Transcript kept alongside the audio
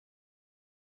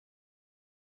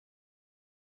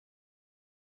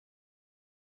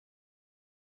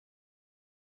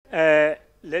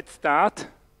Let's start.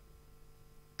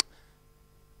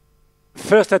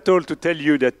 First at all, to tell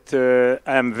you that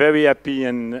I am very happy,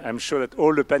 and I'm sure that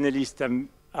all the panelists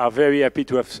are very happy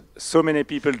to have so many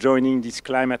people joining this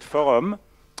climate forum.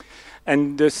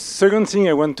 And the second thing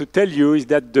I want to tell you is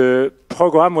that the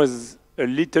program was a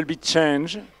little bit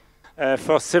changed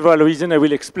for several reasons I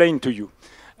will explain to you.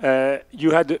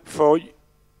 You had, for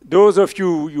those of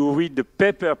you who read the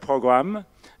paper program,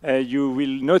 you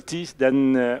will notice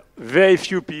that very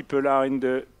few people are in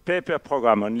the paper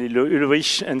program, only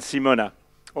Ulrich and Simona.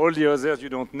 All the others you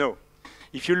don't know.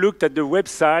 If you looked at the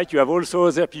website, you have also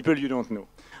other people you don't know.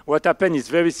 What happened is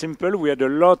very simple. We had a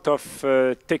lot of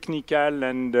technical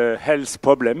and health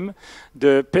problem.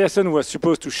 The person who was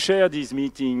supposed to share this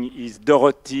meeting is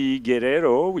Dorothy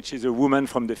Guerrero, which is a woman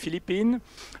from the Philippines.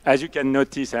 As you can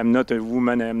notice, I'm not a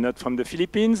woman, I'm not from the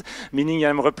Philippines, meaning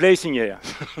I'm replacing her.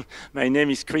 My name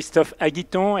is Christophe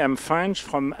Aguiton, I'm French,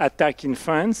 from Attac in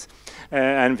France.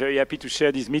 I'm very happy to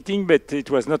share this meeting, but it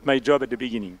was not my job at the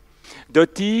beginning.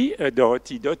 Dorothy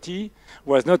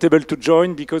was not able to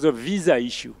join because of visa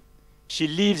issue. She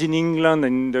lives in England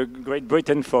and Great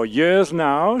Britain for years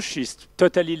now. She's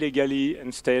totally legally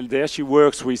installed there. She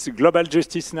works with Global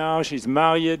Justice now. She's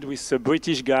married with a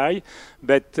British guy.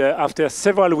 But after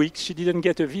several weeks, she didn't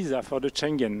get a visa for the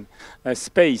Schengen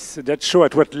space. That shows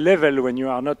at what level, when you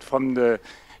are not from the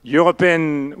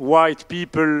European white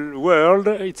people world,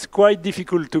 it's quite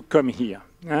difficult to come here.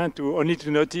 Only to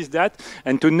notice that,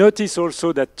 and to notice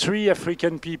also that 3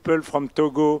 African people from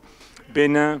Togo,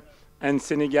 Benin, and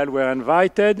Senegal were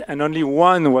invited, and only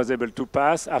 1 was able to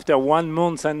pass after 1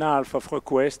 month and a half of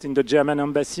request in the German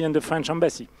embassy and the French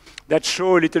embassy. That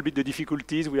shows a little bit the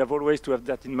difficulties. We have always to have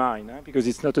that in mind, because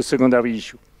it's not a secondary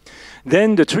issue.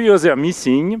 Then the 3 others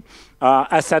missing are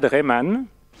Assad Rehman,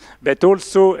 but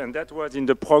also, and that was in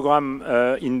the program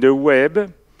in the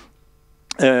web,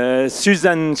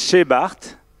 Susan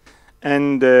Shebart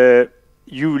and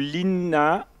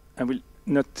Yulina, I will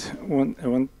not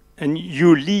want, and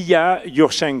Yulia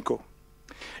Yurchenko.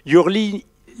 Yulia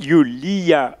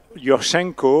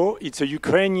Yurchenko, it's a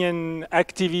Ukrainian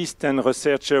activist and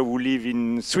researcher who lives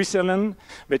in Switzerland,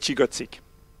 but she got sick.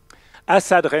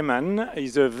 Assad Rehman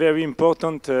is a very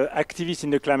important activist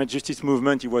in the climate justice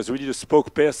movement. He was really the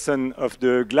spokesperson of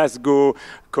the Glasgow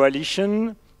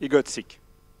coalition. He got sick.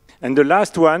 And the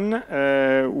last one,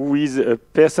 who is a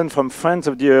person from Friends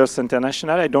of the Earth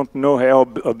International, I don't know her,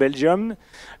 or Belgium,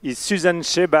 is Susan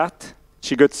Shebart.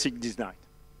 She got sick this night.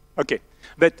 Okay,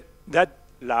 but that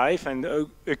life, and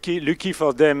lucky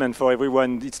for them and for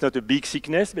everyone, it's not a big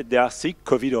sickness, but they are sick,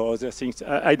 COVID or other things,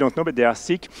 I don't know, but they are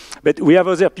sick. But we have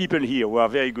other people here who are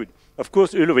very good. Of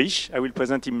course, Ulrich, I will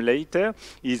present him later,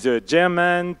 is a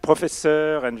German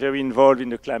professor and very involved in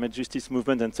the climate justice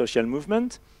movement and social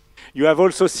movement. You have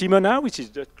also Simona, which is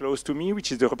just close to me,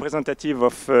 which is the representative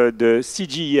of the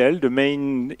CGIL, the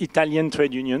main Italian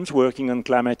trade unions working on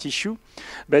climate issue.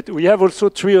 But we have also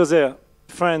 3 other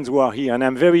friends who are here, and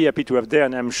I'm very happy to have them,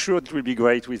 and I'm sure it will be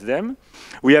great with them.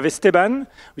 We have Esteban,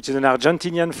 which is an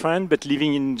Argentinian friend, but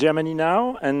living in Germany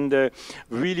now, and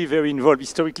really very involved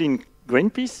historically in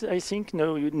Greenpeace, I think.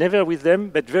 No, never with them,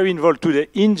 but very involved today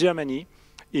in Germany,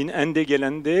 in Ande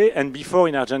Gelande, and before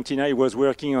in Argentina, he was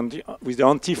working on with the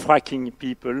anti-fracking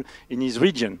people in his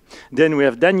region. Then we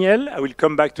have Daniel, I will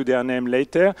come back to their name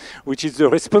later, which is the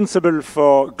responsible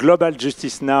for global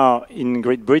justice now in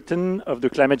Great Britain of the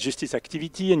climate justice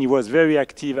activity, and he was very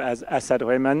active as Assad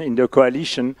Rehman in the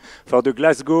coalition for the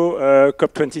Glasgow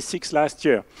COP26 last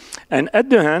year. And at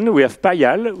the end, we have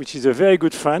Payal, which is a very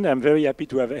good friend. I'm very happy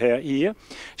to have her here.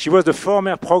 She was the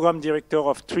former program director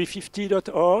of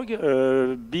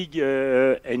 350.org, big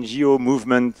NGO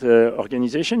movement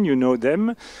organization, you know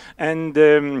them.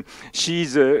 And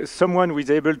she's someone who is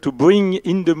able to bring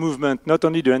in the movement not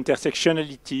only the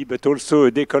intersectionality, but also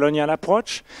a decolonial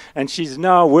approach. And she's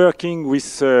now working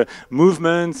with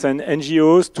movements and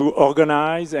NGOs to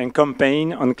organize and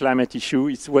campaign on climate issue.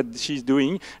 It's what she's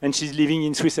doing, and she's living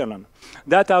in Switzerland.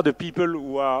 That are the people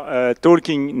who are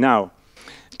talking now.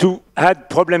 To add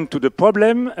problem to the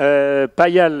problem,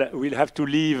 Payal will have to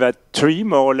leave at 3,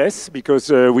 more or less, because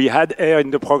we had her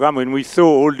in the program when we saw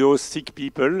all those sick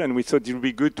people, and we thought it would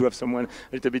be good to have someone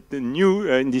a little bit new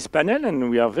in this panel,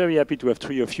 and we are very happy to have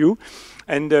 3 of you.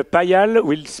 And Payal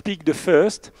will speak the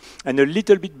first, and a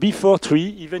little bit before 3,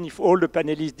 even if all the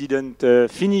panelists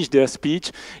didn't finish their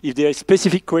speech, if there is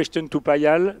specific question to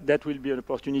Payal, that will be an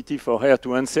opportunity for her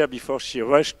to answer before she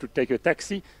rushes to take a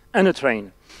taxi and a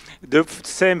train. The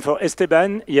same for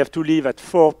Esteban. You have to leave at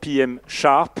 4 p.m.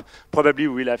 sharp. Probably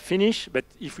we will have finished, but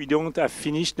if we don't have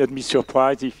finished, don't be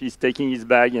surprised if he's taking his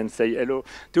bag and say hello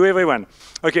to everyone.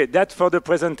 Okay, that's for the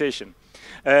presentation.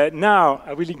 Now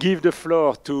I will give the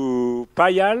floor to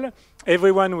Payal.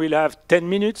 Everyone will have 10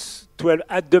 minutes, 12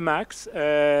 at the max,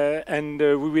 and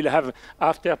we will have,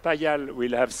 after Payal,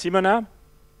 we'll have Simona,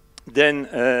 then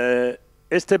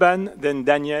Esteban, then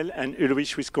Daniel, and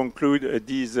Ulrich will conclude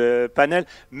this panel,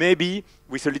 maybe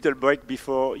with a little break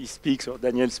before he speaks or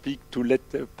Daniel speaks to let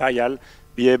Payal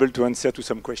be able to answer to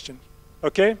some questions.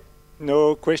 Okay?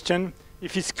 No question?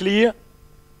 If it's clear,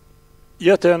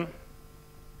 your turn.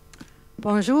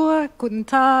 Bonjour, guten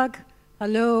Tag,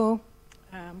 hello,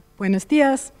 buenos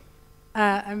dias.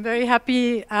 I'm very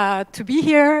happy to be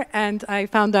here, and I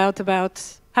found out about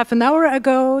half an hour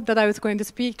ago that I was going to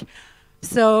speak.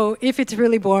 So if it's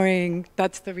really boring,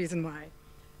 that's the reason why.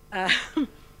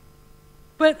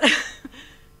 But,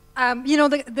 you know,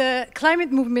 the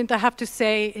climate movement, I have to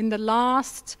say, in the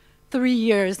last 3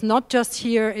 years, not just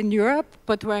here in Europe,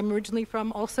 but where I'm originally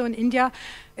from, also in India,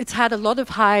 it's had a lot of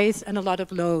highs and a lot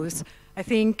of lows. I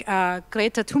think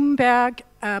Greta Thunberg,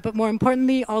 but more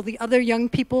importantly, all the other young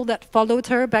people that followed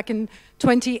her back in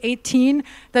 2018,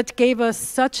 that gave us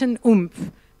such an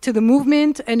oomph to the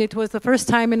movement, and it was the first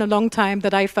time in a long time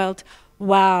that I felt,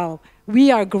 wow,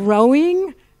 we are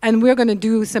growing and we're going to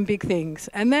do some big things.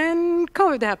 And then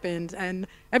COVID happened and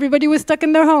everybody was stuck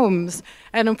in their homes.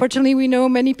 And unfortunately, we know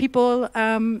many people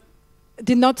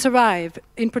did not survive,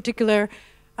 in particular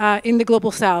in the global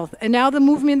south. And now the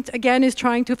movement again is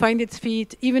trying to find its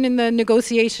feet. Even in the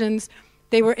negotiations,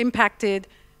 they were impacted.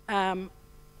 They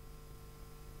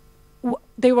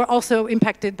were also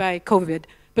impacted by COVID.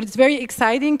 But it's very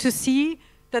exciting to see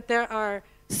that there are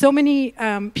so many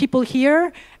people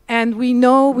here, and we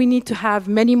know we need to have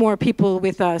many more people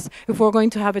with us if we're going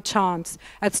to have a chance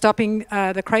at stopping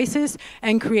the crisis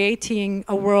and creating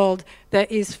a world that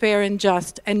is fair and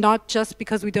just, and not just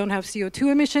because we don't have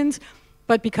CO2 emissions,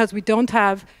 but because we don't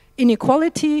have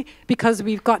inequality, because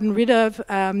we've gotten rid of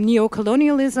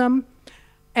neo-colonialism,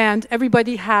 and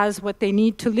everybody has what they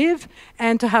need to live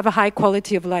and to have a high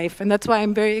quality of life. And that's why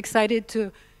I'm very excited to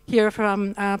hear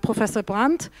from Professor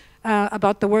Brandt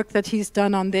about the work that he's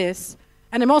done on this.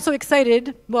 And I'm also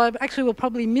excited, well, actually we'll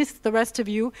probably miss the rest of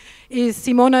you, is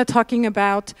Simona talking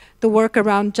about the work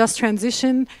around just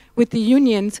transition with the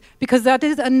unions, because that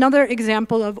is another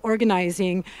example of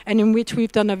organizing, and in which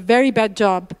we've done a very bad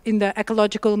job in the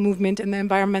ecological movement and the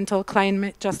environmental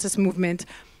climate justice movement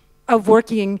of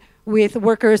working with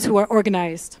workers who are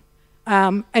organized.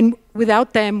 And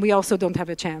without them, we also don't have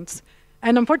a chance.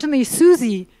 And unfortunately,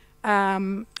 Susie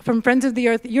from Friends of the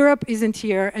Earth Europe isn't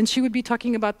here, and she would be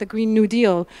talking about the Green New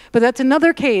Deal. But that's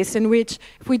another case in which,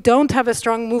 if we don't have a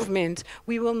strong movement,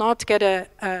 we will not get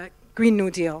a Green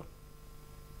New Deal.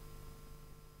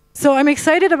 So I'm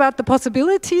excited about the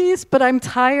possibilities, but I'm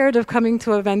tired of coming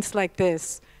to events like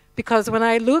this. Because when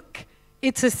I look,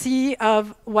 it's a sea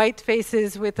of white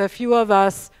faces with a few of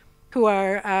us who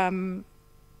are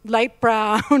light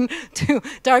brown to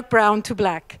dark brown to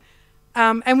black.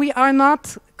 And we are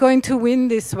not going to win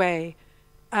this way.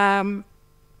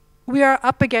 We are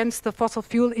up against the fossil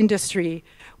fuel industry.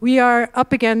 We are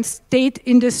up against state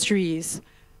industries.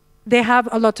 They have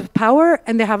a lot of power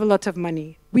and they have a lot of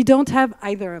money. We don't have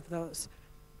either of those.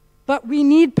 But we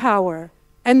need power.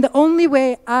 And the only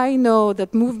way I know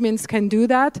that movements can do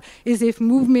that is if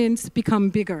movements become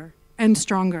bigger and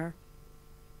stronger.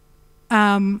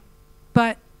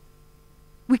 But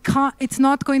we can't, it's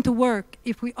not going to work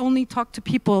if we only talk to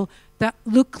people that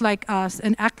look like us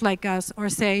and act like us, or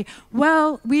say,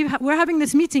 well, we're having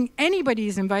this meeting, anybody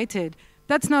is invited.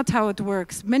 That's not how it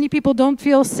works. Many people don't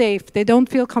feel safe, they don't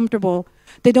feel comfortable,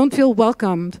 they don't feel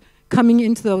welcomed coming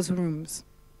into those rooms.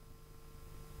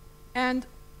 And,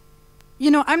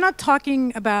 you know, I'm not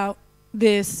talking about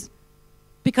this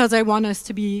because I want us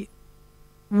to be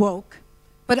woke,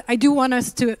 but I do want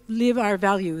us to live our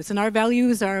values, and our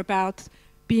values are about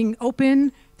being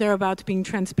open, they're about being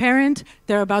transparent,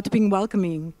 they're about being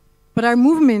welcoming. But our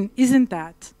movement isn't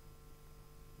that.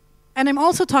 And I'm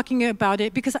also talking about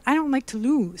it because I don't like to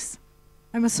lose.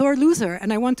 I'm a sore loser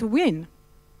and I want to win.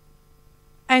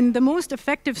 And the most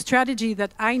effective strategy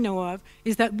that I know of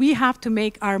is that we have to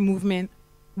make our movement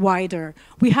wider.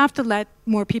 We have to let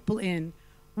more people in.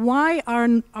 Why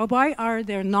are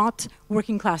there not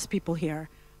working class people here?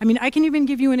 I mean, I can even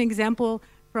give you an example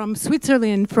from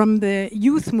Switzerland, from the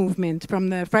youth movement, from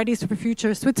the Fridays for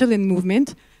Future Switzerland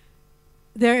movement.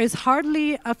 There is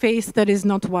hardly a face that is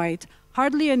not white,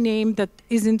 hardly a name that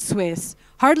isn't Swiss,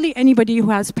 hardly anybody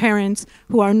who has parents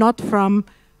who are not from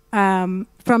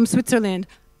from Switzerland,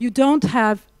 you don't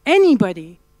have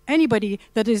anybody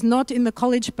that is not in the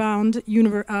college-bound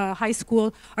high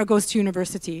school or goes to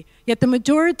university. Yet the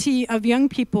majority of young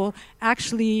people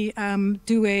actually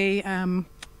do a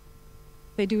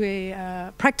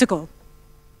practical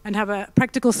and have a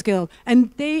practical skill,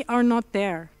 and they are not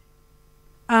there.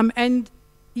 And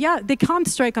yeah, they can't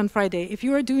strike on Friday. If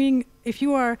you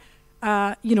are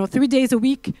 3 days a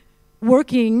week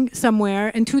working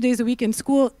somewhere and 2 days a week in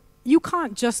school, you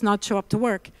can't just not show up to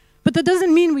work. But that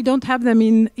doesn't mean we don't have them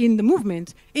in the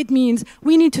movement. It means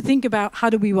we need to think about how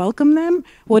do we welcome them?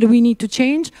 What do we need to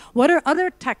change? What are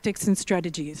other tactics and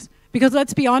strategies? Because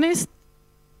let's be honest,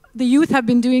 the youth have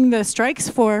been doing the strikes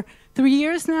for 3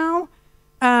 years now,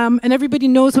 and everybody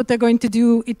knows what they're going to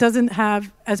do. It doesn't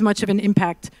have as much of an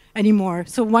impact anymore.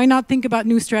 So why not think about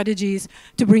new strategies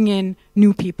to bring in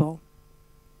new people?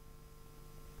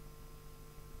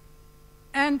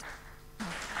 And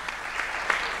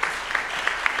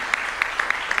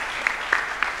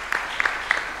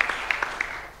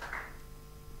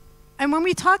when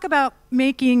we talk about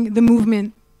making the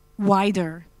movement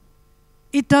wider,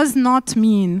 it does not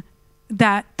mean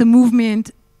that the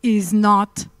movement is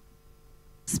not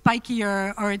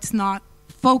spikier or it's not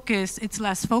focused, it's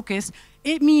less focused.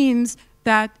 It means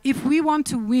that if we want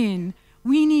to win,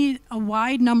 we need a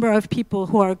wide number of people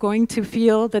who are going to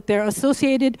feel that they're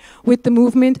associated with the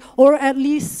movement or at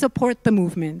least support the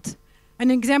movement. An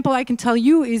example I can tell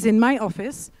you is in my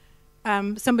office.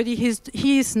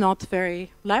 He is not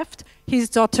very left. His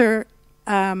daughter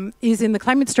is in the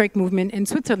climate strike movement in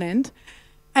Switzerland.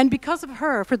 And because of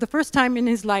her, for the first time in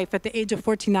his life, at the age of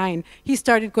 49, he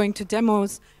started going to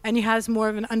demos and he has more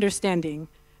of an understanding.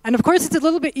 And of course, it's a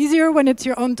little bit easier when it's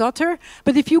your own daughter.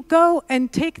 But if you go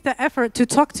and take the effort to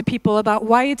talk to people about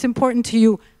why it's important to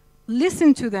you,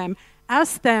 listen to them,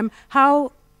 ask them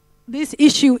how this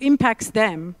issue impacts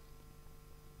them,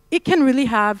 it can really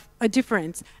have a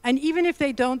difference. And even if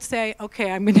they don't say,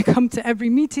 okay, I'm going to come to every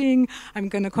meeting, I'm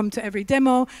going to come to every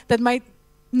demo, that might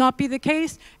not be the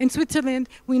case. In Switzerland,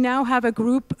 we now have a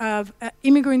group of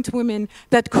immigrant women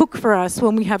that cook for us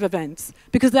when we have events,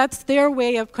 because that's their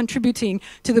way of contributing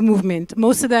to the movement.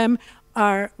 Most of them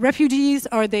are refugees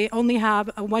or they only have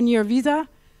a one-year visa.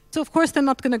 So of course, they're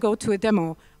not going to go to a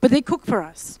demo, but they cook for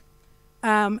us.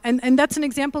 And that's an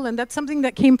example, and that's something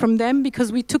that came from them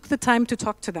because we took the time to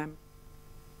talk to them.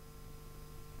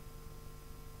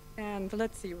 And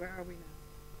let's see, where are we now?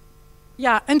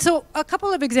 Yeah, and so a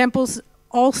couple of examples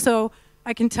also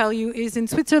I can tell you is in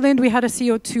Switzerland, we had a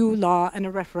CO2 law and a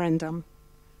referendum.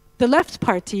 The left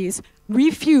parties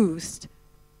refused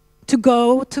to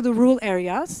go to the rural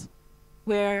areas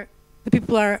where the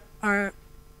people are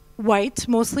white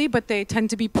mostly, but they tend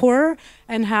to be poorer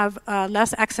and have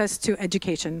less access to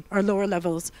education or lower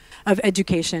levels of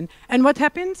education. And what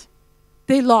happened?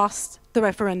 They lost the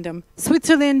referendum.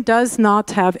 Switzerland does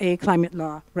not have a climate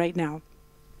law right now.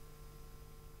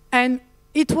 And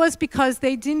it was because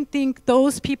they didn't think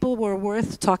those people were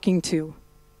worth talking to.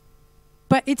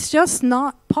 But it's just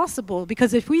not possible,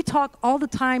 because if we talk all the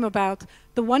time about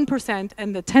the 1%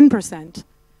 and the 10%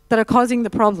 that are causing the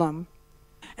problem,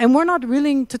 and we're not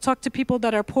willing to talk to people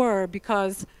that are poorer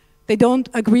because they don't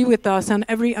agree with us on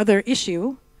every other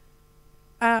issue,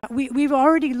 we've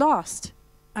already lost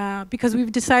because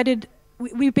we've decided,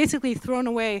 we've basically thrown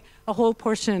away a whole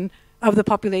portion of the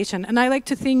population. And I like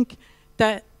to think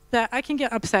that I can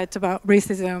get upset about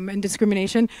racism and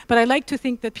discrimination, but I like to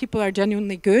think that people are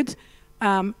genuinely good,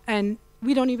 and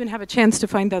we don't even have a chance to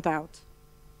find that out.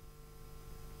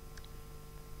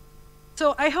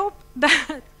 So I hope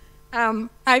that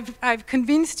I've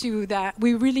convinced you that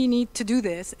we really need to do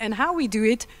this, and how we do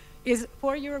it is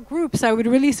for your groups. I would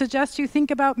really suggest you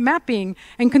think about mapping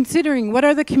and considering what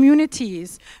are the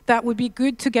communities that would be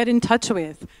good to get in touch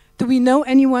with. Do we know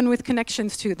anyone with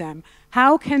connections to them?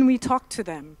 How can we talk to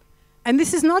them? And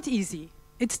this is not easy.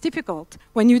 It's difficult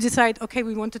when you decide, okay,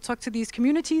 we want to talk to these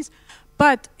communities,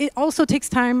 but it also takes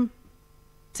time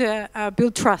to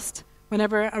build trust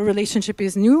whenever a relationship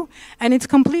is new, and it's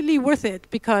completely worth it,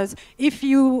 because if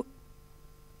you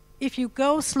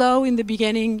go slow in the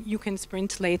beginning, you can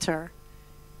sprint later.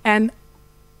 And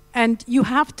you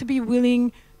have to be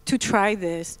willing to try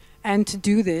this and to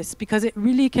do this, because it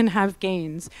really can have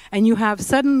gains. And you have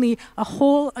suddenly a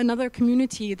whole another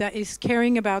community that is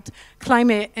caring about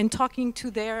climate and talking to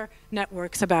their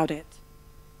networks about it.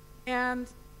 And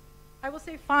I will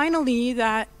say finally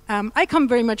that I come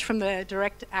very much from the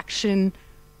direct action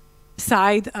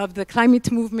side of the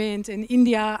climate movement. In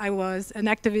India, I was an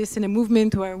activist in a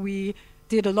movement where we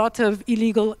did a lot of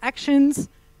illegal actions.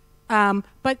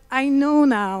 But I know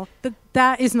now that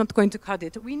that is not going to cut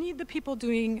it. We need the people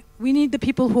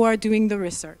who are doing the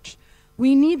research.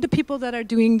 We need the people that are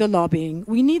doing the lobbying.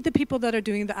 We need the people that are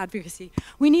doing the advocacy.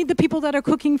 We need the people that are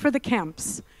cooking for the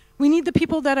camps. We need the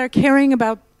people that are caring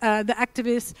about the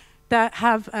activists that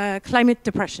have climate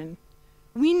depression.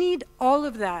 We need all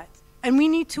of that. And we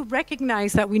need to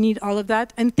recognize that we need all of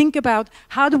that and think about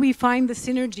how do we find the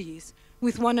synergies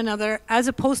with one another, as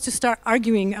opposed to start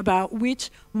arguing about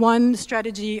which one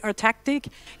strategy or tactic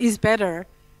is better.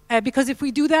 Because if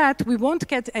we do that, we won't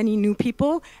get any new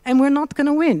people and we're not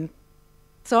gonna win.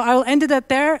 So I'll end it at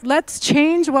there. Let's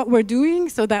change what we're doing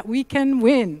so that we can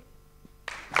win.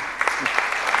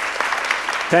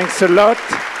 Thanks a lot,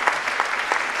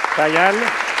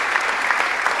 Payal.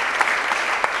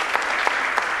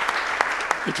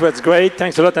 It was great,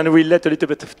 thanks a lot, and we'll let a little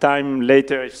bit of time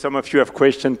later if some of you have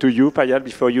questions to you, Payal,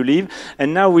 before you leave.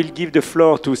 And now we'll give the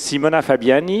floor to Simona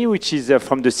Fabiani, which is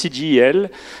from the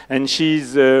CGL, and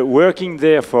she's working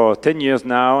there for 10 years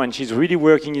now, and she's really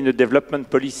working in the development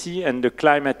policy and the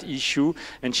climate issue,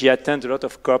 and she attends a lot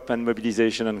of COP and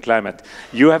mobilization on climate.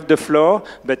 You have the floor,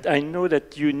 but I know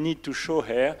that you need to show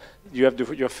her. You have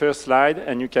your first slide,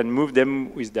 and you can move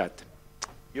them with that.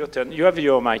 Your turn. You have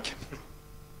your mic.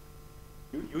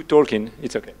 You talking,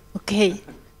 it's okay. Okay.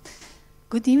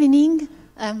 Good evening.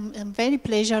 I'm very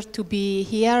pleasure to be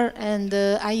here, and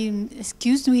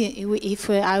excuse me if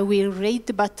I will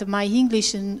read, but my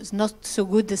English is not so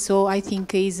good, so I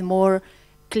think is more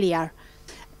clear.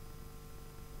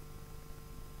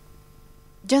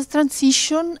 Just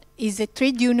transition is a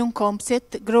trade union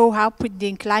concept grow up with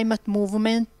the climate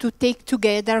movement to take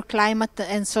together climate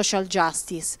and social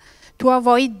justice, to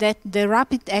avoid that the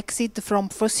rapid exit from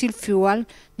fossil fuel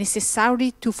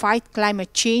necessary to fight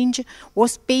climate change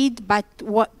was paid but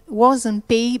wasn't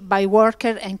paid by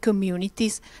workers and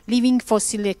communities living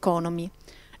fossil economy.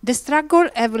 The struggle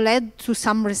have led to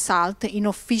some result in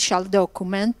official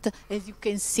document, as you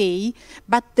can see,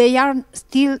 but they are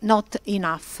still not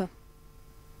enough.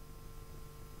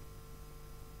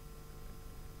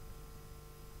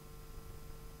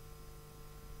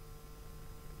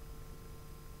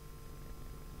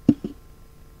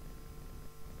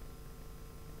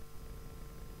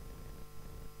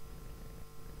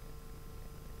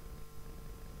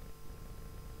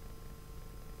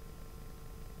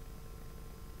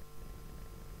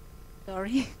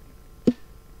 Sorry.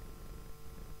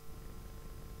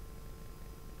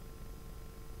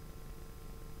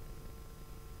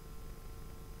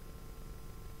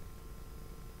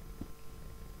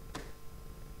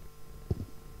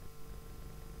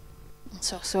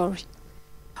 So sorry.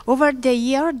 Over the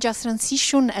year, just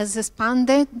transition has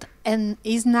expanded and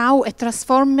is now a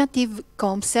transformative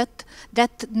concept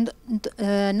that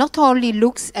not only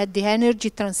looks at the energy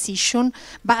transition,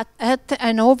 but at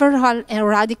an overall and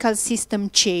radical system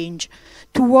change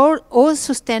toward all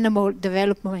sustainable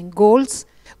development goals,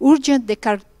 urgent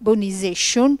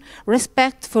decarbonization,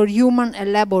 respect for human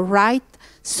and labor rights,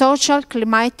 social,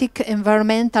 climatic,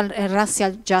 environmental, and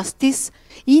racial justice,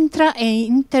 intra-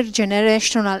 and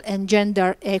intergenerational and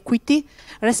gender equity,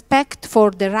 respect for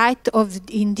the right of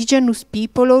indigenous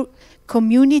people,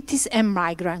 communities and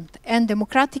migrants, and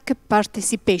democratic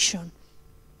participation.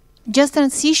 Just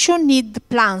transition needs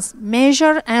plans,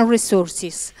 measures, and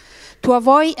resources to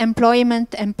avoid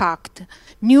employment impact,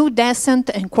 new decent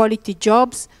and quality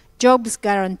jobs, jobs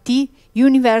guarantee,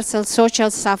 universal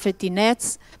social safety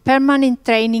nets, permanent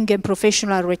training and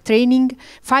professional retraining,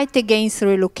 fight against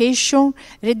relocation,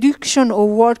 reduction of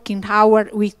working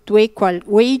hours with equal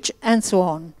wage, and so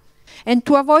on. And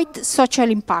to avoid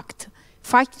social impact,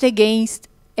 fight against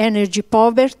energy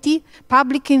poverty,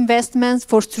 public investments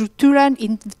for structural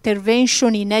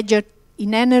intervention in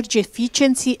energy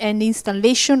efficiency and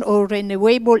installation of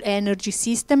renewable energy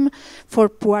system for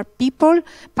poor people,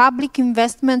 public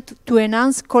investment to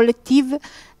enhance collective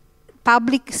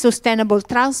public sustainable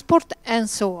transport, and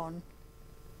so on.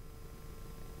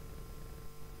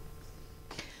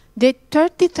 The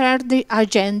 2030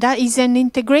 Agenda is an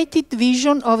integrated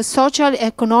vision of social,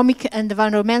 economic, and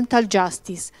environmental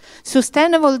justice.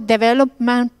 Sustainable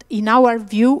development, in our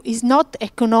view, is not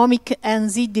economic and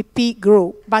GDP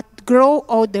growth, but growth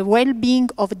of the well-being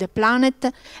of the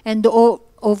planet and of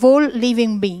all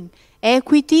living beings.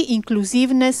 Equity,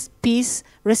 inclusiveness, peace,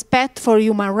 respect for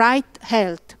human rights,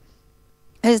 health.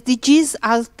 SDGs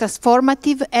are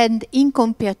transformative and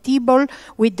incompatible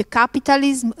with the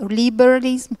capitalism,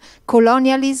 liberalism,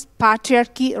 colonialism,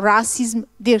 patriarchy, racism,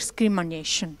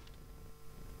 discrimination.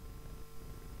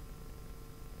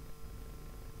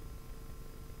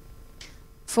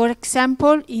 For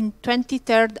example, in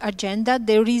 23rd agenda,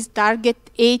 there is target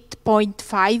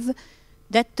 8.5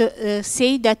 that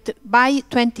say that by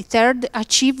 23rd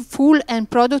achieve full and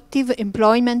productive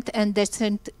employment and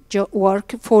decent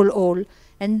work for all,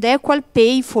 and equal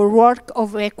pay for work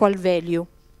of equal value.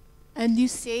 And you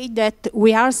say that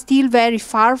we are still very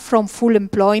far from full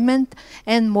employment,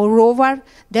 and moreover,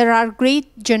 there are great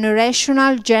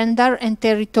generational, gender and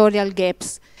territorial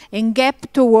gaps, and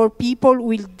gap toward people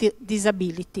with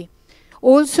disability.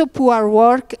 Also, poor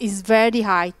work is very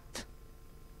high.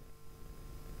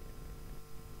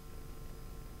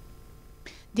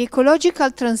 The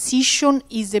ecological transition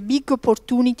is a big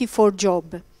opportunity for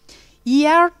jobs.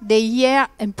 Here, the year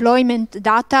employment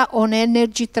data on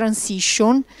energy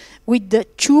transition with the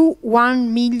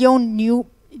 1 million new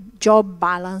job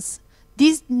balance.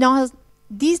 This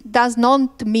does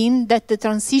not mean that the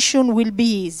transition will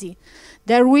be easy.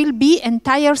 There will be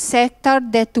entire sector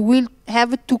that will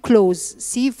have to close,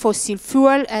 see fossil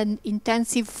fuel and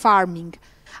intensive farming.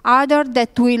 Other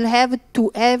that will have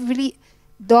to heavily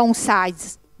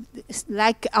downsize,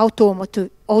 like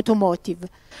automotive.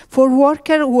 For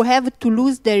workers who have to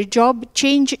lose their job,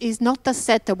 change is not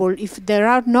acceptable if there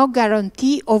are no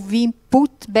guarantee of being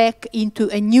put back into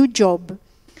a new job.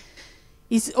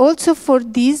 It's also for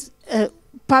this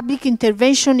public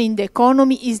intervention in the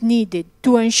economy is needed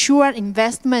to ensure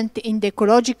investment in the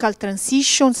ecological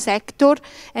transition sector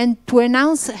and to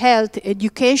enhance health,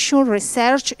 education,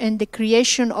 research, and the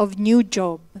creation of new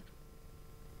jobs.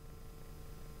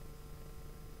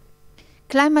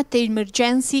 Climate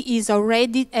emergency is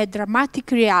already a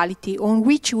dramatic reality on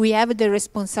which we have the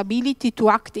responsibility to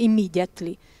act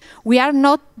immediately. We are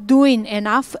not doing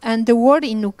enough, and the war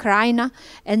in Ukraine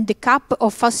and the cap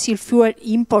of fossil fuel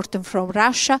import from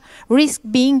Russia risk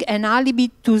being an alibi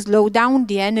to slow down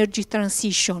the energy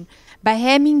transition by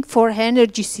aiming for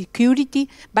energy security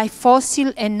by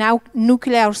fossil and now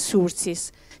nuclear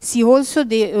sources. See also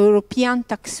the European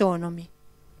taxonomy.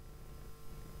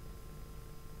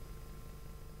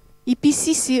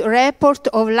 IPCC report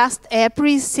of last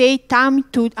April say time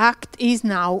to act is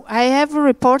now. I have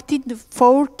reported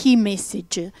 4 key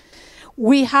messages.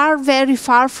 We are very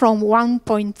far from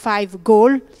 1.5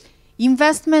 goal.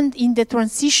 Investment in the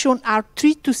transition are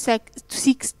 3 to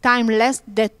 6 times less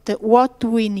than what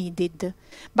we needed.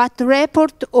 But the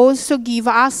report also gives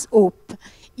us hope.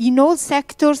 In all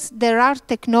sectors, there are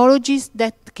technologies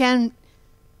that can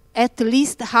at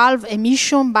least halve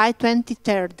emission by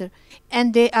 2030,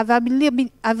 and the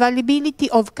availability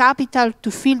of capital to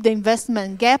fill the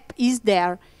investment gap is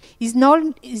there.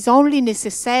 It's only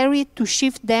necessary to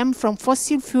shift them from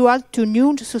fossil fuel to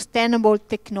new sustainable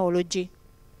technology.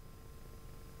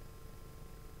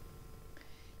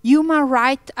 Human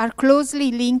rights are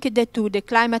closely linked to the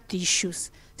climate issues,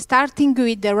 starting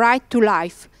with the right to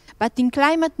life, but in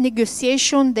climate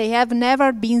negotiation they have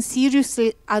never been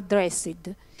seriously addressed.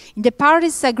 In the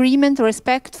Paris Agreement,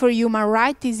 respect for human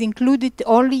rights is included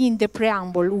only in the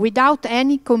preamble, without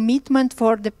any commitment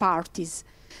for the parties.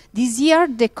 This year,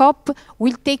 the COP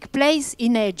will take place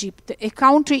in Egypt, a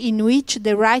country in which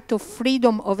the right of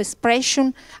freedom of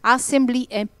expression, assembly,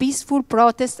 and peaceful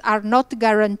protest are not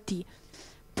guaranteed.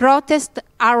 Protests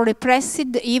are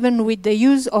repressed even with the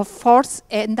use of force,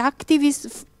 and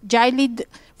activists jailed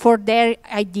for their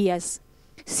ideas.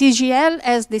 CGL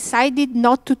has decided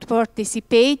not to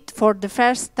participate for the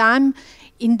first time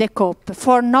in the COP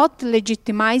for not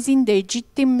legitimizing the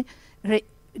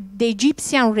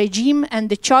Egyptian regime and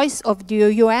the choice of the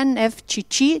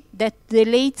UNFCCC that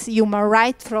deletes human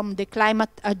rights from the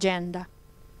climate agenda.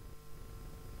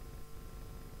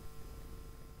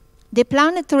 The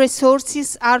planet's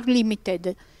resources are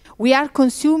limited. We are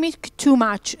consuming too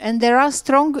much, and there are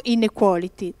strong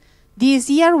inequalities. This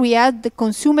year we had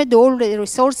consumed all the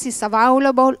resources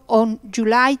available on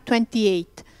July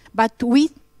 28, but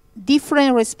with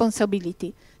different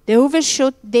responsibility. The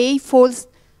overshot day falls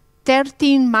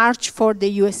 13 March for the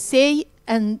USA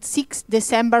and 6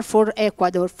 December for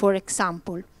Ecuador, for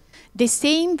example. The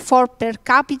same for per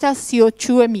capita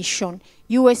CO2 emission.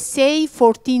 USA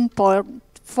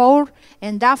 14.4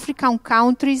 and African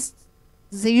countries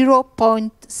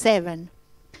 0.7.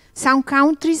 Some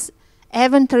countries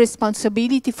haven't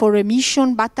responsibility for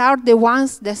emission, but are the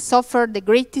ones that suffer the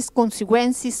greatest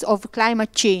consequences of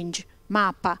climate change,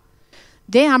 MAPA.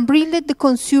 The unbridled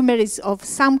consumerism of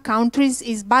some countries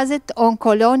is based on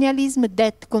colonialism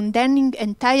that condemning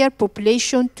entire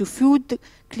population to food,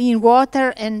 clean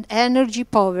water, and energy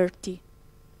poverty.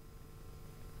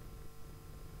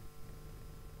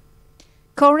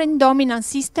 Current dominant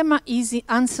system is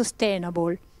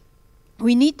unsustainable.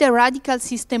 We need a radical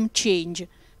system change.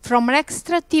 from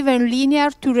extractive and linear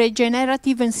to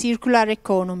regenerative and circular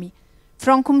economy,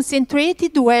 from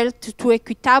concentrated wealth to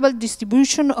equitable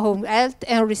distribution of health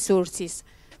and resources,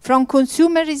 from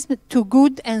consumerism to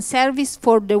good and service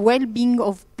for the well-being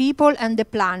of people and the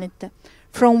planet,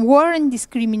 from war and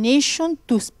discrimination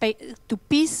to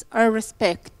peace and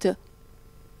respect.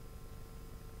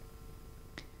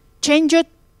 Change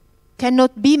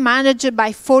cannot be managed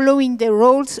by following the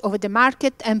rules of the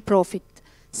market and profit.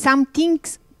 Some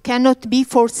things cannot be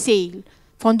for sale.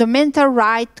 Fundamental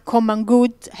right, common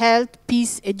good, health,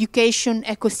 peace, education,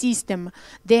 ecosystem,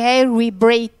 the air we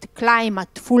breathe,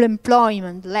 climate, full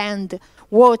employment, land,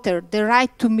 water, the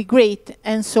right to migrate,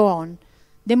 and so on.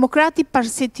 Democratic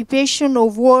participation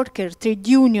of workers, trade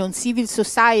unions, civil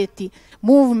society,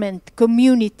 movement,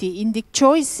 community, in the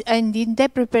choice and in the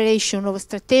preparation of a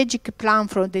strategic plan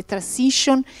for the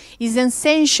transition is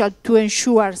essential to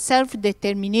ensure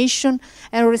self-determination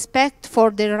and respect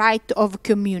for the rights of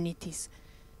communities.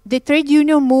 The trade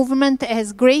union movement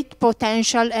has great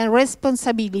potential and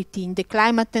responsibility in the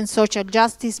climate and social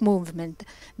justice movement.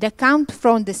 They account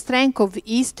from the strength of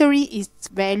history, its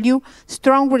value,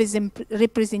 strong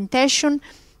representation,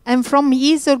 and from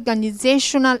its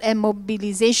organizational and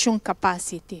mobilization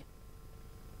capacity.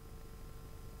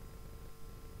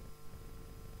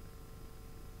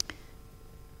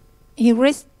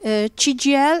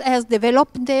 CGL has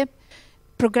developed the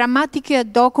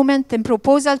programmatic document and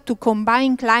proposal to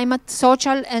combine climate,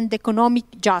 social, and economic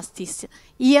justice.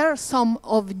 Here are some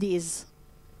of these.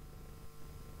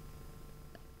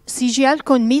 CGL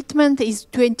commitment is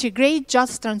to integrate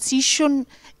just transition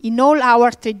in all our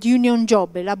trade union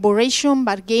job, elaboration,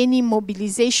 bargaining,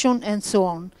 mobilization, and so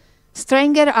on.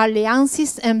 Stronger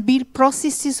alliances and build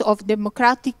processes of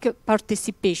democratic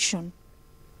participation.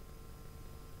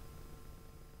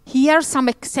 Here are some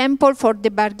examples for the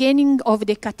bargaining of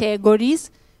the categories: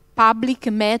 public,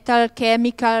 metal,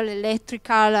 chemical,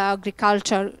 electrical,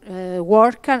 agriculture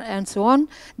worker, and so on,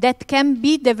 that can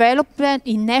be developed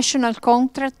in national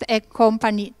contract and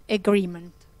company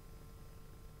agreement.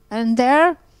 And there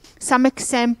are some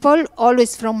examples,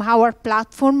 always from our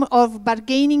platform, of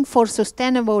bargaining for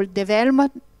sustainable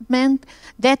development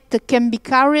that can be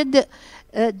carried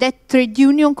that trade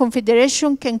union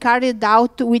confederation can carry it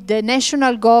out with the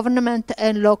national government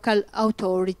and local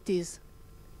authorities.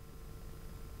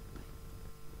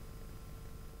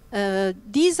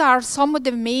 These are some of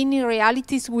the main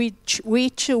realities which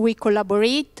we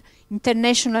collaborate: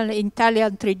 international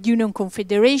Italian trade union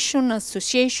confederation,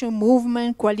 association,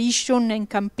 movement, coalition, and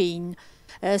campaign.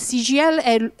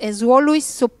 CGL, as always,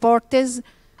 supports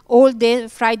all the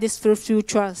Fridays for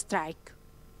Future strike.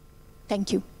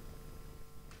 Thank you.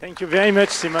 Thank you very much,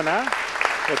 Simona.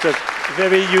 That was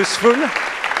very useful.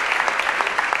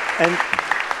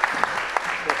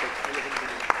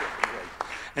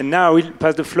 And now we'll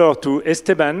pass the floor to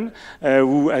Esteban,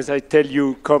 who, as I tell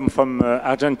you, comes from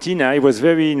Argentina. He was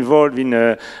very involved in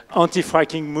an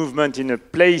anti-fracking movement in a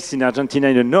place in Argentina,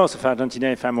 in the north of Argentina,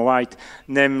 if I'm right,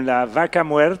 named La Vaca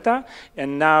Muerta.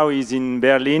 And now he's in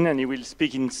Berlin, and he will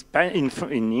speak in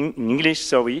English,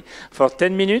 for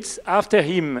 10 minutes. After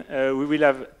him, we will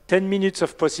have 10 minutes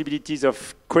of possibilities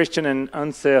of question and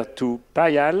answer to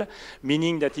Payal,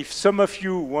 meaning that if some of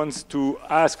you wants to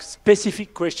ask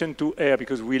specific question to her,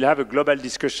 because we'll have a global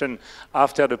discussion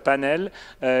after the panel,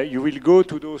 you will go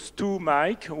to those two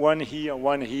mics, one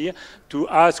here, to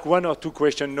ask one or two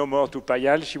questions, no more, to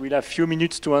Payal. She will have few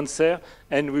minutes to answer,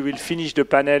 and we will finish the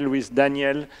panel with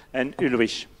Daniel and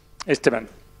Ulrich. Esteban.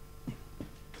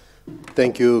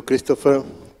 Thank you, Christopher.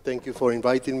 Thank you for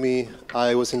inviting me.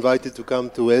 I was invited to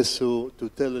come to ESU to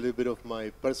tell a little bit of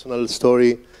my personal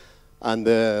story and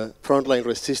the frontline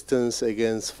resistance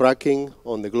against fracking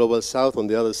on the global south, on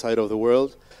the other side of the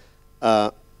world.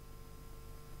 And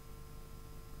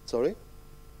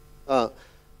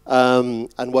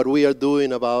what we are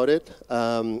doing about it.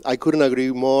 I couldn't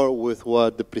agree more with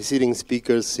what the preceding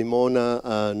speakers, Simona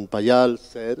and Payal,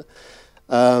 said.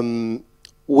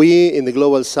 We in the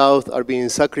global south are being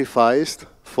sacrificed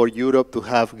for Europe to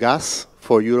have gas,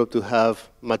 for Europe to have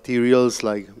materials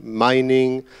like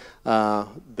mining,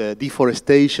 the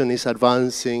deforestation is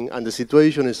advancing, and the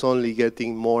situation is only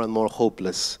getting more and more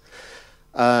hopeless.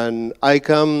 And I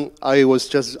was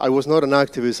not an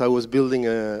activist, I was building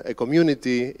a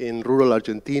community in rural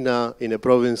Argentina in a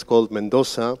province called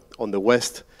Mendoza on the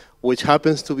west, which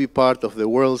happens to be part of the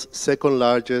world's second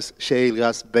largest shale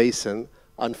gas basin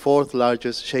and fourth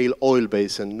largest shale oil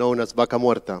basin, known as Vaca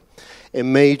Muerta, a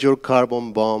major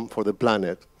carbon bomb for the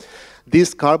planet.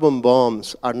 These carbon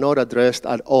bombs are not addressed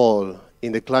at all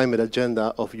in the climate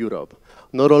agenda of Europe.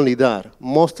 Not only that,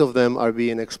 most of them are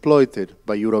being exploited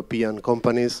by European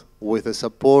companies with the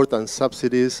support and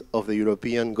subsidies of the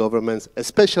European governments,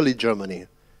 especially Germany.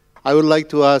 I would like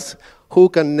to ask, who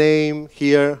can name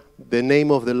here the name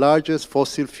of the largest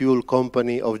fossil fuel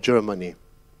company of Germany?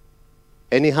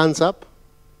 Any hands up?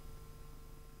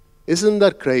 Isn't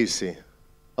that crazy?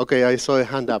 Okay, I saw a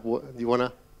hand up. Do you want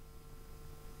to?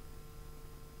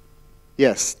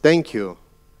 Yes, thank you.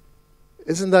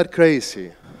 Isn't that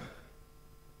crazy?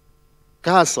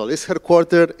 Kassel is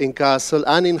headquartered in Kassel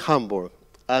and in Hamburg.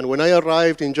 And when I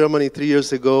arrived in Germany 3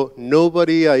 years ago,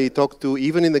 nobody I talked to,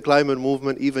 even in the climate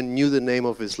movement, even knew the name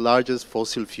of its largest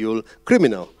fossil fuel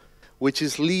criminal, which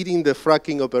is leading the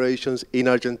fracking operations in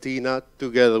Argentina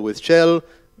together with Shell,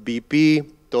 BP,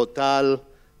 Total,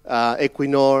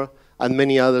 Equinor, and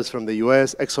many others from the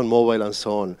US, ExxonMobil, and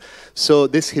so on. So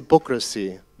this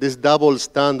hypocrisy, this double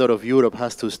standard of Europe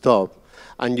has to stop.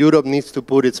 And Europe needs to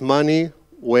put its money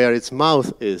where its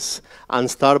mouth is and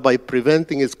start by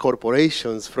preventing its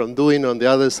corporations from doing on the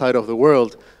other side of the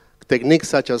world techniques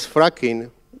such as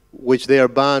fracking, which they are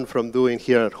banned from doing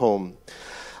here at home.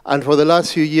 And for the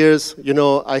last few years, you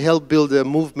know, I helped build a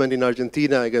movement in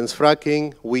Argentina against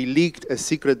fracking. We leaked a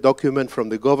secret document from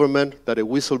the government that a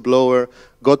whistleblower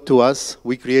got to us.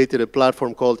 We created a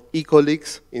platform called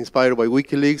EcoLeaks, inspired by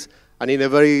WikiLeaks, and in a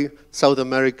very South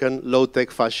American, low-tech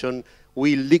fashion,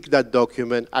 we leaked that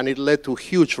document, and it led to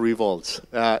huge revolts.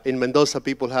 In Mendoza,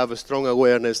 people have a strong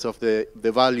awareness of the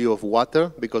value of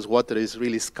water, because water is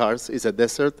really scarce, it's a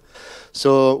desert.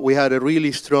 So we had a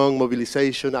really strong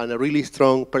mobilization and a really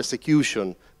strong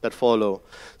persecution that followed.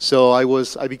 So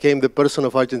I became the person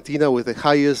of Argentina with the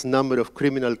highest number of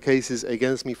criminal cases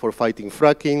against me for fighting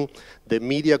fracking. The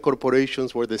media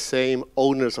corporations were the same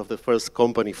owners of the first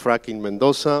company, fracking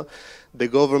Mendoza. The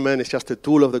government is just a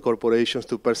tool of the corporations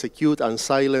to persecute and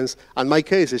silence. And my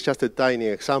case is just a tiny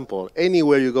example.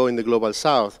 Anywhere you go in the global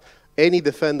south, any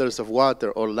defenders of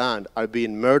water or land are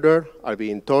being murdered, are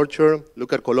being tortured.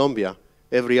 Look at Colombia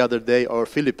every other day, or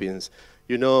Philippines.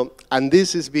 You know, and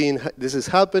this is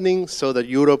happening so that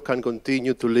Europe can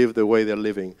continue to live the way they're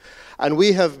living. And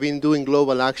we have been doing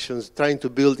global actions, trying to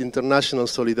build international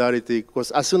solidarity,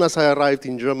 because as soon as I arrived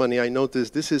in Germany, I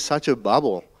noticed this is such a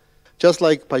bubble. Just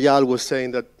like Payal was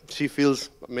saying that she feels,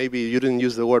 maybe you didn't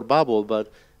use the word bubble,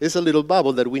 but it's a little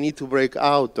bubble that we need to break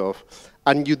out of.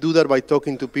 And you do that by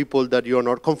talking to people that you're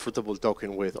not comfortable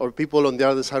talking with, or people on the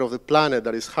other side of the planet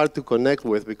that is hard to connect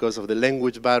with because of the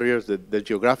language barriers, the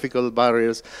geographical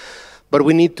barriers. But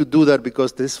we need to do that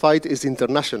because this fight is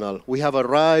international. We have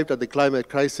arrived at the climate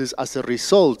crisis as a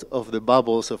result of the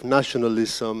bubbles of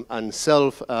nationalism and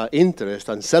self-interest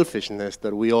and selfishness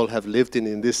that we all have lived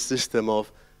in this system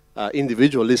of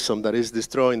individualism that is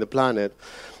destroying the planet.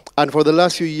 And for the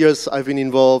last few years, I've been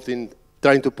involved in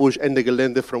trying to push Ende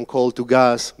Gelände from coal to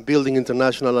gas, building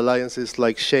international alliances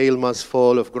like Shale Must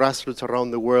Fall of grassroots around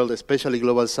the world, especially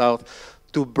Global South,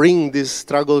 to bring these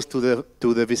struggles to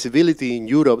the visibility in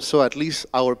Europe, so at least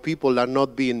our people are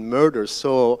not being murdered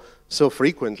so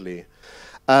frequently.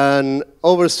 And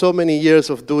over so many years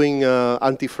of doing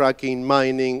anti-fracking,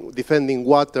 mining, defending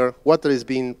water, water is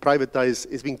being privatized,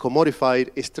 it's being commodified,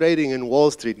 it's trading in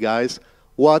Wall Street, guys.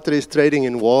 Water is trading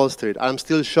in Wall Street. I'm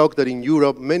still shocked that in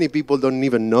Europe, many people don't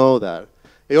even know that.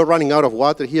 You're running out of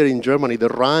water here in Germany. The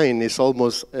Rhine is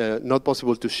almost not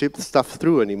possible to ship stuff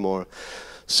through anymore.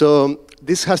 So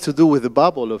this has to do with the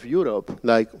bubble of Europe.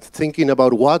 Like thinking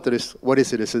about water is, what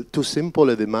is it? Is it too simple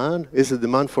a demand? Is it a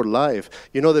demand for life?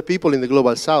 You know, the people in the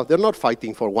global south, they're not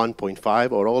fighting for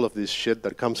 1.5 or all of this shit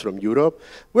that comes from Europe.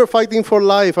 We're fighting for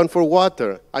life and for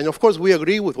water. And of course, we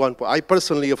agree with 1.5. I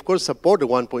personally, of course, support the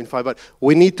 1.5, but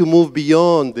we need to move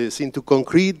beyond this into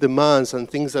concrete demands and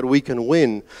things that we can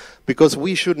win, because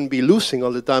we shouldn't be losing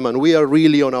all the time, and we are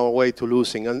really on our way to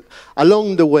losing. And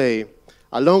along the way,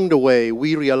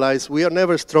 we realize we are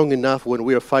never strong enough when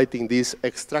we are fighting these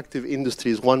extractive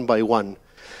industries one by one.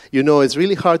 You know, it's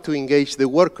really hard to engage the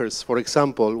workers, for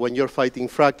example, when you're fighting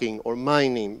fracking or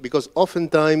mining, because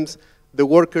oftentimes the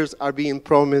workers are being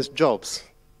promised jobs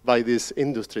by these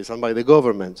industries and by the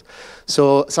government.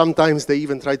 So sometimes they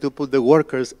even try to put the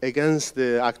workers against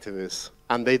the activists,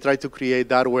 and they try to create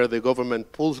that where the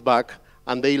government pulls back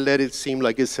and they let it seem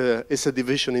like it's a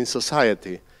division in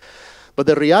society. But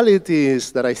the reality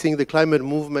is that I think the climate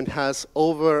movement has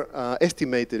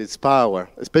overestimated its power,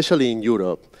 especially in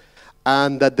Europe,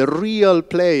 and that the real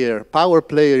player, power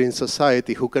player in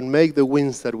society who can make the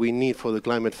wins that we need for the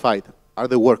climate fight are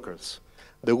the workers.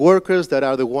 The workers that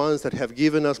are the ones that have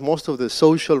given us most of the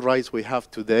social rights we have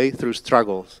today through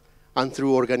struggles. and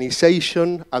through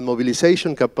organization and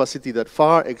mobilization capacity that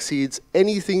far exceeds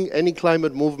anything any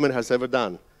climate movement has ever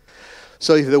done.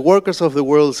 So if the workers of the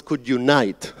world could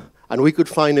unite, and we could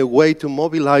find a way to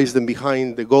mobilize them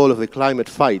behind the goal of the climate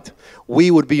fight,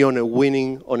 we would be on a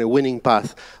winning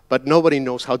path. But nobody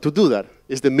knows how to do that.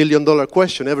 It's the million-dollar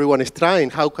question. Everyone is trying.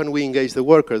 How can we engage the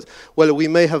workers? Well, we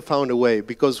may have found a way,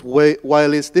 because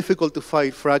while it's difficult to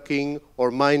fight fracking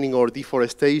or mining or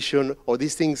deforestation or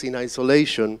these things in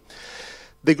isolation,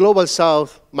 the Global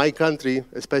South, my country,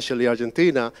 especially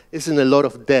Argentina, is in a lot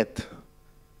of debt.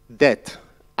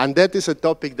 And that is a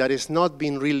topic that has not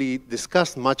been really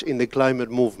discussed much in the climate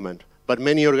movement. But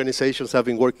many organizations have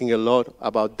been working a lot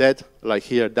about debt, like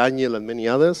here Daniel and many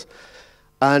others.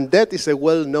 And that is a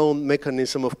well-known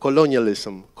mechanism of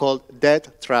colonialism called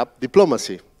debt trap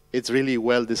diplomacy. It's really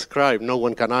well described. No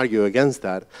one can argue against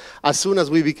that. As soon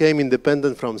as we became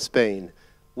independent from Spain,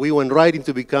 we went right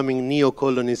into becoming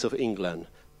neo-colonies of England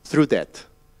through debt.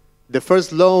 The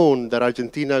first loan that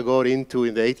Argentina got into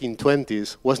in the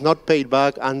 1820s was not paid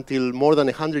back until more than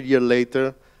 100 years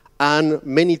later, and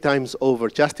many times over,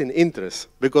 just in interest.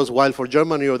 Because while for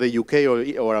Germany or the UK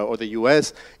or the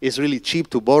US, it's really cheap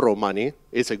to borrow money,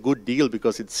 it's a good deal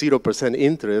because it's 0%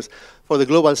 interest. For the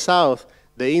Global South,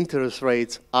 the interest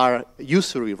rates are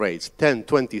usury rates, 10,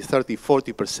 20, 30,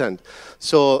 40%.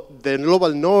 So the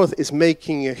Global North is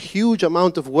making a huge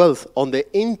amount of wealth on the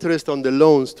interest on the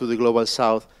loans to the Global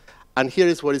South. And here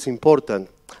is what is important,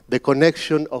 the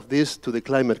connection of this to the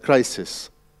climate crisis.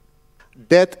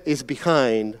 Debt is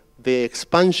behind the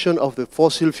expansion of the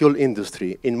fossil fuel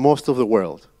industry in most of the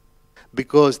world,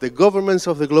 because the governments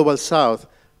of the Global South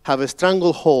have a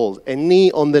stranglehold, a knee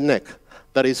on the neck,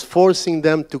 that is forcing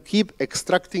them to keep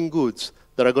extracting goods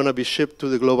that are going to be shipped to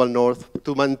the Global North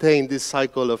to maintain this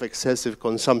cycle of excessive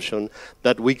consumption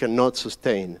that we cannot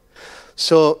sustain.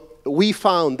 So we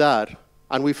found that,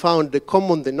 and we found the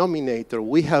common denominator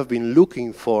we have been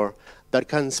looking for that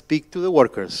can speak to the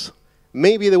workers.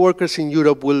 Maybe the workers in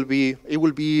Europe it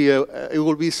will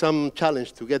be some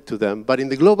challenge to get to them, but in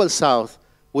the Global South,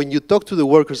 when you talk to the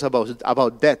workers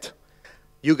about debt,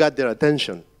 you got their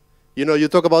attention. You know, you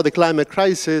talk about the climate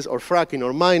crisis or fracking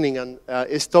or mining, and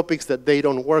it's topics that they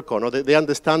don't work on, or they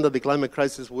understand that the climate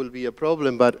crisis will be a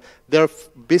problem, but they're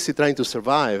busy trying to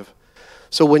survive.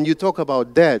 So when you talk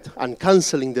about debt and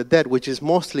canceling the debt, which is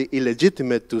mostly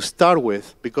illegitimate to start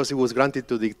with because it was granted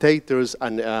to dictators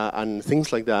and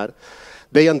things like that,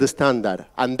 they understand that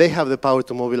and they have the power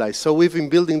to mobilize. So we've been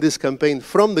building this campaign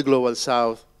from the Global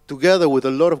South together with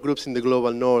a lot of groups in the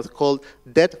Global North called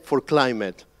Debt for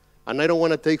Climate. And I don't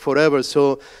want to take forever,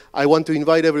 so I want to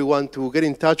invite everyone to get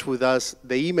in touch with us.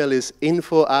 The email is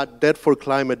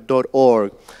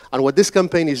info@debtforclimate.org. And what this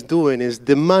campaign is doing is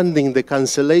demanding the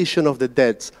cancellation of the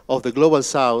debts of the Global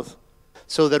South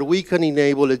so that we can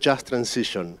enable a just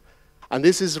transition. And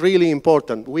this is really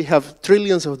important. We have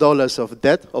trillions of dollars of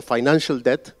debt, of financial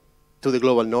debt, to the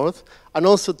Global North, and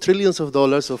also trillions of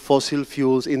dollars of fossil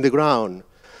fuels in the ground.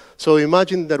 So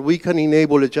imagine that we can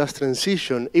enable a just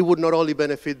transition. It would not only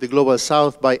benefit the Global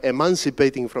South by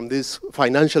emancipating from this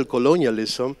financial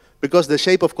colonialism, because the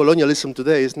shape of colonialism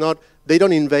today is not, they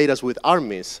don't invade us with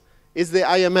armies. It's the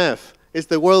IMF, it's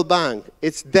the World Bank,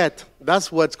 it's debt.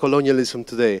 That's what's colonialism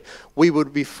today. We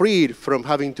would be freed from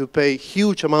having to pay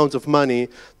huge amounts of money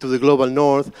to the Global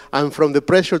North and from the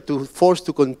pressure to force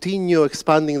to continue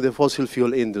expanding the fossil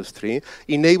fuel industry,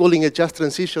 enabling a just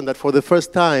transition that for the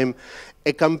first time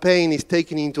a campaign is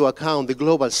taking into account the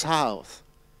Global South.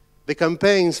 The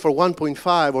campaigns for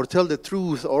 1.5 or Tell the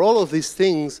Truth or all of these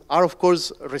things are of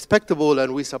course respectable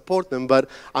and we support them, but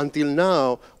until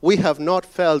now we have not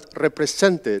felt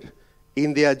represented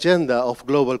in the agenda of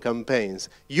global campaigns.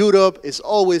 Europe is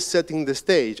always setting the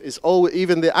stage. It's always,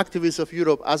 even the activists of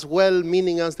Europe, as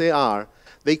well-meaning as they are,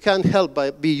 they can't help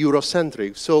but be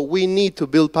Eurocentric. So we need to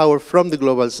build power from the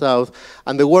Global South,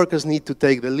 and the workers need to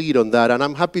take the lead on that. And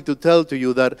I'm happy to tell to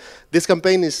you that this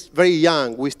campaign is very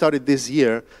young. We started this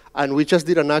year, and we just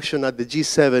did an action at the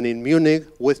G7 in Munich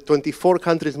with 24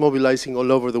 countries mobilizing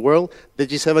all over the world. The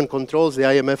G7 controls the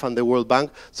IMF and the World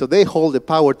Bank, so they hold the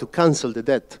power to cancel the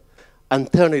debt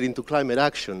and turn it into climate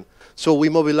action. So we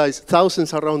mobilized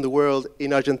thousands around the world.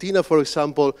 In Argentina, for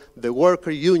example, the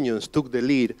worker unions took the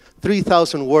lead.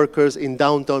 3,000 workers in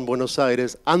downtown Buenos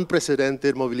Aires,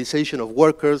 unprecedented mobilization of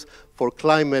workers for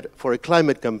a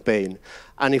climate campaign.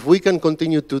 And if we can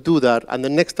continue to do that, and the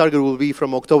next target will be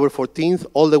from October 14th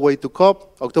all the way to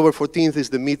COP. October 14th is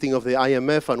the meeting of the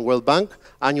IMF and World Bank,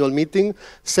 annual meeting.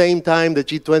 Same time, the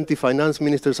G20 finance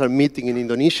ministers are meeting in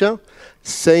Indonesia.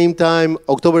 Same time,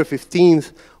 October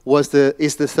 15th, is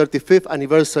the 35th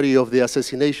anniversary of the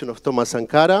assassination of Thomas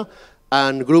Sankara,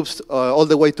 and groups all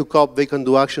the way to COP, they can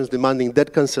do actions demanding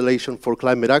debt cancellation for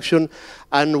climate action.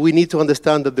 And we need to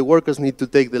understand that the workers need to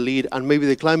take the lead, and maybe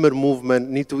the climate movement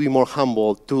need to be more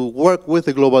humble, to work with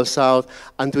the Global South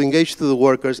and to engage to the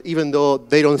workers, even though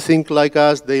they don't think like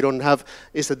us, they don't have,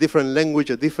 it's a different language,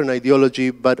 a different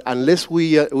ideology, but unless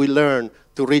we learn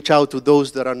to reach out to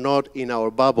those that are not in our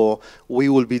bubble, we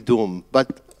will be doomed.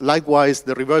 But likewise,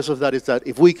 the reverse of that is that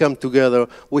if we come together,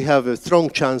 we have strong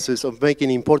chances of making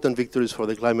important victories for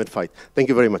the climate fight. Thank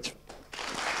you very much.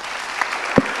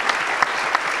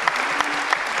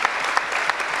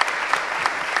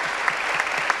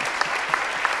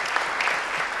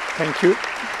 Thank you.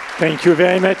 Thank you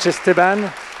very much, Esteban.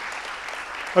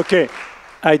 Okay,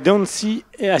 I don't see,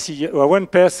 I see one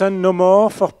person, no more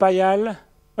for Payal.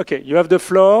 Okay, you have the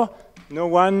floor. No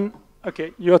one.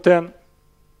 Okay, your turn.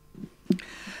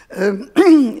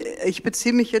 Ich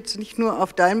beziehe mich jetzt nicht nur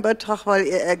auf deinen Beitrag, weil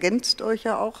ihr ergänzt euch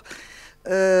ja auch.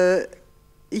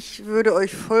 Ich würde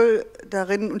euch voll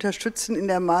darin unterstützen in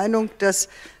der Meinung, dass,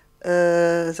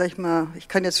 sag ich mal, ich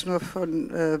kann jetzt nur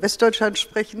von Westdeutschland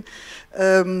sprechen,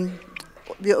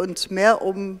 wir uns mehr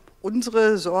um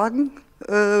unsere Sorgen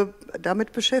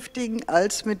damit beschäftigen,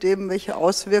 als mit dem, welche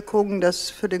Auswirkungen das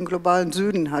für den globalen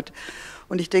Süden hat.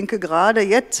 Und ich denke, gerade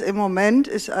jetzt im Moment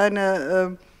ist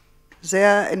eine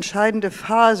sehr entscheidende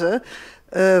Phase,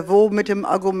 wo mit dem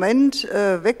Argument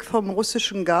weg vom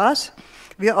russischen Gas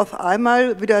wir auf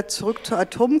einmal wieder zurück zur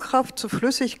Atomkraft, zu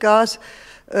Flüssiggas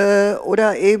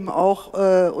oder eben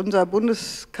auch unser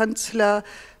Bundeskanzler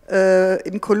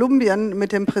in Kolumbien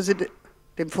mit dem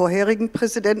vorherigen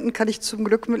Präsidenten, kann ich zum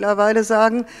Glück mittlerweile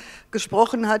sagen,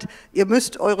 gesprochen hat, ihr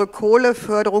müsst eure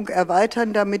Kohleförderung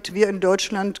erweitern, damit wir in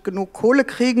Deutschland genug Kohle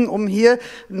kriegen, um hier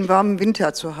einen warmen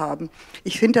Winter zu haben.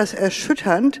 Ich finde das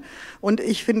erschütternd und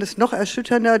ich finde es noch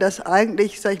erschütternder, dass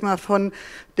eigentlich, sag ich mal, von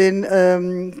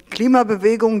den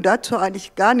Klimabewegungen dazu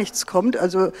eigentlich gar nichts kommt,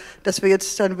 also dass wir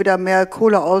jetzt dann wieder mehr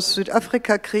Kohle aus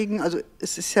Südafrika kriegen, also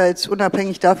es ist ja jetzt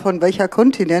unabhängig davon, welcher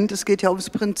Kontinent, es geht ja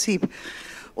ums Prinzip.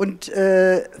 Und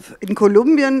in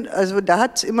Kolumbien, also da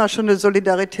hat es immer schon eine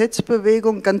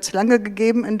Solidaritätsbewegung ganz lange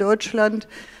gegeben in Deutschland,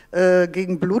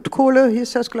 gegen Blutkohle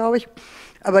hieß das, glaube ich.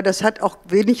 Aber das hat auch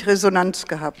wenig Resonanz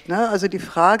gehabt, ne? Also die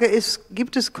Frage ist,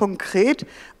 gibt es konkret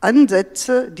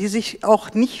Ansätze, die sich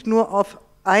auch nicht nur auf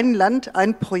ein Land,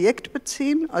 ein Projekt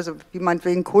beziehen, also wie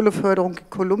meinetwegen Kohleförderung in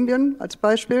Kolumbien als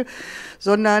Beispiel,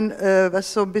 sondern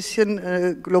was so ein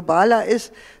bisschen globaler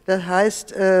ist, das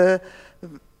heißt,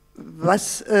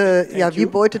 wie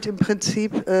beutet im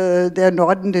Prinzip der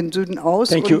Norden den Süden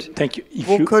aus und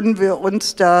wo können wir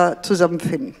uns da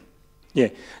zusammenfinden? Yeah.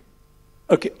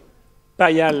 Okay.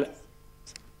 Payal,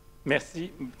 merci.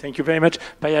 Thank you very much.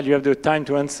 Payal, you have the time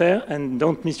to answer and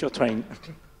don't miss your train.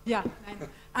 Ja,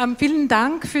 vielen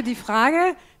Dank für die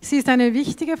Frage. Sie ist eine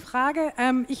wichtige Frage.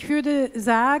 Ich würde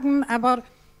sagen, aber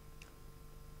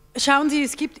schauen Sie,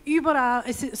 es gibt überall,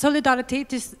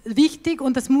 Solidarität ist wichtig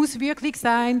und das muss wirklich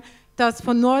sein, dass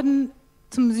von Norden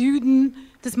zum Süden,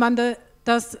 dass man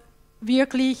das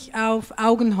wirklich auf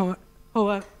Augenhöhe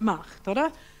macht,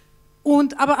 oder?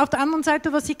 Aber auf der anderen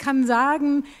Seite, was ich kann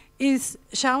sagen, ist,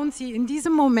 schauen Sie, in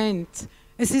diesem Moment,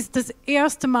 es ist das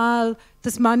erste Mal,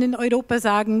 dass man in Europa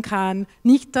sagen kann,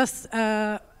 nicht, dass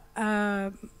der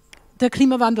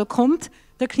Klimawandel kommt,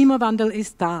 der Klimawandel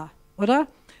ist da, oder?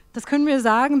 Das können wir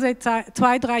sagen seit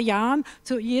 2, 3 Jahren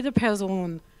zu jeder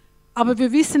Person. Aber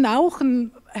wir wissen auch,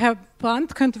 und Herr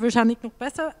Brandt könnte wahrscheinlich noch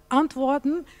besser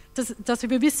antworten, dass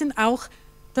wir wissen auch,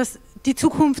 dass die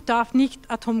Zukunft darf nicht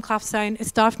Atomkraft sein,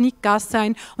 es darf nicht Gas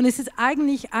sein. Und es ist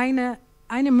eigentlich eine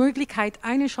Möglichkeit,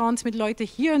 eine Chance, mit Leuten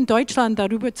hier in Deutschland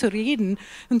darüber zu reden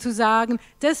und zu sagen,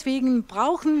 deswegen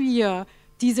brauchen wir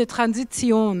diese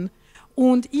Transition.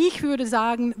 Und ich würde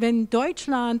sagen, wenn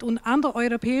Deutschland und andere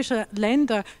europäische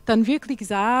Länder dann wirklich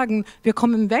sagen, wir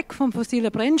kommen weg von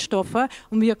fossilen Brennstoffen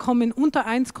und wir kommen unter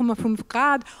 1,5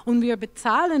 Grad und wir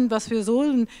bezahlen, was wir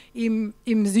sollen im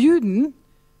Süden,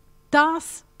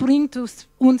 das bringt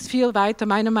uns viel weiter,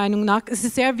 meiner Meinung nach. Es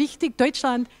ist sehr wichtig,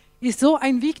 Deutschland ist so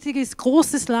ein wichtiges,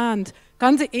 großes Land,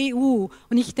 ganze EU.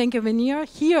 Und ich denke, wenn ihr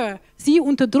hier sie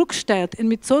unter Druck stellt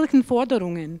mit solchen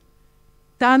Forderungen,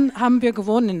 dann haben wir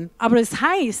gewonnen. Aber es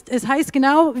heißt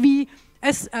genau, wie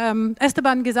es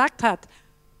Esteban gesagt hat,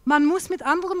 man muss mit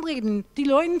anderen reden. Die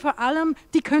Leute vor allem,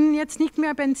 die können jetzt nicht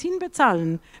mehr Benzin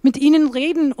bezahlen. Mit ihnen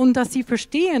reden und dass sie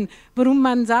verstehen, warum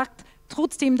man sagt,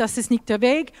 trotzdem, das ist nicht der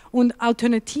Weg und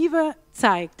Alternative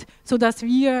zeigt, sodass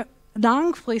wir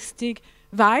langfristig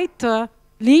weiter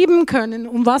leben können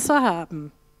und Wasser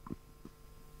haben.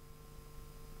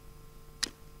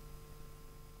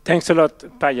 Thanks a lot,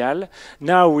 Payal.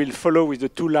 Now we'll follow with the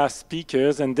two last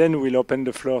speakers, and then we'll open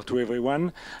the floor to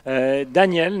everyone.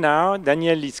 Daniel now.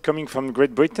 Daniel is coming from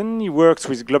Great Britain. He works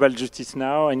with Global Justice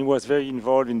now, and he was very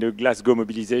involved in the Glasgow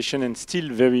mobilization and still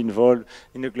very involved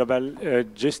in the global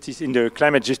justice, in the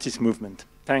climate justice movement.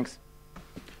 Thanks.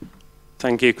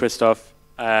 Thank you, Christophe.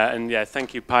 And yeah,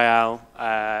 thank you, Payal,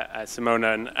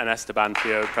 Simona, and Esteban for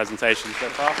your presentations so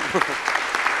far.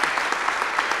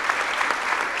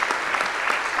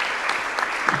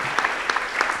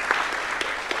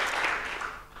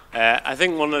 I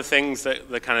think one of the things that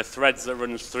the kind of threads that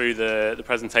runs through the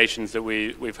presentations that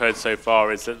we've heard so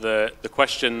far is that the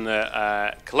question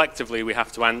that collectively we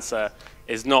have to answer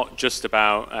is not just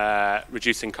about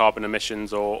reducing carbon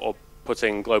emissions or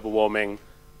putting global warming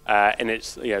in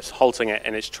its, halting it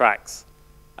in its tracks,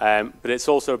 but it's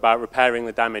also about repairing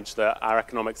the damage that our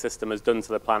economic system has done to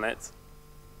the planet,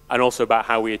 and also about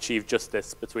how we achieve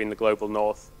justice between the global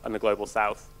north and the global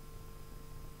south.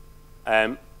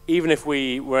 Even if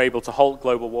we were able to halt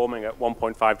global warming at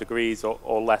 1.5 degrees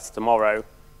or less tomorrow,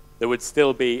 there would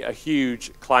still be a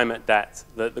huge climate debt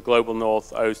that the global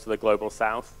north owes to the global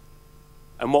south.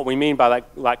 And what we mean by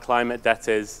that climate debt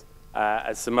is,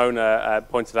 as Simona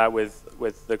pointed out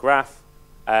with the graph,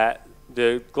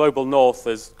 the global north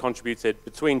has contributed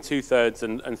between 2/3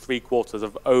 and 3/4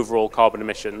 of overall carbon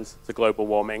emissions to global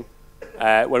warming.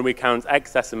 When we count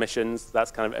excess emissions,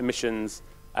 that's kind of emissions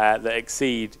that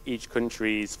exceed each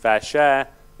country's fair share,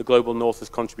 the global north has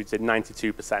contributed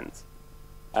 92%.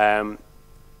 And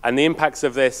the impacts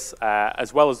of this,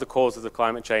 as well as the causes of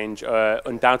climate change, are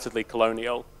undoubtedly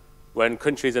colonial. When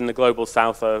countries in the global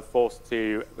south are forced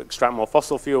to extract more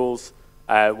fossil fuels,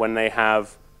 when they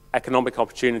have economic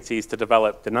opportunities to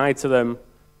develop denied to them,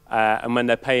 and when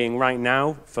they're paying right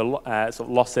now for sort of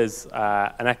losses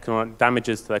and economic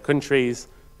damages to their countries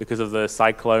because of the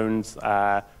cyclones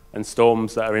and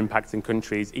storms that are impacting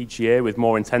countries each year with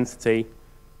more intensity,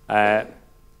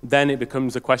 then it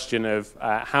becomes a question of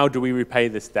how do we repay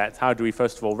this debt? How do we,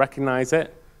 first of all, recognize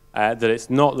it, that it's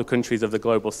not the countries of the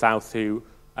global south who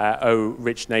owe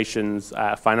rich nations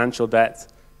financial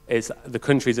debt, it's the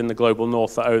countries in the global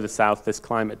north that owe the south this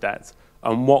climate debt,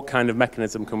 and what kind of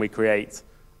mechanism can we create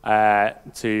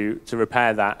to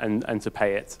repair that and to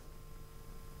pay it?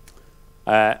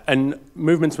 And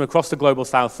movements from across the global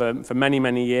south for many,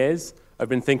 many years have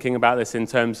been thinking about this in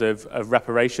terms of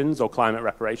reparations or climate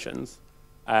reparations.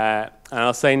 And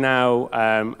I'll say now,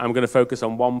 I'm going to focus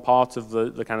on one part of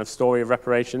the kind of story of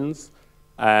reparations.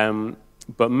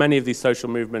 But many of these social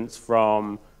movements,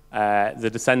 from the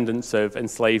descendants of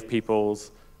enslaved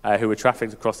peoples who were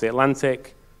trafficked across the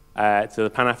Atlantic, to the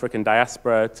Pan-African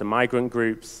diaspora, to migrant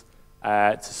groups,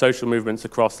 to social movements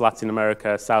across Latin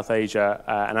America, South Asia,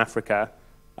 and Africa,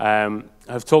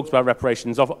 have talked about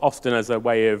reparations often as a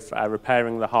way of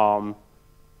repairing the harm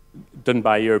done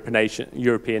by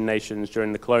European nations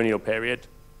during the colonial period.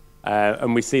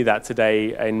 And we see that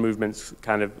today in movements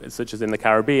kind of such as in the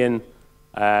Caribbean,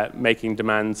 making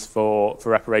demands for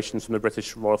reparations from the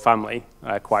British royal family,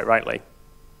 quite rightly.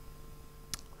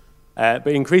 But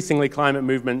increasingly, climate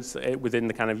movements within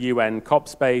the kind of UN COP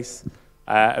space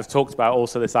have talked about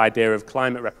also this idea of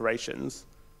climate reparations,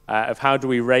 of how do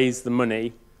we raise the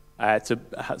money to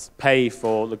pay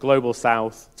for the global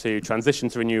south to transition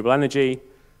to renewable energy,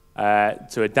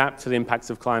 to adapt to the impacts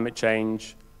of climate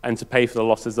change, and to pay for the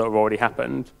losses that have already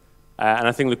happened. And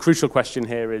I think the crucial question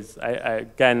here is,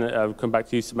 again, I'll come back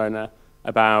to you, Simona,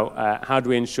 about how do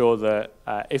we ensure that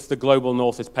if the global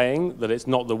north is paying, that it's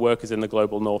not the workers in the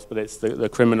global north, but it's the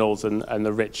criminals and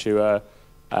the rich who are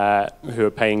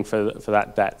paying for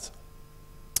that debt.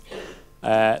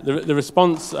 The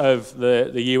response of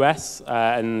the US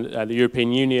and the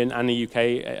European Union and the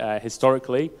UK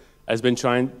historically has been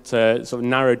trying to sort of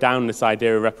narrow down this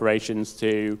idea of reparations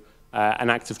to an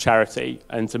act of charity,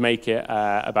 and to make it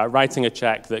about writing a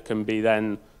check that can be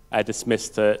then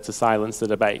dismissed to silence the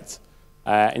debate.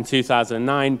 In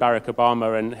 2009, Barack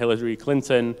Obama and Hillary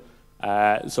Clinton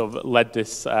sort of led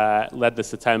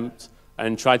this attempt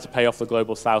and tried to pay off the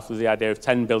global south with the idea of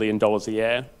 $10 billion a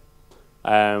year.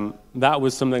 That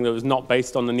was something that was not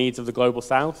based on the needs of the global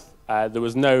south. There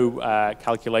was no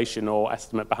calculation or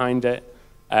estimate behind it.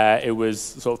 It was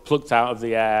sort of plucked out of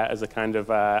the air as a kind of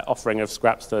offering of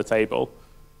scraps to the table.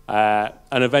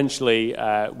 And eventually,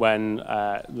 when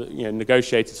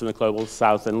negotiators from the global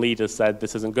south and leaders said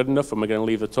this isn't good enough and we're going to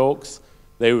leave the talks,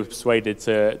 they were persuaded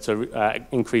to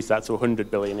increase that to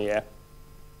 $100 billion a year.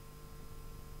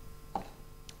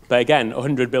 But again,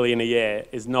 $100 billion a year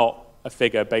is not a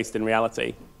figure based in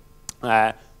reality.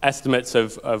 Estimates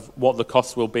of what the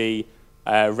costs will be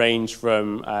range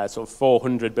from sort of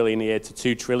 400 billion a year to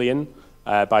 2 trillion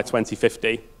by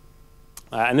 2050.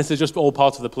 And this is just all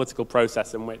part of the political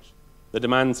process in which the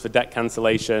demands for debt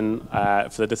cancellation,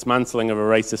 for the dismantling of a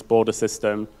racist border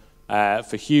system,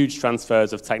 for huge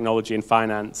transfers of technology and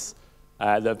finance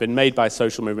that have been made by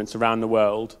social movements around the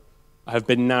world have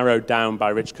been narrowed down by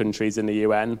rich countries in the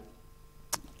UN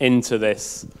into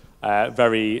this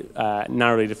very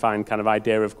narrowly defined kind of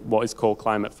idea of what is called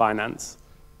climate finance.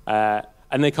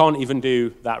 And they can't even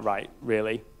do that right,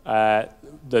 really.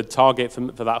 The target for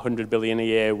that 100 billion a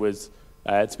year was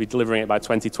to be delivering it by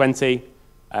 2020.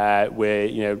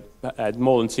 We're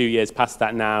more than 2 years past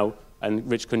that now, and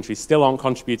rich countries still aren't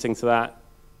contributing to that.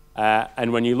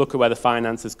 And when you look at where the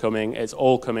finance is coming, it's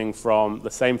all coming from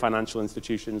the same financial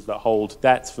institutions that hold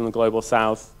debts from the global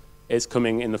south. It's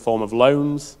coming in the form of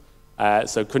loans.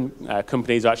 So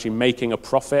companies are actually making a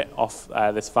profit off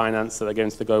this finance that they're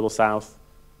going to the global south.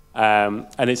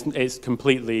 And it's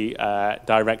completely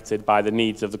directed by the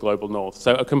needs of the global north.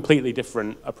 So a completely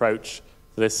different approach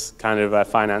to this kind of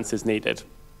finance is needed.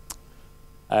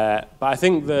 But I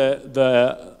think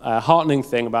the heartening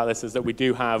thing about this is that we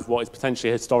do have what is potentially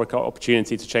a historic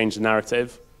opportunity to change the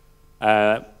narrative.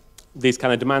 These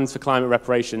kind of demands for climate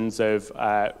reparations have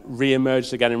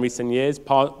re-emerged again in recent years,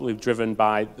 partly driven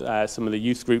by some of the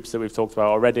youth groups that we've talked about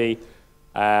already.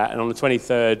 And on the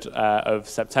 23rd of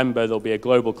September, there'll be a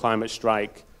global climate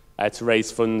strike to raise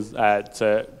funds,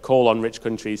 to call on rich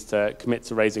countries to commit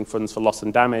to raising funds for loss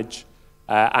and damage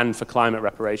and for climate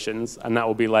reparations. And that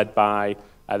will be led by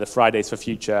the Fridays for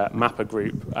Future MAPA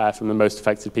group from the most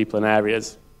affected people and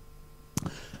areas.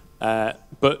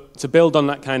 But to build on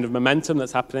that kind of momentum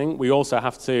that's happening, we also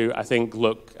have to, I think,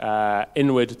 look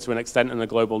inward to an extent in the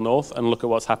global north and look at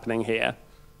what's happening here.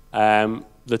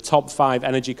 The top 5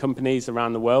 energy companies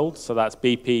around the world, so that's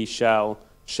BP, Shell,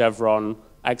 Chevron,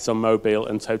 ExxonMobil,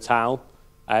 and Total,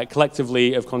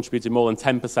 collectively have contributed more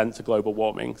than 10% to global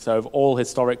warming. So of all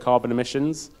historic carbon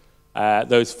emissions,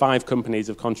 those 5 companies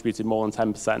have contributed more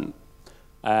than 10%.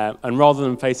 And rather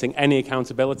than facing any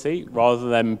accountability, rather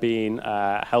than being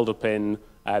held up in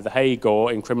The Hague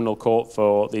or in criminal court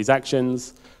for these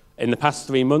actions, in the past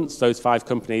 3 months, those 5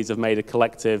 companies have made a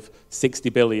collective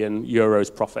 60 billion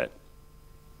euros profit.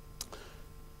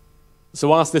 So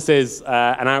whilst this is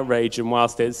an outrage and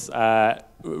whilst it's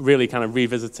really kind of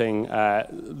revisiting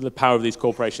the power of these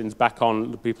corporations back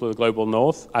on the people of the global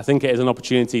north, I think it is an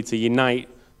opportunity to unite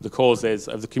the causes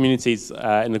of the communities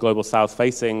in the global south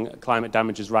facing climate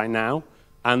damages right now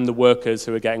and the workers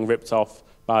who are getting ripped off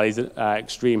by these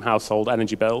extreme household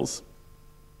energy bills.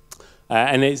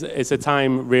 And it's a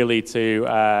time really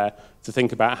to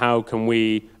think about how can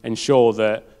we ensure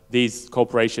that these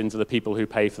corporations are the people who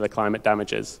pay for the climate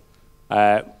damages.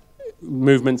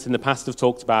 Movements in the past have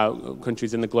talked about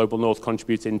countries in the global north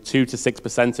contributing 2 to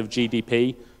 6% of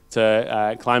GDP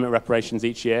to climate reparations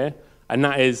each year. And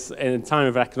that is, in a time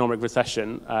of economic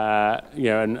recession,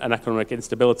 and economic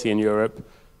instability in Europe,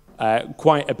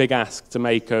 quite a big ask to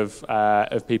make of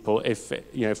people.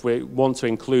 If we want to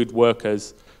include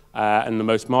workers and the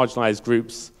most marginalized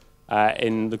groups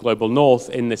in the global north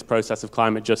in this process of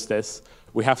climate justice,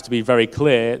 we have to be very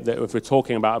clear that if we're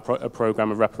talking about a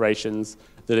program of reparations,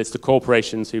 that it's the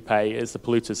corporations who pay, it's the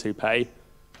polluters who pay.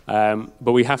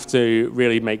 But we have to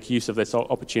really make use of this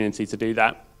opportunity to do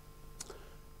that.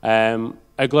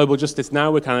 At Global Justice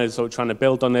Now, we're kind of sort of trying to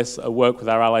build on this, work with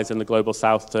our allies in the Global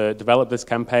South to develop this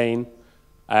campaign.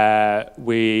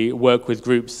 We work with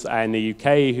groups in the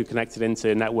UK who connected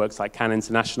into networks like Can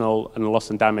International and the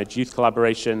Loss and Damage Youth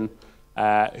Collaboration,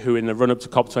 who in the run-up to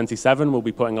COP27 will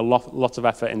be putting a lot of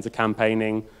effort into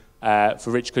campaigning for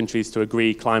rich countries to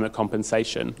agree climate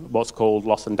compensation, what's called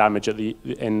loss and damage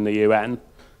in the UN.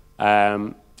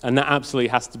 And that absolutely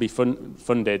has to be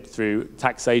funded through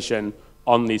taxation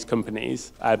on these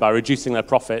companies by reducing their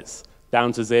profits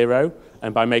down to zero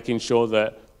and by making sure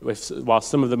that while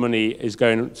some of the money is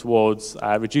going towards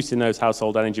reducing those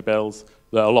household energy bills,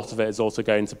 that a lot of it is also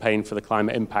going to paying for the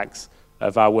climate impacts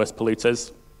of our worst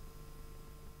polluters.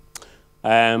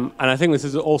 And I think this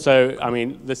is also,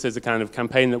 this is a kind of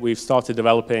campaign that we've started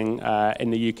developing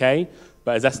in the UK,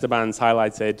 but as Esteban's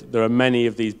highlighted, there are many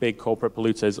of these big corporate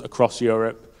polluters across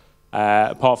Europe.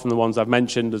 Apart from the ones I've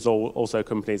mentioned, there's also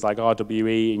companies like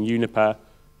RWE and Uniper.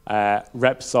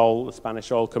 Repsol, the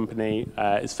Spanish oil company,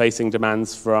 is facing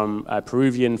demands from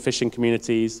Peruvian fishing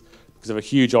communities because of a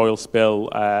huge oil spill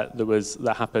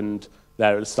that happened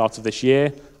there at the start of this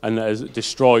year, and that has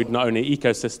destroyed not only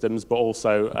ecosystems but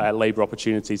also labour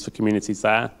opportunities for communities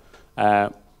there.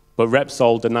 But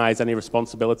Repsol denies any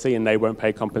responsibility and they won't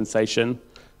pay compensation.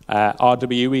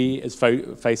 RWE is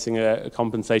facing a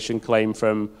compensation claim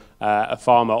from a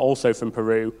farmer, also from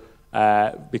Peru,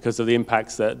 because of the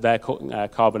impacts that their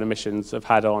carbon emissions have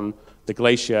had on the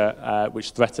glacier,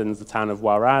 which threatens the town of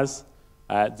Huaraz.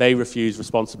 They refuse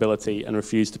responsibility and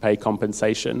refuse to pay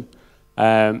compensation.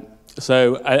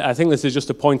 So I think this is just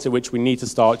a point at which we need to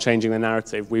start changing the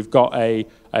narrative. We've got a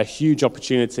huge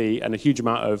opportunity and a huge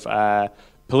amount of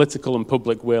political and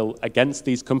public will against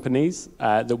these companies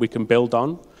that we can build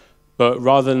on. But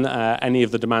rather than any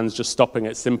of the demands just stopping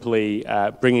at simply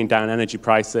bringing down energy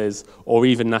prices or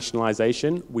even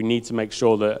nationalization, we need to make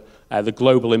sure that the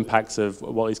global impacts of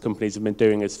what these companies have been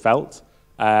doing is felt,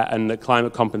 and that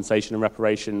climate compensation and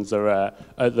reparations are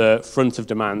at the front of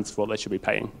demands for what they should be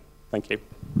paying. Thank you.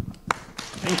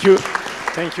 Thank you.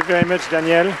 Thank you very much,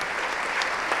 Daniel.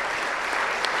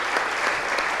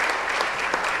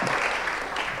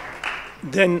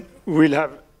 Then we'll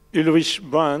have Ulrich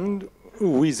Brand,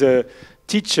 who is a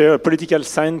teacher, a political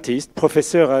scientist,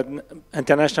 professor at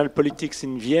international politics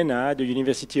in Vienna, the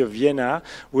University of Vienna,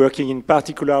 working in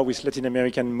particular with Latin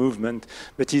American movement,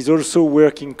 but he's also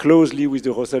working closely with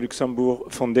the Rosa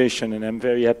Luxemburg Foundation, and I'm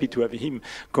very happy to have him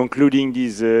concluding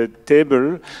this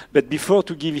table. But before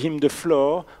to give him the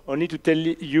floor, only to tell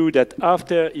you that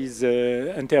after his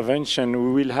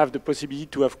intervention, we will have the possibility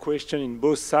to have questions in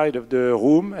both sides of the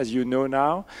room, as you know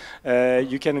now.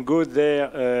 You can go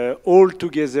there all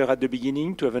together at the beginning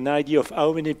to have an idea of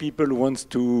how many people wants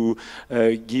to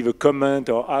give a comment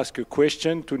or ask a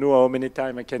question, to know how many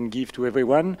time I can give to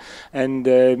everyone. And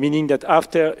meaning that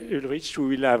after Ulrich,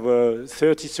 we will have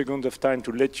 30 seconds of time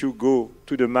to let you go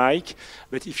to the mic.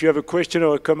 But if you have a question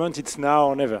or a comment, it's now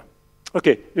or never.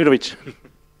 Okay, Ulrich.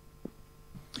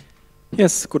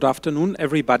 Yes, good afternoon,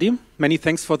 everybody. Many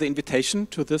thanks for the invitation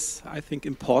to this, I think,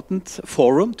 important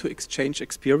forum to exchange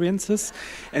experiences.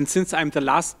 And since I'm the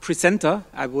last presenter,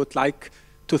 I would like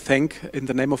to thank, in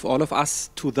the name of all of us,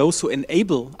 to those who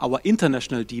enable our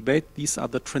international debate. These are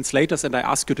the translators, and I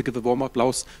ask you to give a warm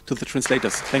applause to the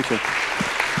translators. Thank you.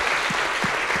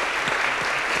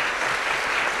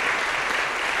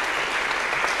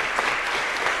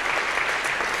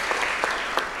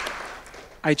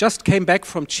 I just came back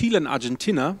from Chile and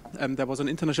Argentina. There was an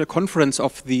international conference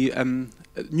of the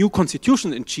new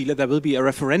constitution in Chile. There will be a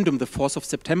referendum the 4th of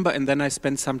September, and then I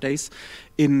spent some days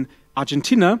in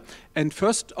Argentina. And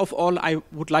first of all, I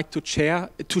would like to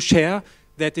share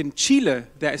that in Chile,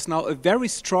 there is now a very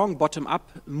strong bottom-up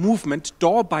movement,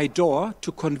 door by door,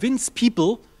 to convince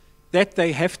people that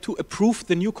they have to approve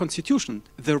the new constitution.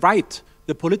 The right,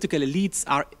 the political elites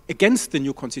are against the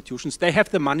new constitutions. They have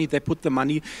the money, they put the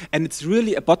money, and it's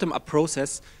really a bottom-up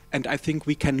process. And I think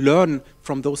we can learn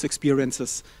from those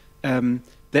experiences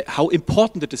how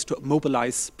important it is to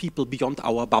mobilize people beyond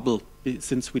our bubble,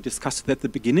 since we discussed that at the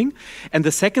beginning. And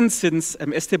the second, since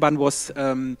Esteban was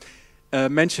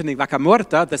mentioning Vaca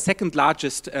Muerta, the second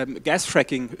largest gas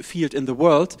fracking field in the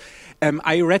world,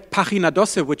 I read Página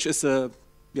 12, which is a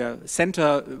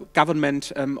center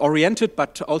government oriented,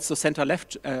 but also center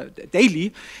left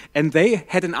daily, and they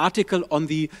had an article on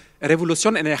the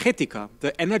Revolución Energética,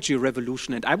 the energy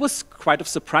revolution, and I was quite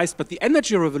surprised, but the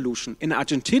energy revolution in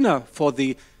Argentina for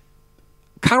the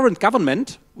current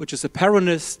government, which is a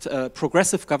Peronist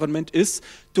progressive government, is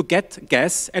to get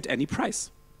gas at any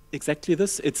price. Exactly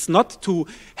this. It's not to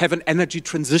have an energy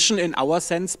transition in our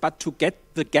sense, but to get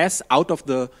the gas out of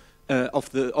the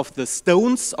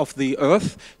stones of the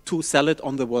earth to sell it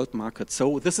on the world market.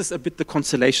 So this is a bit the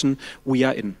constellation we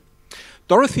are in.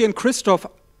 Dorothy and Christoph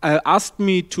asked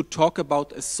me to talk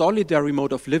about a solidary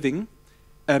mode of living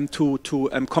to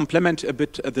complement a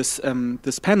bit this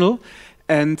panel.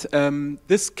 And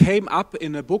this came up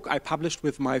in a book I published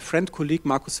with my friend, colleague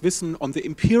Markus Wissen on the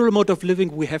imperial mode of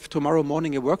living. We have tomorrow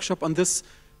morning a workshop on this.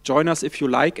 Join us if you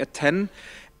like at 10.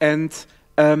 And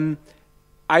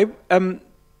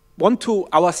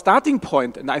our starting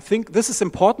point, and I think this is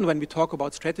important when we talk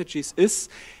about strategies, is,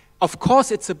 of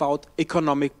course, it's about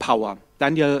economic power.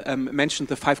 Daniel mentioned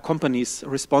the 5 companies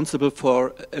responsible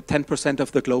for 10%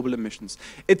 of the global emissions.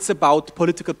 It's about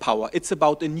political power. It's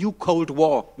about a new Cold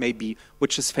War, maybe,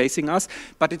 which is facing us.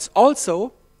 But it's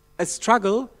also a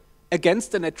struggle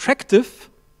against an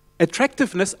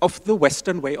attractiveness of the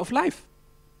Western way of life.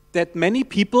 That many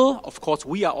people, of course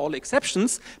we are all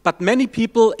exceptions, but many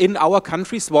people in our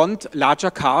countries want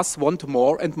larger cars, want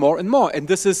more and more and more. And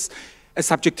this is a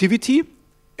subjectivity.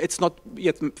 It's not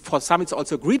yet, for some it's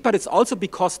also agreed, but it's also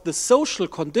because the social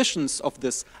conditions of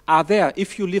this are there.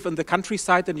 If you live in the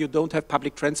countryside and you don't have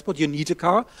public transport, you need a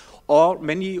car, or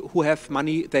many who have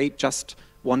money, they just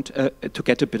want to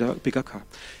get a bigger car.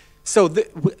 So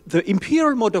the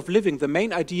imperial mode of living, the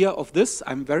main idea of this,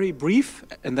 I'm very brief,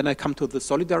 and then I come to the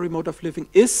solidary mode of living,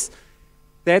 is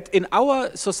that in our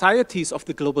societies of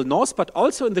the global north, but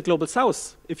also in the global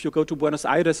south, if you go to Buenos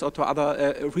Aires or to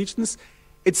other regions,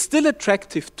 it's still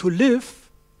attractive to live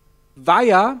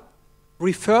via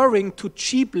referring to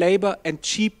cheap labor and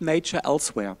cheap nature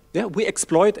elsewhere. Yeah? We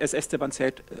exploit, as Esteban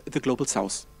said, the global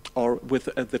south, or with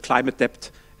the climate debt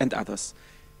and others.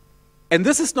 And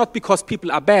this is not because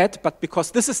people are bad, but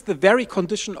because this is the very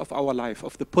condition of our life,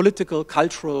 of the political,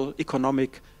 cultural,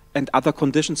 economic, and other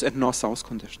conditions and north-south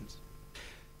conditions.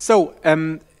 So,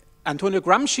 Antonio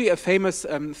Gramsci, a famous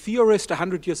theorist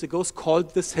 100 years ago,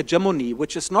 called this hegemony,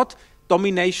 which is not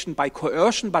domination by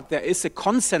coercion, but there is a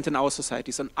consent in our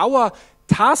societies. And our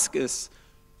task is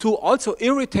to also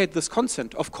irritate this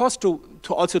consent, of course, to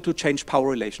also change power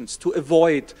relations, to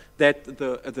avoid that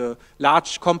the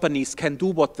large companies can do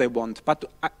what they want. But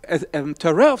a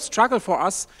terrain of struggle for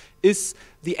us is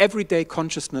the everyday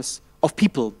consciousness of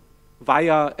people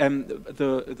via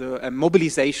the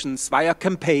mobilizations, via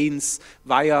campaigns,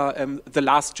 via the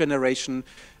last generation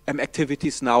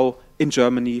activities now in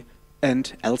Germany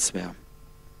and elsewhere.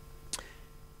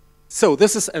 So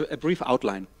this is a brief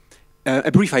outline.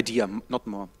 A brief idea, not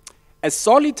more. A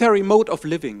solitary mode of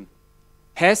living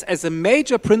has as a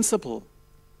major principle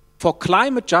for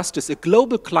climate justice, a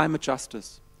global climate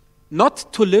justice,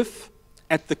 not to live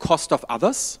at the cost of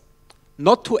others,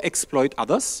 not to exploit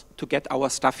others, to get our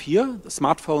stuff here, the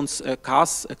smartphones,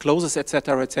 cars, clothes,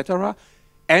 etc.,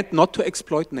 and not to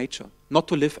exploit nature, not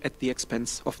to live at the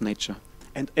expense of nature.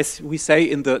 And as we say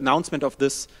in the announcement of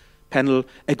this panel,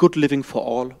 a good living for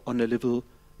all on a livable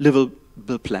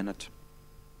planet.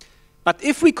 But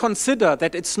if we consider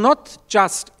that it's not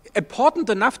just important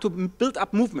enough to build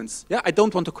up movements, yeah, I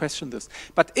don't want to question this,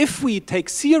 but if we take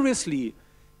seriously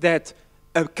that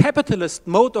a capitalist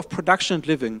mode of production and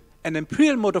living, an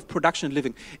imperial mode of production and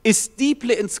living, is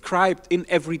deeply inscribed in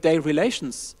everyday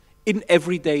relations, in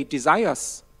everyday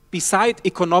desires, beside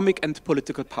economic and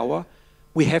political power,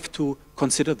 we have to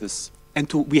consider this.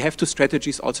 And we have to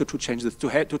strategies also to change this,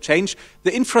 to change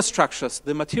the infrastructures,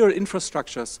 the material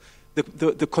infrastructures,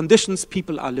 the conditions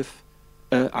people are live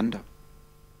under.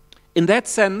 In that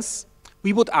sense,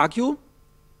 we would argue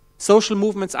social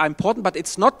movements are important, but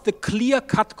it's not the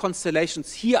clear-cut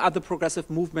constellations. Here are the progressive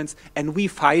movements, and we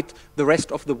fight the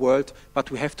rest of the world, but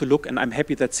we have to look, and I'm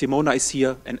happy that Simona is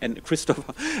here, and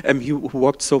Christopher, who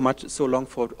worked so long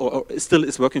for, or still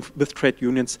is working with trade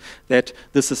unions, that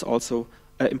this is also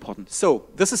important. So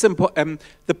this is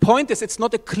the point is it's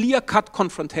not a clear-cut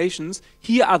confrontations.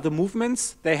 Here are the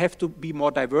movements. They have to be more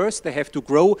diverse. They have to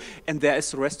grow, and there is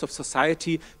the rest of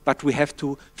society. But we have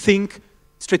to think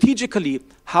strategically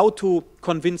how to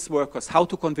convince workers, how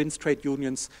to convince trade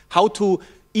unions, how to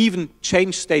even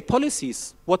change state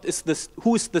policies. What is this?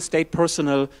 Who is the state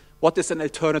personnel? What is an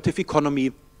alternative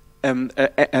economy?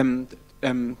 The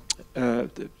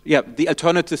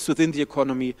alternatives within the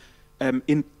economy.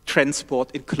 In transport,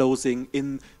 in clothing,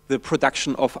 in the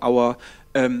production of our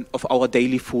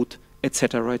daily food,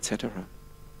 etc., etc.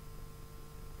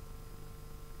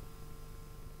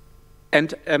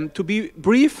 And to be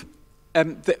brief,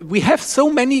 we have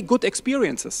so many good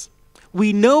experiences.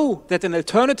 We know that an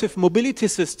alternative mobility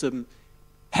system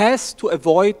has to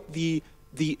avoid the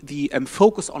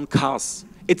focus on cars.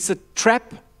 It's a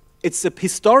trap. It's a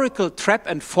historical trap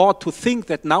and fraud to think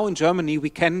that now in Germany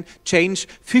we can change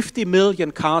 50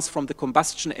 million cars from the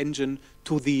combustion engine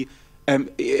to the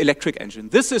electric engine.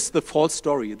 This is the false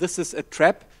story. This is a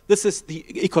trap. This is the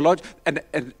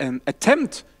an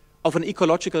attempt of an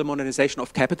ecological modernization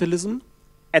of capitalism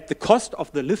at the cost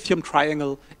of the lithium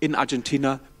triangle in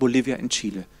Argentina, Bolivia, and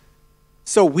Chile.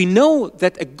 So we know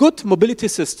that a good mobility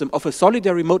system of a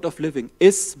solidary mode of living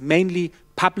is mainly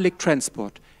public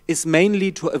transport, is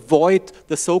mainly to avoid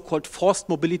the so-called forced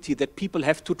mobility that people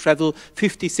have to travel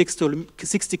 50,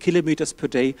 60 kilometers per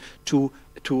day to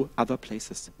other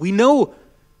places. We know,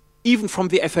 even from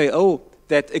the FAO,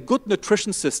 that a good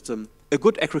nutrition system, a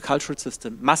good agricultural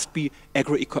system must be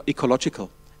agroecological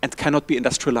and cannot be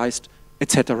industrialized,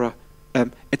 etc.,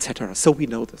 etc. So we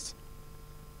know this.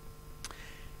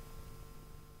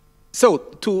 So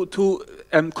to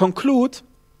conclude,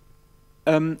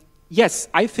 yes,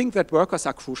 I think that workers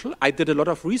are crucial. I did a lot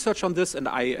of research on this, and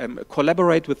I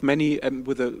collaborate with many,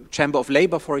 with the Chamber of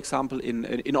Labor, for example,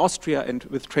 in Austria, and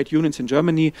with trade unions in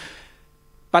Germany.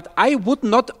 But I would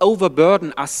not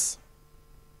overburden us.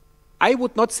 I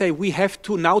would not say we have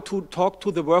to now to talk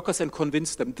to the workers and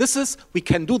convince them. We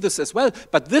can do this as well,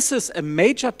 but this is a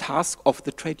major task of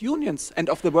the trade unions and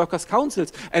of the workers'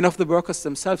 councils and of the workers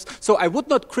themselves. So I would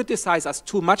not criticize us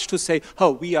too much to say,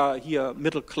 oh, we are here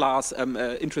middle class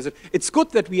interested. It's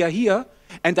good that we are here,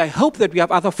 and I hope that we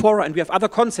have other fora and we have other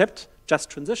concepts,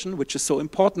 just transition, which is so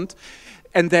important,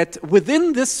 and that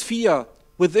within this sphere,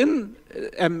 within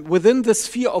the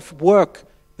sphere of work,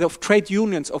 of trade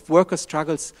unions, of worker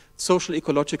struggles, social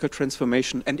ecological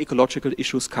transformation and ecological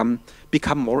issues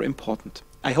become more important.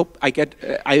 I hope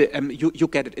you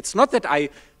get it. It's not that I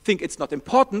think it's not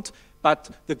important, but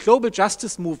the global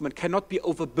justice movement cannot be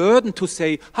overburdened to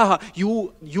say, haha,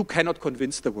 you cannot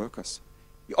convince the workers.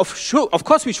 Of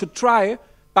course we should try,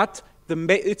 but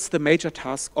it's the major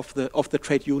task of the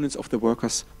trade unions, of the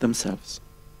workers themselves.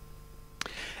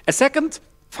 A second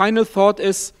final thought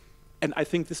is, and I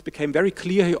think this became very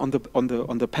clear here on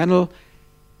the panel,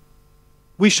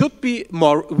 we should be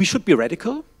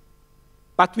radical,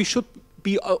 but we should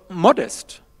be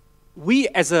modest. We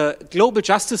as a global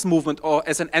justice movement or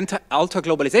as an alter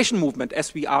globalization movement,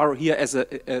 as we are here as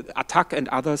ATTAC and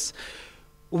others,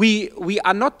 we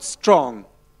are not strong,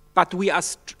 but we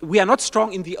are not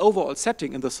strong in the overall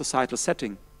setting, in the societal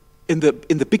setting, in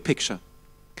the big picture.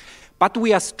 But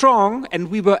we are strong, and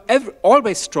we were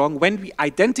always strong when we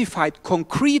identified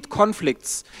concrete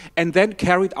conflicts and then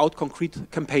carried out concrete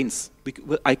campaigns.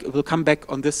 I will come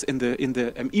back on this in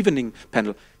the evening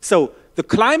panel. So the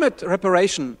climate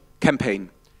reparation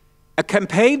campaign, a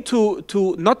campaign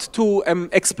not to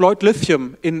exploit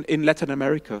lithium in Latin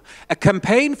America, a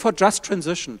campaign for just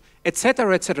transition,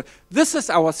 etc., etc. This is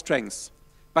our strength.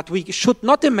 But we should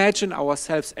not imagine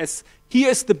ourselves as, here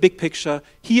is the big picture,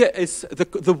 here is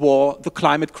the war, the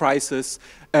climate crisis,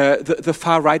 the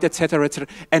far right, etc., etc.,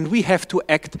 and we have to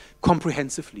act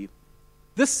comprehensively.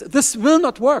 This will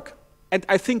not work. And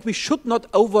I think we should not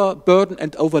overburden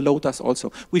and overload us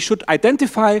also. We should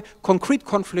identify concrete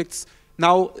conflicts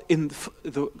now in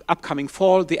the upcoming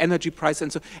fall, the energy price,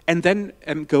 and then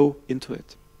go into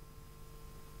it.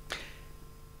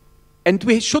 And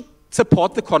we should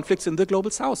support the conflicts in the global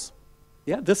south.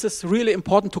 Yeah, this is really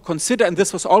important to consider, and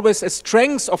this was always a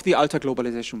strength of the alter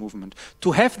globalization movement,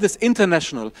 to have this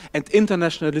international and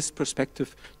internationalist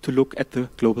perspective to look at the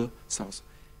global south.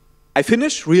 I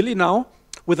finish really now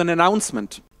with an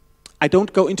announcement. I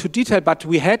don't go into detail, but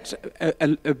we had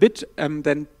a bit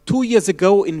then 2 years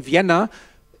ago in Vienna.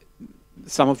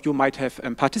 Some of you might have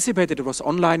participated. It was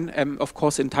online, of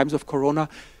course, in times of Corona,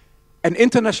 an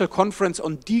international conference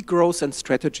on degrowth and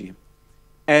strategy.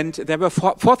 And there were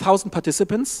 4,000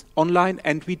 participants online,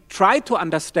 and we tried to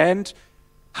understand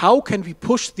how can we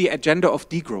push the agenda of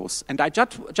degrowth. And I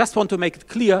just want to make it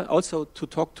clear, also to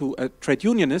talk to trade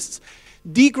unionists,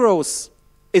 degrowth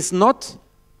is not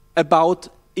about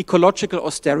ecological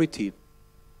austerity.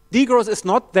 Degrowth is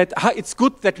not that it's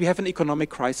good that we have an economic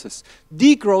crisis.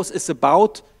 Degrowth is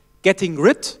about getting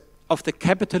rid of the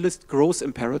capitalist growth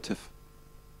imperative.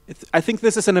 I think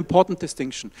this is an important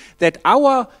distinction, that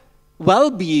our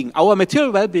well-being, our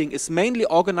material well-being is mainly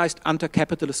organized under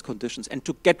capitalist conditions, and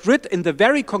to get rid in the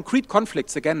very concrete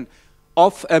conflicts, again,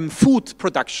 of food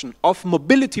production, of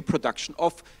mobility production,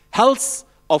 of health,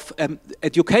 of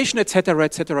education, etc.,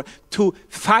 etc., to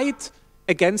fight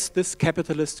against this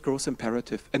capitalist growth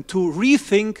imperative and to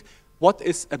rethink what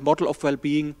is a model of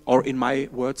well-being, or in my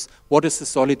words, what is the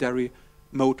solidary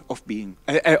mode of being,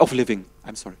 of living.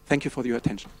 I'm sorry. Thank you for your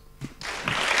attention.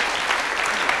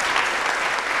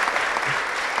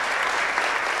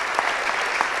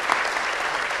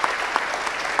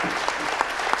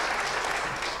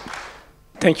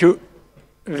 Thank you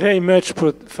very much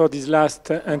for this last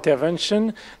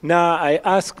intervention. Now I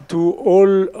ask to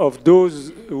all of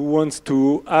those who wants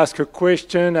to ask a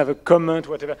question, have a comment,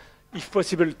 whatever, if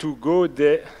possible to go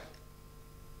there.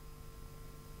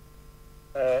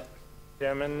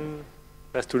 Chairman,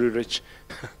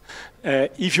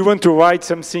 if you want to write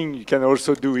something, you can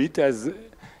also do it as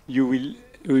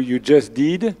you just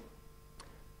did.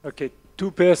 Okay,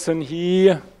 2 persons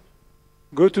here.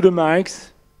 Go to the mics.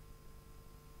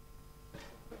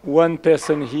 1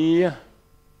 person here.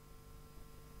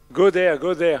 Go there,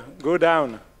 go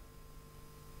down.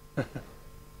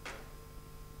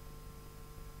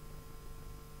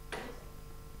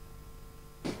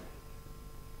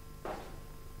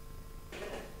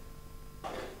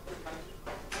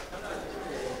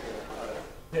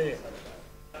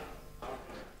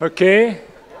 Okay.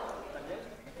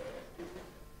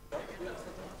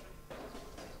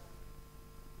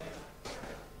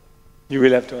 You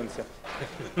will have to answer.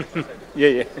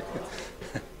 Yeah.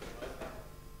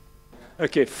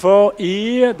 Okay, 4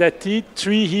 here, that's it.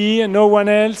 3 here, no one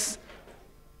else.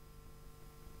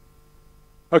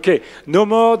 Okay, no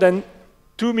more than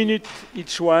 2 minutes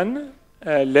each one.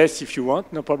 Less if you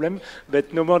want, no problem,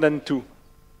 but no more than 2.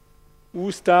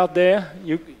 Who start there?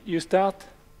 You start?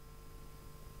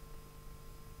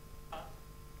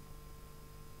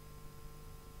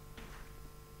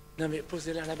 Non, mais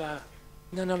posez-la là-bas.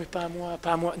 Non, non, mais pas à moi,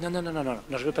 pas à moi. Non, non, non, non, non,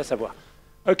 non, je veux pas savoir.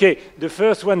 Okay, the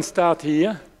first one start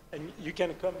here, and you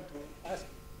can come to ask.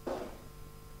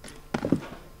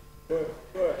 Go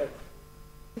ahead.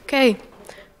 Okay,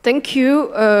 thank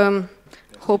you.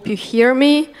 Hope you hear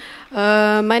me.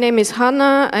 My name is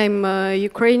Hanna. I'm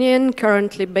Ukrainian,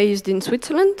 currently based in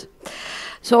Switzerland.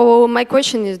 So my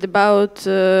question is about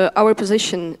our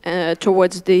position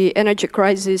towards the energy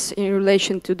crisis in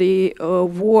relation to the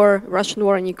Russian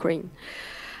war in Ukraine.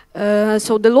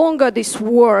 So the longer this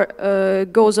war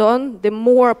goes on, the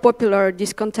more popular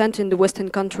discontent in the Western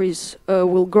countries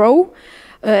will grow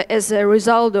as a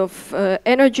result of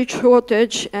energy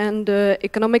shortage and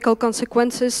economical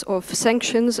consequences of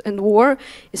sanctions and war,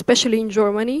 especially in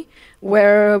Germany,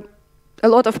 where a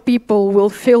lot of people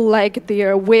will feel like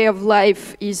their way of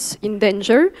life is in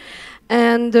danger.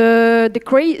 And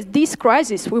this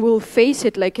crisis, we will face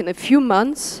it like in a few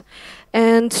months.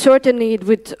 And certainly it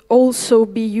would also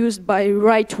be used by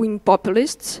right-wing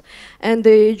populists. And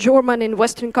the German and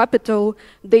Western capital,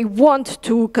 they want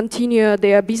to continue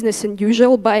their business as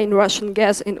usual, buying Russian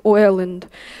gas and oil and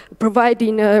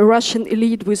providing a Russian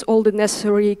elite with all the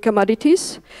necessary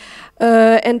commodities.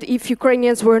 And if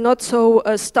Ukrainians were not so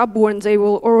stubborn, they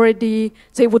would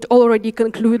already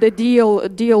conclude a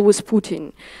deal with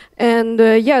Putin. And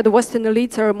yeah, the Western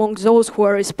elites are among those who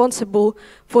are responsible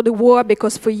for the war,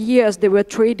 because for years they were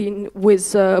trading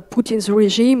with Putin's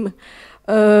regime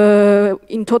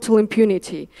in total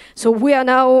impunity. So we are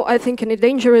now, I think, in a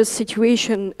dangerous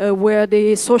situation where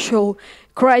the social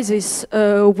crisis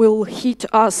will hit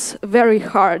us very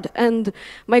hard. And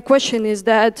my question is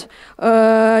that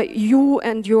you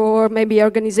and your maybe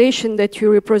organization that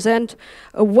you represent,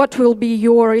 what will be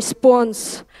your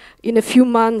response in a few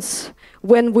months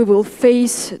when we will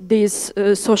face this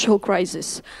social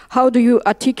crisis? How do you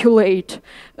articulate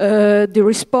the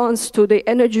response to the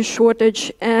energy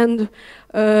shortage and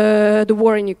the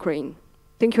war in Ukraine?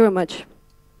 Thank you very much.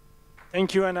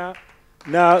 Thank you, Anna.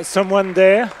 Now, someone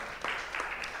there.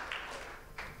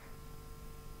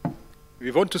 We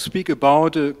want to speak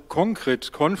about a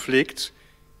concrete conflict.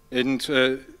 And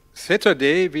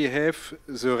Saturday we have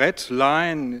the red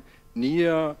line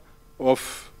near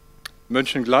of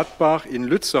Mönchengladbach in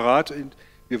Lützerath, and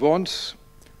we want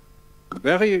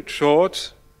very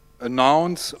short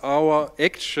announce our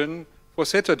action for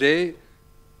Saturday,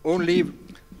 only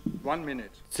 1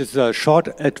 minute. This is a short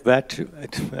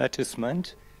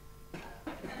advertisement.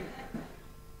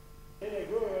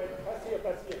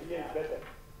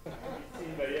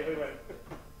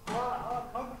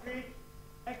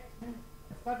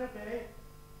 Saturday.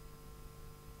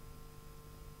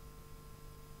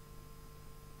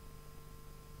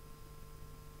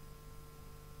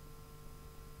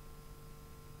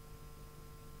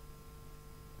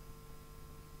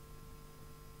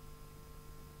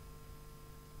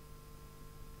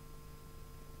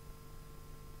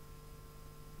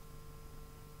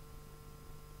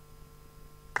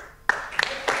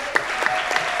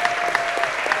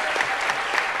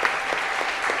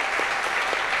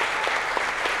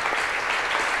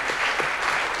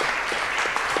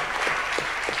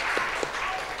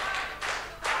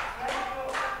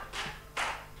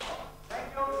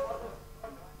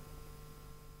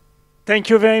 Thank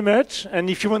you very much. And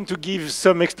if you want to give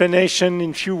some explanation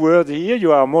in few words here,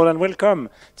 you are more than welcome.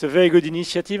 It's a very good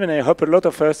initiative, and I hope a lot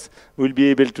of us will be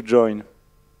able to join.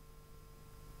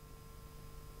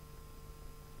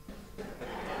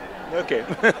 Okay.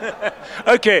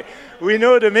 Okay, we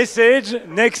know the message.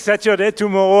 Next Saturday,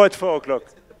 tomorrow at 4 o'clock.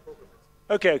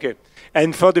 Okay, okay.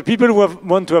 And for the people who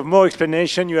want to have more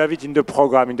explanation, you have it in the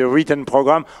program, in the written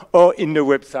program, or in the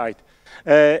website.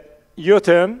 Your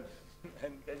turn.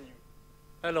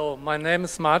 Hello, my name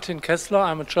is Martin Kessler.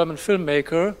 I'm a German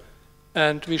filmmaker,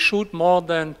 and we shoot more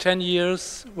than 10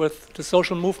 years with the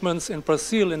social movements in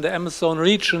Brazil in the Amazon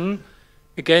region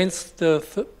against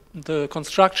the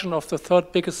construction of the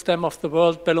third biggest dam of the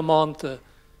world, Belo Monte.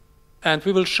 And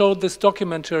we will show this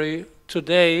documentary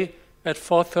today at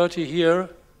 4:30 here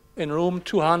in room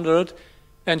 200.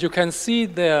 And you can see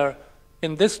there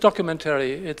in this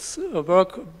documentary, it's a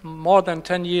work more than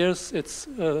 10 years, it's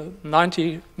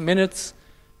 90 minutes.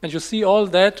 And you see all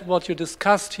that, what you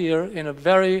discussed here, in a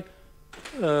very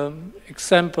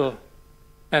example.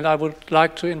 And I would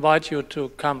like to invite you to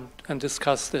come and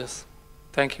discuss this.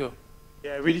 Thank you.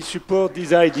 Yeah, I really support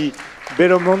this idea.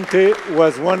 Belo Monte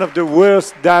was one of the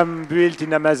worst dams built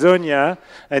in Amazonia,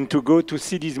 and to go to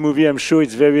see this movie, I'm sure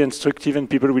it's very instructive and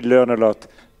people will learn a lot.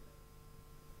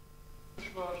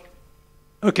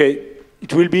 Okay,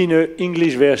 it will be in an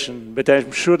English version, but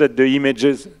I'm sure that the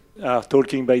images are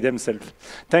talking by themselves.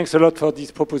 Thanks a lot for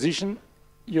this proposition.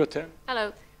 Your turn.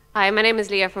 Hello. Hi, my name is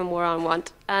Leah from War on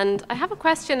Want, and I have a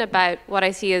question about what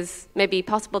I see as maybe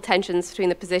possible tensions between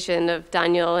the position of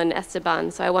Daniel and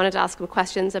Esteban. So I wanted to ask him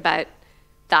questions about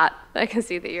that. I can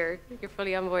see that you're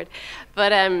fully on board.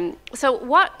 But so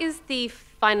what is the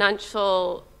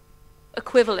financial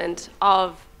equivalent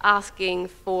of asking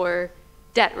for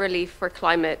debt relief for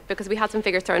climate? Because we had some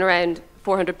figures thrown around,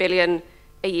 400 billion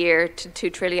a year to 2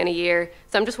 trillion a year.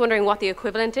 So I'm just wondering what the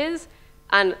equivalent is.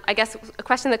 And I guess a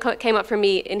question that came up for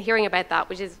me in hearing about that,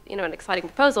 which is an exciting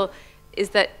proposal,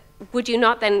 is that would you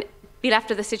not then be left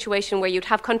with a situation where you'd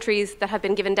have countries that have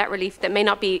been given debt relief that may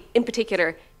not be in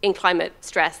particular in climate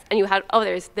stress, and you had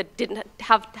others that didn't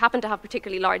happen to have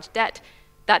particularly large debt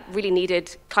that really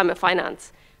needed climate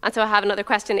finance? And so I have another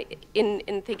question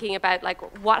in thinking about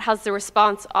what has the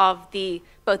response of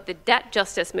both the debt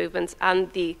justice movements and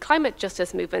the climate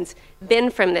justice movements been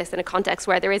from this in a context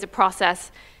where there is a process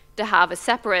to have a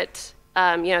separate,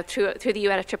 through the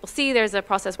UNFCCC, there's a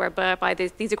process whereby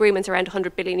these agreements around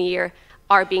 100 billion a year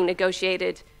are being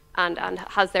negotiated, and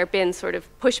has there been sort of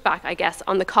pushback, I guess,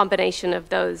 on the combination of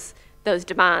those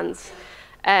demands?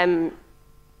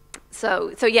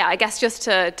 So yeah, I guess just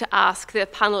to ask the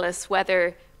panelists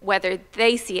whether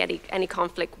they see any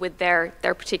conflict with their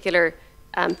particular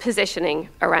positioning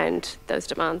around those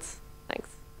demands. Thanks.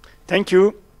 Thank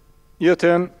you. Your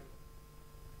turn.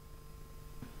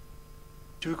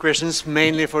 Two questions,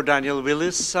 mainly for Daniel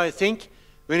Willis, I think.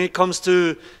 When it comes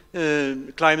to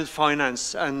climate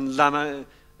finance and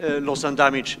loss and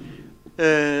damage,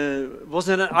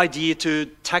 wasn't it an idea to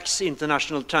tax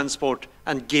international transport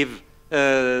and give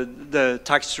the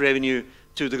tax revenue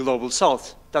to the global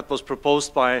south? That was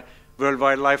proposed by World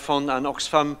Wildlife Fund and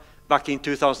Oxfam back in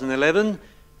 2011.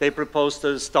 They proposed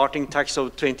a starting tax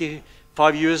of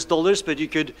 $25, but you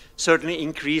could certainly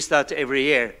increase that every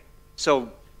year. So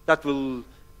that will,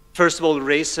 first of all,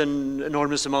 raise an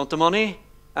enormous amount of money,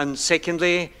 and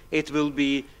secondly, it will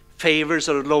be favors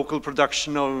of local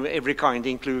production of every kind,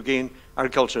 including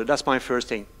agriculture. That's my first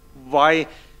thing. Why?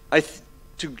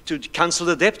 To cancel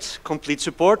the debt, complete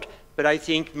support, but I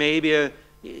think maybe a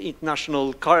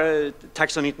international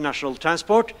tax on international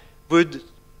transport would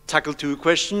tackle two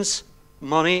questions: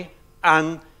 money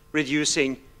and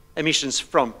reducing emissions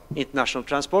from international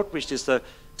transport, which is the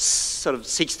sort of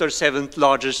 6th or 7th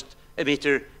largest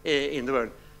emitter in the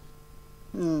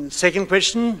world. Second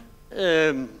question,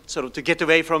 sort of to get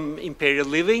away from imperial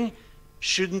living,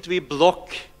 shouldn't we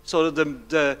block sort of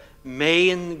the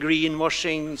main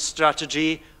greenwashing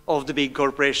strategy of the big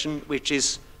corporation, which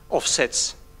is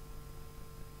offsets?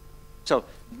 So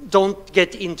don't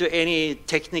get into any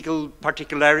technical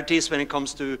particularities when it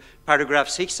comes to paragraph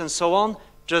 6 and so on.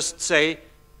 Just say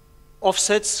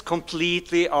offsets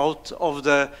completely out of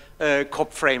the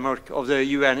COP framework, of the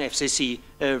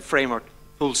UNFCCC framework,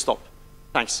 full stop.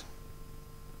 Thanks.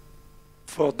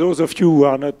 For those of you who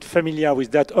are not familiar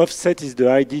with that, offset is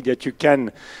the idea that you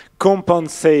can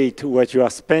compensate what you are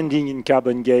spending in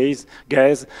carbon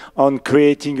gas on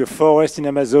creating a forest in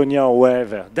Amazonia or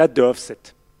wherever. That's the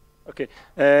offset. Okay,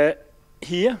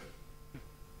 here.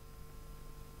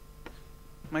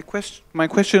 My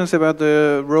question is about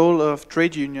the role of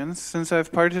trade unions. Since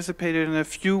I've participated in a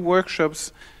few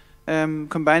workshops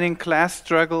combining class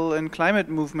struggle and climate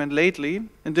movement lately,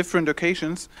 in different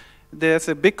occasions, there's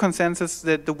a big consensus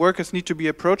that the workers need to be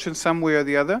approached in some way or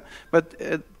the other, but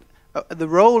the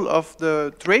role of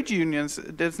the trade unions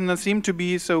doesn't seem to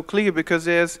be so clear, because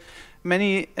there's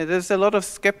a lot of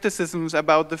skepticisms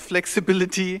about the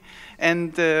flexibility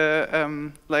and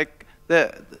like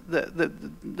the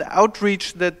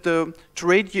outreach that the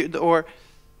trade, or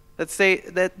let's say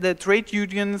that the trade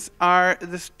unions are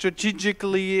the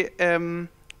strategically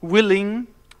willing,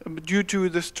 due to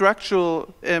the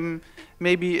structural,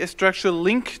 maybe a structural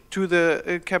link to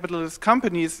the capitalist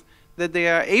companies, that they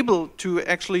are able to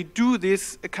actually do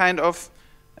this kind of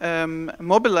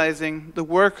mobilizing the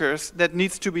workers that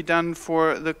needs to be done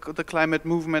for the climate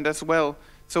movement as well.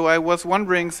 So I was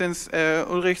wondering, since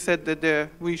Ulrich said that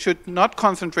we should not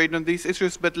concentrate on these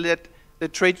issues, but let the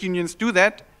trade unions do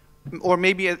that, or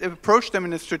maybe approach them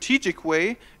in a strategic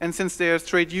way, and since there are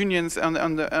trade unions on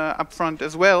the upfront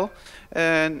as well,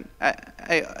 and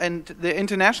the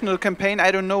international campaign,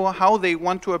 I don't know how they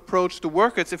want to approach the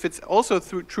workers, if it's also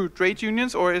through trade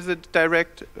unions or is it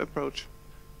direct approach?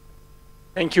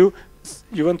 Thank you.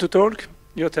 You want to talk?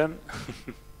 Your turn.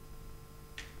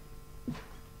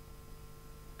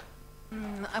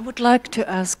 I would like to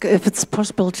ask if it's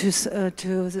possible to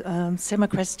say my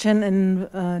question in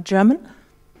German,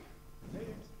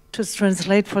 to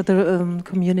translate for the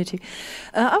community.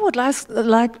 I would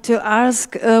like to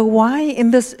ask why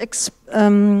in this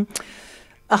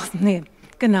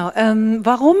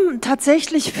warum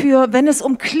tatsächlich wenn es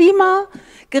um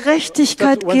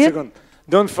Klimagerechtigkeit geht.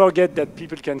 Don't forget that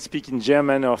people can speak in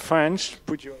German or French.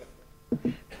 Put your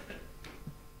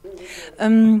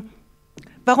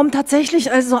warum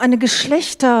tatsächlich also eine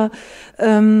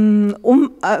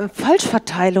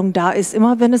Falschverteilung da ist,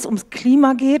 immer wenn es ums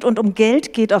Klima geht und um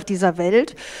Geld geht auf dieser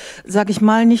Welt, sage ich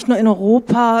mal, nicht nur in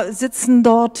Europa sitzen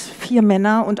dort 4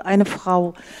 Männer und eine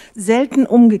Frau, selten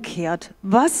umgekehrt.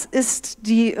 Was ist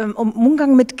im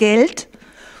Umgang mit Geld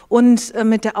und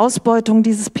mit der Ausbeutung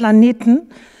dieses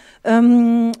Planeten?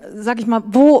 Sag ich mal,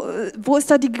 wo ist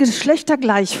da die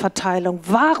Geschlechtergleichverteilung?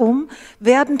 Warum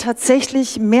werden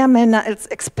tatsächlich mehr Männer als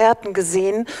Experten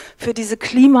gesehen für diese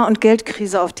Klima- und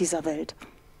Geldkrise auf dieser Welt?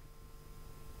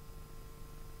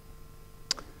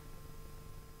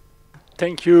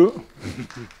 Thank you.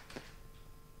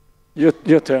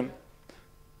 Your turn.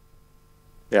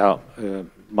 Ja,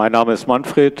 mein Name ist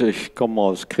Manfred, ich komme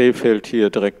aus Krefeld,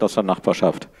 hier direkt aus der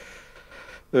Nachbarschaft.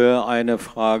 Eine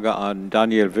Frage an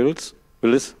Daniel Willis.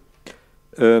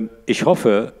 Ich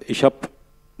hoffe, ich habe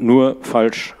nur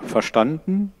falsch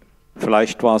verstanden.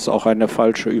 Vielleicht war es auch eine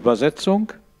falsche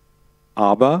Übersetzung.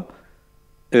 Aber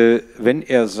wenn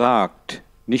er sagt,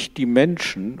 nicht die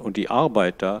Menschen und die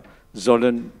Arbeiter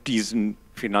sollen diesen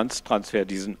Finanztransfer,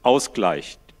 diesen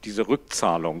Ausgleich, diese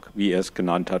Rückzahlung, wie er es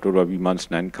genannt hat oder wie man es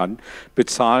nennen kann,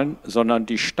 bezahlen, sondern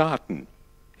die Staaten.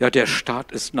 Ja, der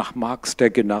Staat ist nach Marx der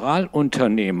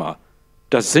Generalunternehmer.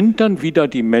 Das sind dann wieder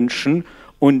die Menschen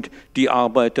und die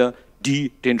Arbeiter, die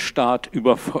den Staat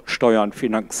über Steuern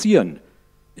finanzieren.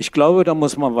 Ich glaube, da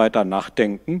muss man weiter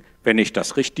nachdenken, wenn ich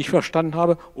das richtig verstanden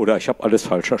habe oder ich habe alles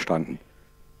falsch verstanden.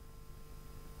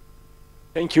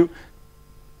 Thank you.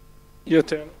 Your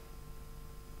turn.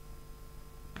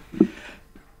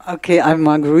 Okay, I'm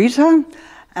Margarita,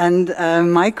 and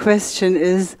my question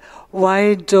is,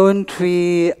 why don't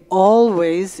we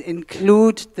always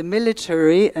include the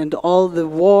military and all the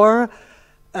war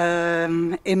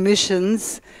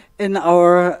emissions in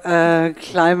our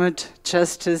climate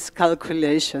justice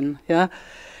calculation? Yeah,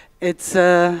 it's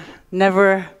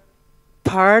never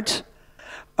part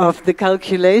of the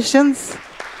calculations.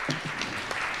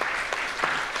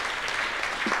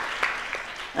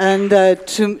 And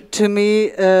to me,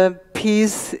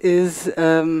 peace is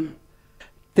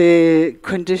the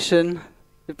condition,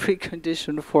 the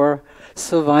precondition for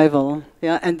survival.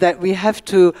 Yeah, and that we have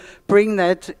to bring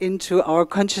that into our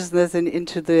consciousness and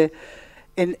into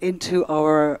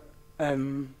our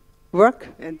work,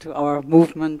 into our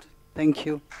movement. Thank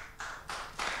you.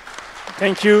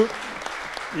 Thank you.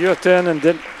 Your turn and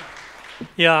then.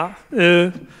 Ja,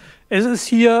 es ist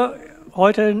hier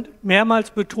heute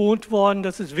mehrmals betont worden,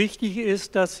 dass es wichtig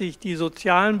ist, dass sich die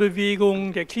sozialen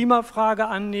Bewegungen der Klimafrage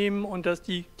annehmen und dass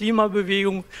die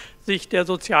Klimabewegung sich der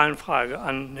sozialen Frage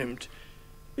annimmt.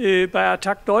 Bei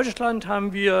Attac Deutschland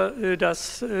haben wir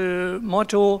das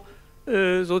Motto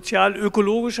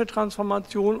sozial-ökologische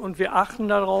Transformation und wir achten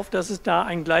darauf, dass es da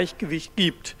ein Gleichgewicht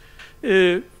gibt.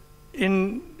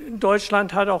 In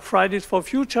Deutschland hat auch Fridays for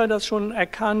Future das schon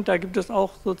erkannt, da gibt es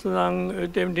auch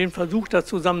sozusagen den Versuch, das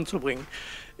zusammenzubringen.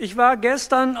 Ich war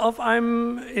gestern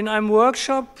in einem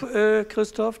Workshop,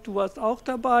 Christoph, du warst auch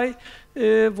dabei,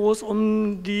 wo es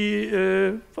um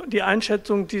die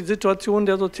Einschätzung, die Situation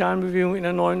der sozialen Bewegung in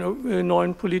der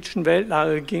neuen politischen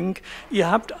Weltlage ging. Ihr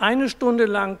habt 1 Stunde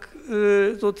lang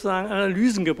sozusagen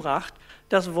Analysen gebracht.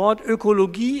 Das Wort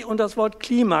Ökologie und das Wort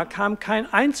Klima kam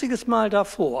kein einziges Mal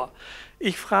davor.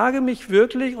 Ich frage mich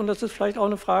wirklich, und das ist vielleicht auch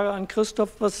eine Frage an Christoph,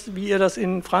 wie ihr das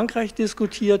in Frankreich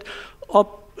diskutiert,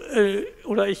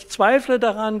 oder ich zweifle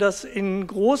daran, dass in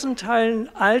großen Teilen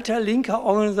alter linker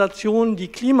Organisationen die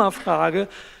Klimafrage,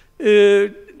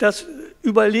 das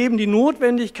Überleben, die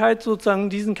Notwendigkeit sozusagen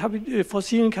diesen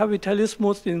fossilen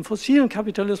Kapitalismus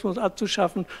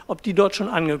abzuschaffen, ob die dort schon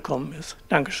angekommen ist.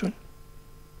 Dankeschön.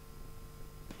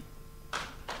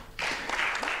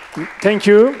 Thank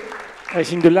you. I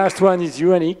think the last one is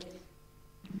you, Annick.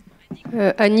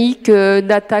 Annick,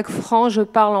 d'Attaque Franc, je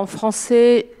parle en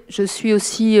français. je suis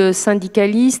aussi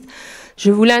syndicaliste. Je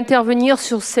voulais intervenir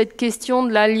sur cette question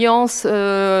de l'alliance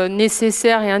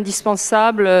nécessaire et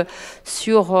indispensable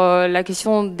sur la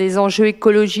question des enjeux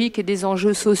écologiques et des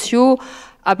enjeux sociaux,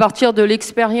 à partir de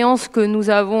l'expérience que nous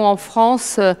avons en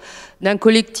France d'un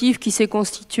collectif qui s'est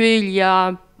constitué il y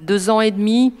a 2 ans et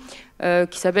demi,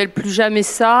 qui s'appelle Plus jamais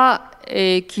ça,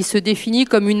 et qui se définit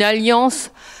comme une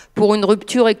alliance pour une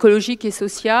rupture écologique et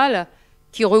sociale,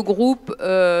 qui regroupe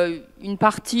une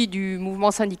partie du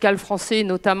mouvement syndical français,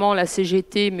 notamment la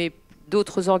CGT, mais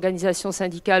d'autres organisations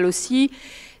syndicales aussi,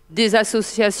 des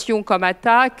associations comme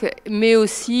Attac, mais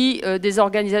aussi des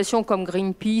organisations comme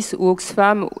Greenpeace ou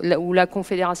Oxfam ou la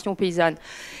Confédération paysanne.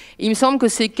 Il me semble que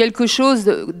c'est quelque chose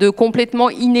de complètement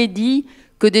inédit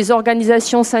que des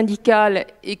organisations syndicales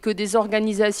et que des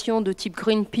organisations de type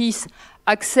Greenpeace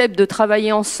acceptent de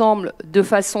travailler ensemble de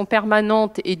façon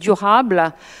permanente et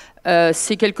durable.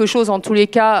 C'est quelque chose, en tous les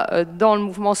cas, dans le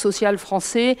mouvement social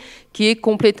français, qui est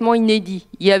complètement inédit.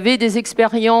 Il y avait des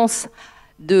expériences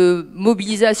de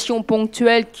mobilisation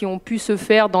ponctuelle qui ont pu se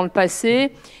faire dans le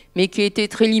passé, mais qui étaient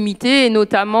très limitées, et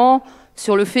notamment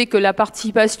sur le fait que la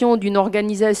participation d'une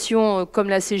organisation comme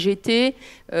la CGT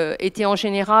était en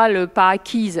général pas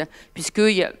acquise, puisque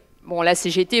la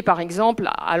CGT, par exemple,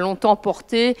 a longtemps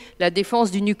porté la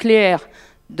défense du nucléaire.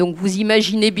 Donc vous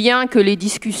imaginez bien que les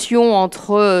discussions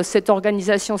entre cette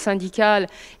organisation syndicale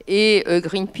et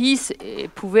Greenpeace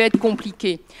pouvaient être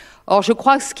compliquées. Or, je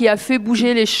crois que ce qui a fait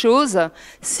bouger les choses,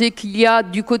 c'est qu'il y a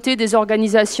du côté des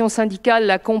organisations syndicales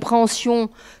la compréhension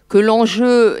que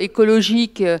l'enjeu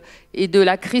écologique et de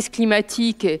la crise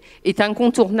climatique est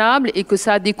incontournable et que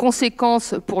ça a des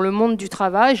conséquences pour le monde du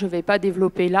travail, je ne vais pas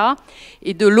développer là.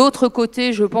 Et de l'autre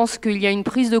côté, je pense qu'il y a une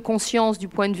prise de conscience du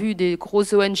point de vue des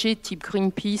grosses ONG type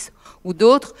Greenpeace ou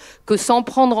d'autres, que sans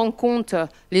prendre en compte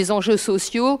les enjeux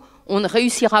sociaux, on ne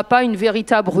réussira pas une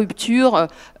véritable rupture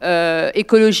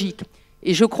écologique.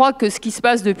 Et je crois que ce qui se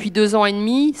passe depuis 2 ans et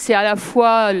demi, c'est à la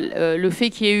fois le fait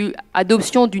qu'il y ait eu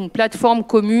adoption d'une plateforme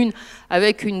commune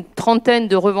avec une trentaine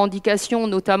de revendications,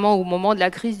 notamment au moment de la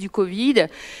crise du Covid,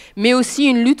 mais aussi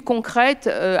une lutte concrète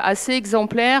assez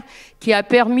exemplaire qui a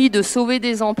permis de sauver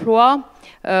des emplois.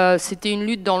 C'était une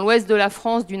lutte dans l'ouest de la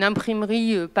France d'une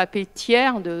imprimerie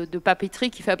papetière, de papeterie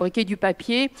qui fabriquait du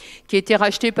papier, qui a été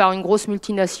rachetée par une grosse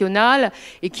multinationale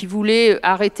et qui voulait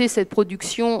arrêter cette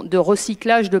production de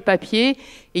recyclage de papier.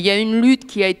 Et il y a une lutte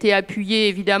qui a été appuyée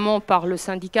évidemment par le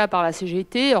syndicat, par la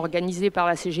CGT, organisée par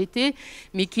la CGT,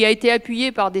 mais qui a été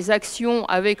appuyée par des actions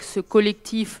avec ce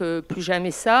collectif Plus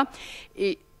jamais ça.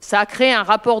 Et ça a créé un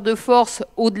rapport de force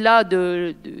au-delà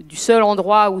du seul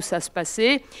endroit où ça se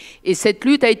passait. Et cette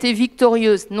lutte a été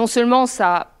victorieuse. Non seulement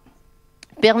ça a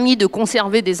permis de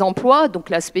conserver des emplois,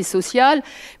 donc l'aspect social,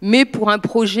 mais pour un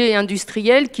projet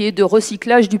industriel qui est de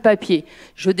recyclage du papier.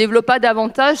 Je ne développe pas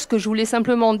davantage. Ce que je voulais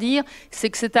simplement dire,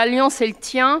 c'est que cette alliance, elle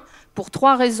tient pour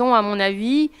 3 raisons, à mon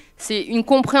avis. C'est une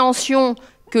compréhension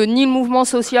que ni le mouvement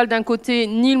social d'un côté,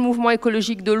 ni le mouvement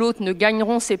écologique de l'autre ne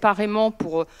gagneront séparément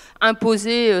pour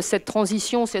imposer cette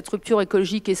transition, cette rupture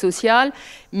écologique et sociale,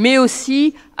 mais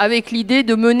aussi avec l'idée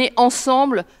de mener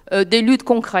ensemble des luttes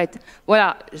concrètes.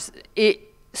 Voilà. Et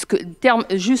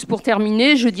juste pour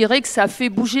terminer, je dirais que ça fait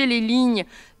bouger les lignes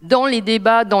dans les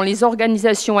débats, dans les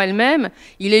organisations elles-mêmes.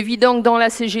 Il est évident que dans la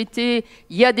CGT,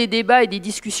 il y a des débats et des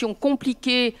discussions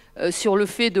compliquées sur le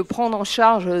fait de prendre en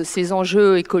charge ces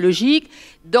enjeux écologiques.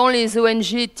 Dans les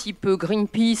ONG type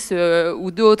Greenpeace ou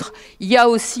d'autres, il y a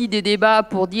aussi des débats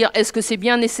pour dire est-ce que c'est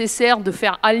bien nécessaire de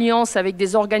faire alliance avec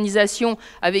des organisations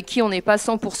avec qui on n'est pas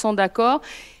 100% d'accord.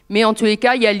 Mais en tous les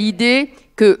cas, il y a l'idée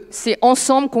que c'est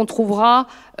ensemble qu'on trouvera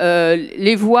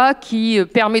les voies qui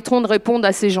permettront de répondre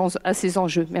à ces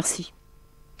enjeux. Merci.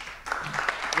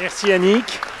 Merci Annick.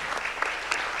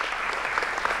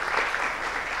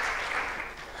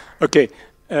 Okay,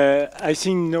 I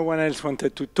think no one else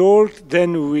wanted to talk.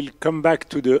 Then we will come back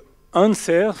to the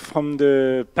answer from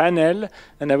the panel,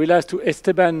 and I will ask to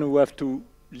Esteban, who have to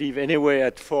leave anyway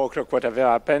at 4 o'clock, whatever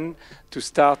happened, to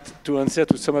start to answer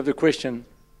to some of the questions.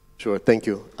 Sure, thank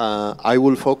you. I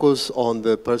will focus on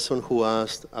the person who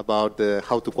asked about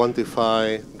how to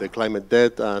quantify the climate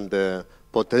debt and the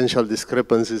potential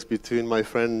discrepancies between my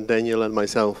friend Daniel and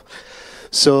myself.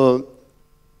 So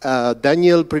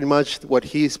Daniel, pretty much what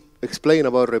he's explained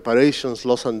about reparations,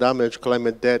 loss and damage,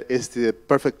 climate debt is the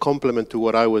perfect complement to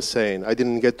what I was saying. I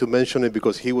didn't get to mention it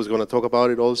because he was going to talk about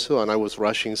it also, and I was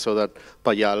rushing so that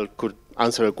Payal could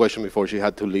answer a question before she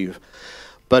had to leave.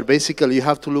 But basically, you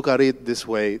have to look at it this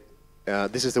way.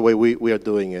 This is the way we are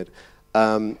doing it.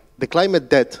 The climate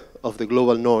debt of the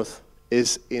global north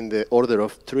is in the order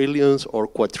of trillions or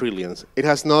quadrillions. It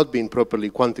has not been properly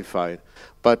quantified.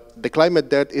 But the climate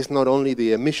debt is not only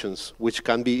the emissions, which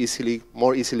can be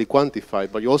more easily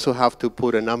quantified, but you also have to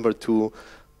put a number to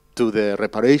the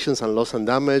reparations and loss and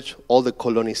damage, all the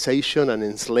colonization and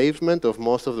enslavement of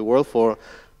most of the world for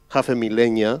half a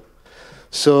millennia.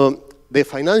 So the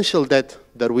financial debt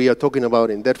that we are talking about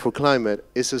in Debt for Climate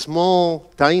is a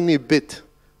small, tiny bit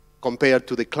compared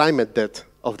to the climate debt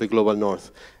of the Global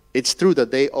North. It's true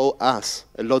that they owe us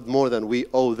a lot more than we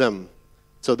owe them.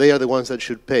 So they are the ones that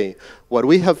should pay. What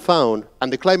we have found,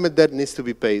 and the climate debt needs to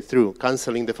be paid through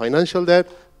canceling the financial debt,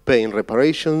 paying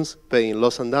reparations, paying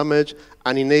loss and damage,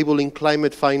 and enabling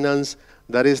climate finance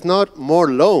that is not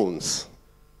more loans.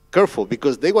 Careful,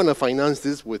 because they want to finance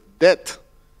this with debt.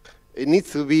 It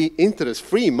needs to be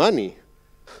interest-free money.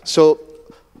 So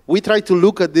we try to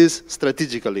look at this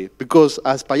strategically, because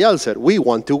as Payal said, we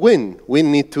want to win. We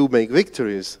need to make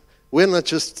victories. We're not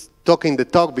just talking the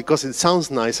talk because it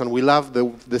sounds nice and we love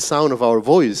the sound of our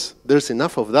voice. There's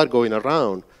enough of that going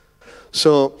around.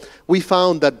 So we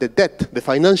found that the debt, the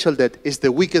financial debt, is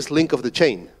the weakest link of the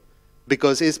chain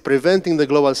because it's preventing the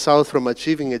Global South from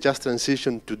achieving a just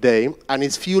transition today, and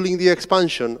it's fueling the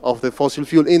expansion of the fossil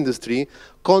fuel industry,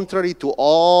 contrary to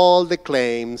all the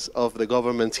claims of the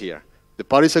governments here. The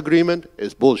Paris Agreement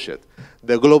is bullshit.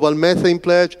 The Global Methane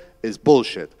Pledge is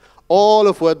bullshit. All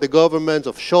of what the governments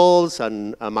of Scholz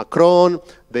and Macron,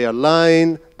 they are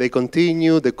lying, they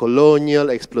continue the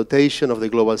colonial exploitation of the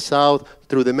Global South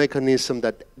through the mechanism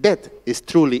that debt is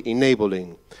truly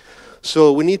enabling.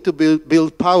 So we need to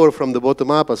build power from the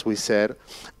bottom up, as we said.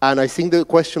 And I think the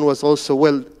question was also,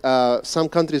 well, some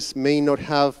countries may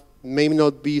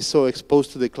not be so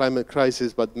exposed to the climate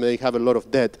crisis, but may have a lot of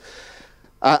debt.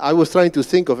 I was trying to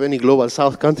think of any Global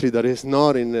South country that is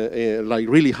not like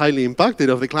really highly impacted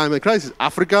of the climate crisis.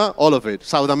 Africa, all of it.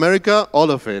 South America,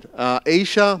 all of it.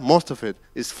 Asia, most of it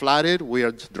is flooded. We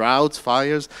are droughts,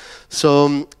 fires.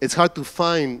 So it's hard to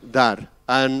find that.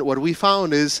 And what we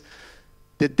found is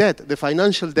the debt, the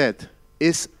financial debt,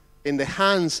 is in the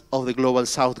hands of the Global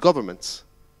South governments.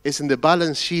 It's in the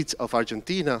balance sheets of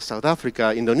Argentina, South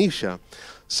Africa, Indonesia.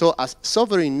 So as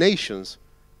sovereign nations,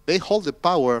 they hold the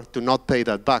power to not pay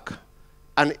that back.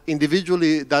 And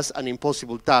individually, that's an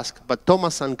impossible task. But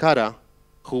Thomas Sankara,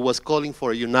 who was calling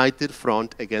for a united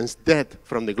front against debt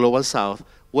from the Global South,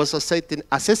 was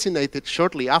assassinated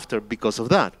shortly after because of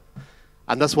that.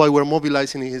 And that's why we're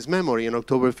mobilizing his memory on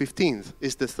October 15th.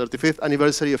 It's the 35th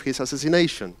anniversary of his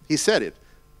assassination. He said it,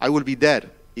 I will be dead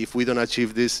if we don't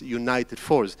achieve this united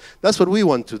force. That's what we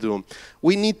want to do.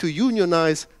 We need to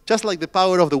unionize, just like the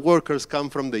power of the workers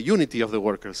comes from the unity of the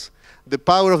workers. The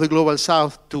power of the Global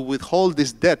South to withhold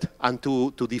this debt and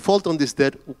to default on this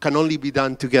debt can only be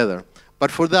done together.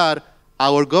 But for that,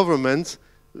 our governments,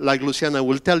 like Luciana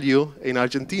will tell you, in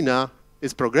Argentina,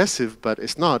 is progressive, but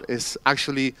it's not. It's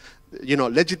actually, you know,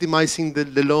 legitimizing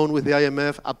the loan with the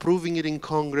IMF, approving it in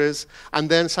Congress, and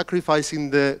then sacrificing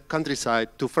the countryside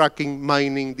to fracking,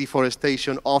 mining,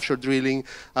 deforestation, offshore drilling,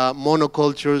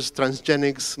 monocultures,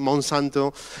 transgenics,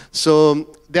 Monsanto. So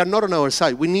they're not on our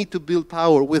side. We need to build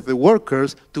power with the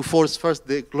workers to force first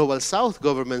the Global South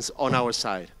governments on our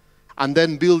side, and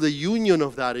then build a union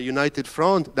of that, a united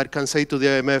front that can say to the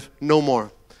IMF, no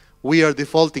more. We are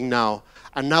defaulting now.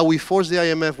 And now we force the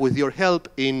IMF with your help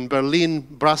in Berlin,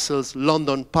 Brussels,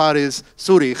 London, Paris,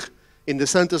 Zurich, in the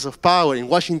centers of power, in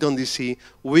Washington, D.C.,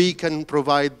 we can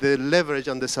provide the leverage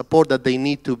and the support that they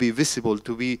need to be visible,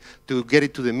 to get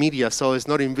it to the media, so it's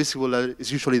not invisible as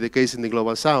is usually the case in the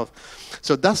Global South.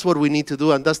 So that's what we need to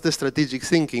do, and that's the strategic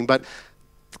thinking. But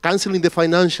canceling the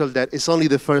financial debt is only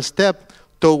the first step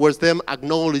towards them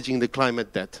acknowledging the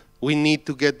climate debt. We need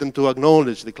to get them to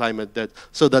acknowledge the climate debt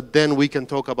so that then we can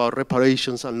talk about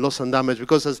reparations and loss and damage.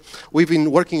 Because as we've been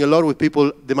working a lot with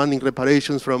people demanding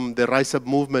reparations from the Rise Up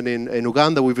movement in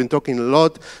Uganda. We've been talking a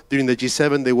lot during the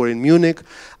G7. They were in Munich.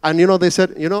 And, you know, they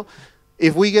said, you know,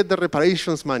 if we get the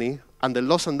reparations money and the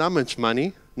loss and damage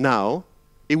money now,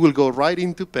 it will go right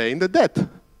into paying the debt.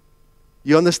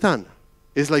 You understand?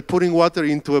 It's like putting water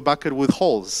into a bucket with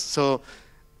holes. So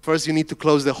first you need to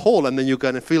close the hole and then you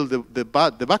can fill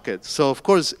the bucket. So of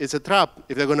course it's a trap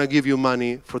if they're going to give you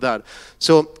money for that.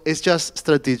 So it's just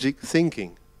strategic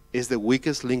thinking. It's the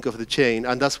weakest link of the chain,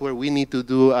 and that's where we need to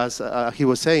do, as he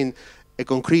was saying, a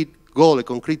concrete goal, a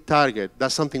concrete target.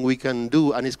 That's something we can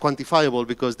do, and it's quantifiable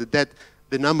because the debt,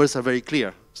 the numbers are very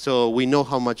clear. So we know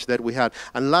how much debt we had.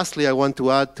 And lastly, I want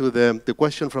to add to the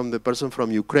question from the person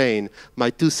from Ukraine, my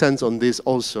 2 cents on this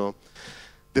also.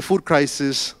 The food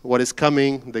crisis, what is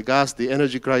coming, the gas, the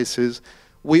energy crisis,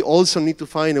 we also need to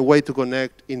find a way to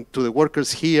connect to the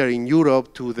workers here in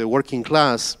Europe, to the working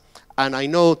class. And I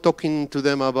know talking to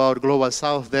them about Global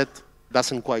South, that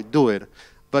doesn't quite do it.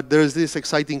 But there's this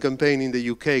exciting campaign in the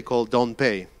UK called Don't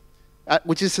Pay,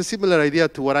 which is a similar idea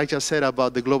to what I just said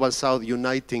about the Global South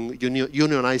uniting,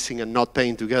 unionizing and not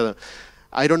paying together.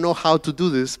 I don't know how to do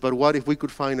this, but what if we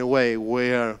could find a way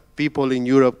where people in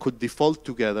Europe could default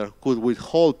together, could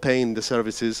withhold paying the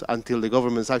services until the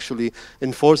governments actually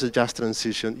enforce a just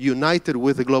transition, united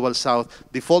with the Global South,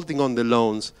 defaulting on the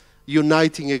loans,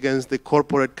 uniting against the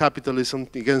corporate capitalism,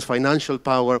 against financial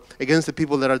power, against the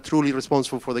people that are truly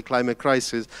responsible for the climate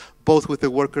crisis, both with the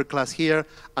worker class here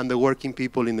and the working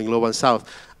people in the Global South.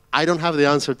 I don't have the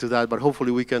answer to that, but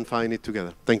hopefully we can find it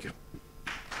together. Thank you.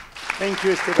 Thank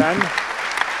you, Esteban.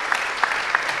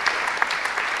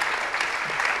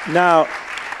 Now,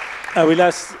 I will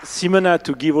ask Simona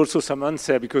to give also some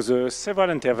answer, because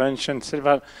several interventions,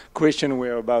 several questions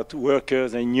were about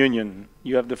workers and union.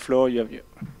 You have the floor. You have.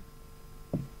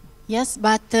 Yes,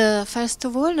 but first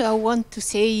of all, I want to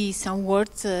say some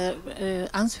words,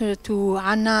 answer to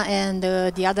Anna and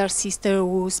the other sister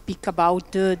who speak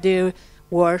about the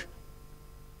war.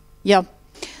 Yeah,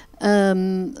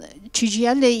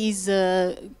 CGL is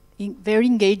very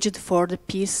engaged for the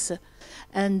peace.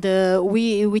 And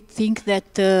we think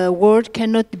that war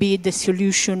cannot be the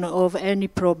solution of any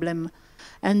problem.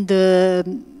 And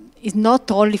it's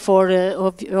not only for,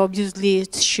 obviously,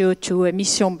 CO2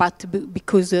 emission, but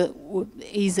because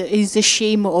it's a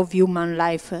shame of human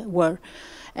life, war.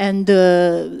 And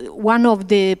one of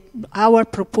our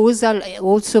proposal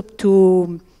also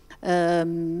to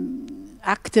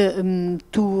act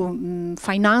to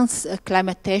finance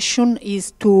climate action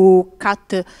is to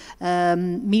cut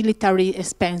military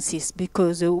expenses,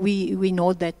 because we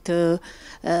know that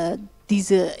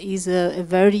this is a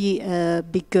very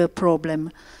big problem.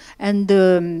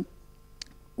 And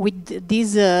with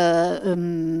this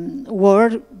war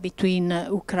between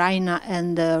Ukraine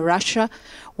and Russia,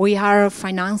 we are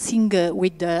financing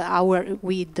with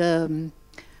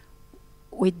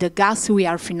the gas, we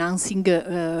are financing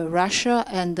Russia,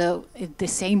 and at the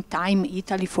same time,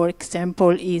 Italy, for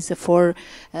example, is for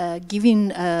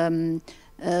giving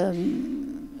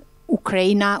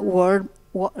Ukraine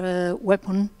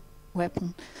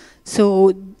weapon.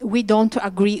 So we don't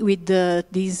agree with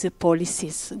these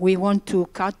policies. We want to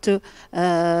cut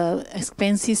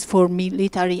expenses for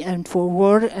military and for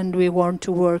war, and we want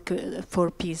to work for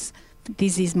peace.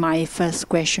 This is my first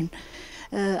question.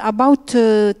 About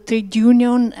trade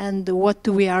union and what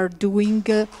we are doing.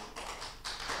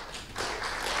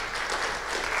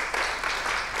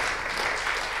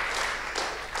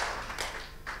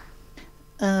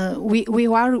 We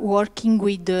are working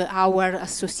with our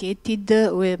associated,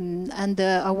 and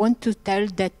I want to tell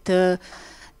that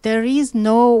there is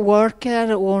no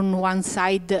worker on one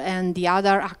side and the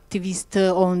other activist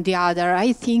on the other.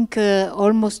 I think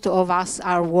almost of us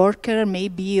are worker,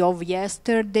 maybe of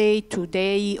yesterday,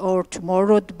 today, or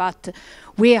tomorrow, but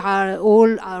we are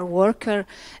all our worker,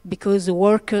 because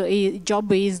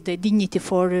job is the dignity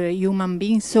for human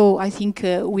beings. So I think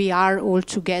we are all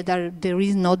together. There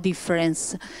is no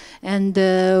difference. And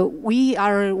we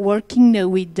are working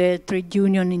with the trade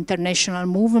union international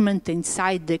movement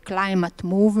inside the climate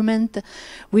movement.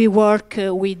 We work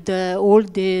with all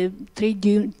the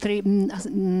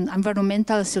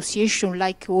environmental association,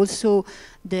 like also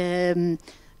the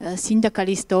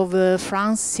Syndicalist of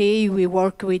France say. We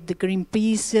work with the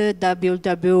Greenpeace,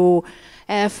 WWF,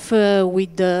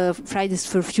 with the Fridays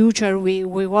for Future. We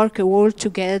work all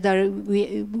together.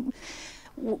 We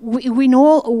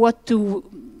know what to.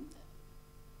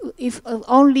 If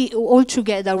only all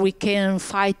together we can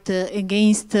fight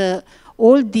against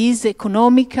all these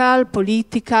economical,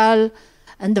 political,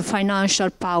 and the financial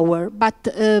power. But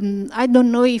I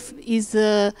don't know if it's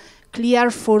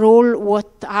clear for all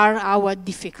what are our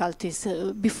difficulties.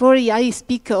 Before I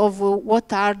speak of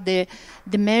what are the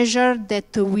measures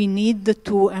that we need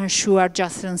to ensure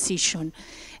just transition.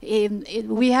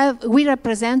 We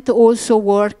represent also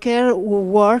workers who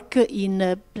work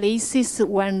in places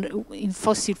when in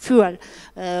fossil fuel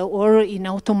or in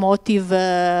automotive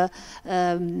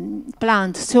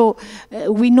plants. So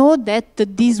we know that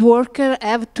these workers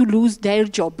have to lose their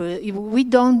job. We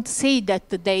don't say that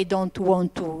they don't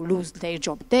want to lose their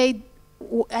job. They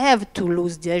have to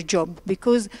lose their job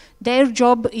because their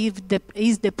job is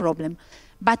the problem.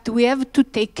 But we have to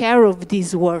take care of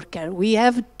these workers. We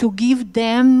have to give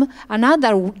them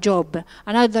another job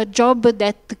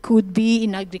that could be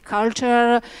in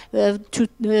agriculture,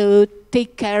 to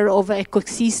take care of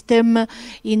ecosystem,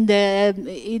 in the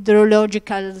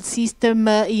hydrological system,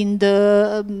 in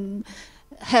the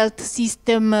health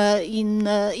system, in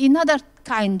other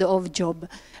kind of job.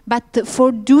 But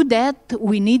for do that,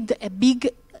 we need a big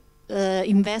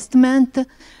investment,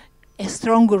 a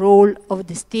strong role of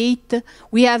the state.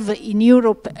 We have in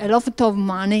Europe a lot of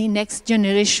money. Next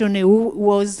Generation EU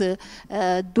was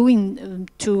doing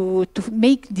to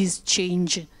make this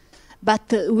change.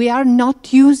 But we are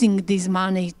not using this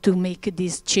money to make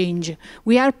this change.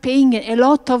 We are paying a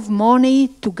lot of money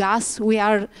to gas. We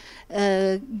are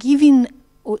giving,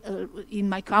 in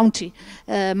my country,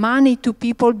 money to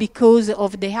people because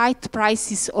of the high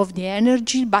prices of the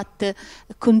energy, but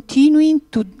continuing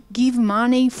to give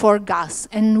money for gas.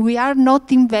 And we are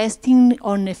not investing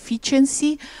on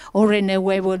efficiency or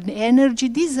renewable energy.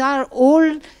 These are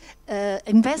all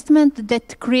investments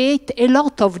that create a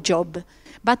lot of jobs.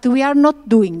 But we are not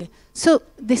doing. So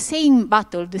the same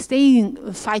battle, the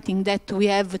same fighting that we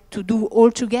have to do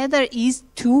all together is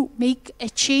to make a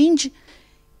change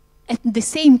at the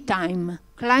same time.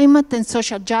 Climate and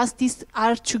social justice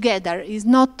are together. It's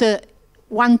not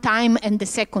one time and the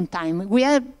second time. We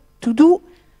have to do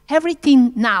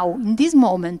everything now, in this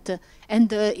moment,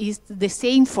 and it's the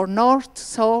same for North,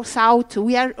 South.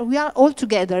 We are all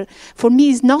together. For me,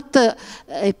 it's not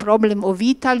a problem of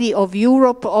Italy, of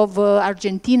Europe, of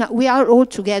Argentina. We are all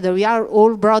together. We are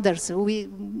all brothers. We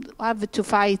have to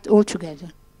fight all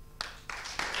together.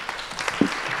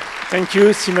 Thank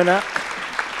you, Simona.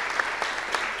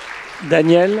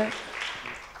 Daniel?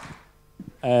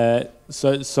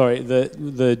 Sorry,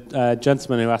 the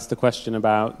gentleman who asked the question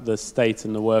about the state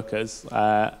and the workers,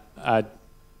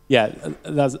 yeah,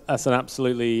 that's an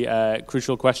absolutely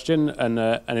crucial question and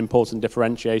an important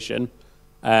differentiation.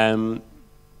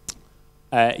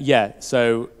 Yeah,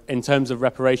 so in terms of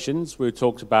reparations, we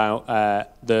talked about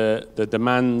the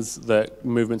demands that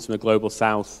movements from the global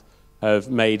south have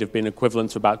made have been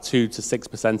equivalent to about 2 to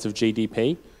 6% of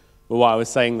GDP. But what I was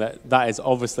saying that is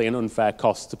obviously an unfair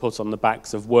cost to put on the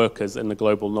backs of workers in the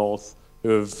global north who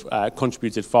have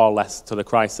contributed far less to the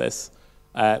crisis.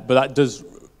 But that does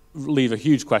leave a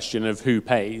huge question of who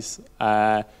pays.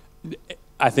 I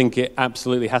think it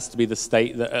absolutely has to be the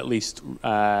state that at least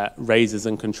raises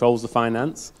and controls the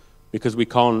finance, because we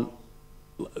can't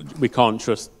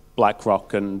trust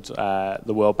BlackRock and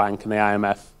the World Bank and the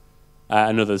IMF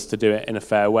and others to do it in a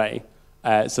fair way.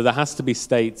 So there has to be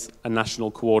state and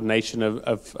national coordination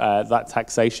of that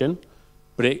taxation,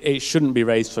 but it shouldn't be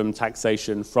raised from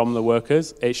taxation from the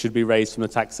workers. It should be raised from the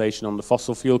taxation on the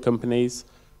fossil fuel companies.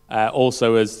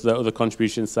 Also, as the other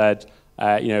contribution said,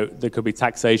 you know, there could be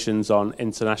taxations on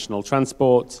international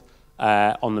transport,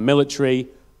 on the military.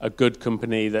 A good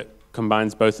company that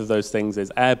combines both of those things is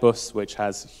Airbus, which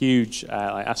has huge,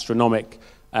 like astronomic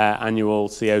annual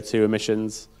CO2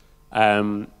 emissions.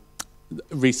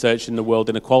 Research in the World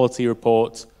Inequality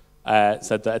Report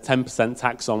said that a 10%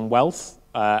 tax on wealth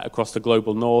across the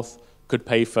global north could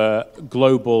pay for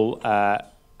global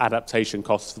adaptation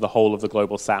costs for the whole of the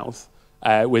global south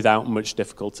without much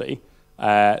difficulty.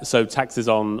 So taxes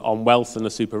on wealth and the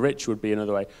super rich would be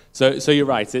another way. So you're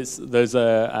right, there's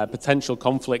a potential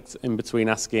conflict in between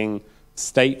asking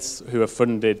states who are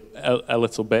funded a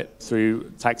little bit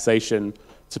through taxation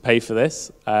to pay for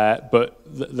this, but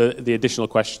the additional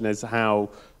question is how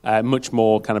much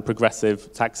more kind of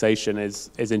progressive taxation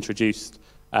is introduced,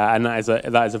 and that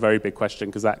is a very big question,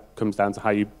 because that comes down to how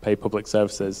you pay public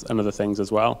services and other things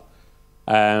as well.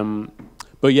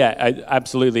 But yeah,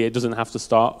 absolutely, it doesn't have to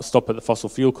stop at the fossil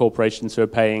fuel corporations who are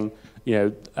paying.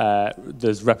 You know,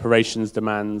 there's reparations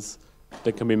demands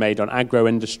that can be made on agro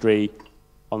industry,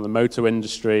 on the motor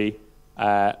industry.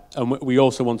 And we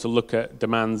also want to look at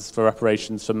demands for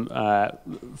reparations from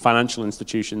financial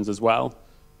institutions as well.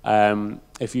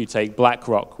 If you take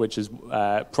BlackRock, which is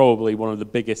probably one of the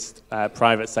biggest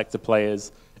private sector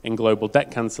players in global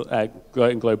debt,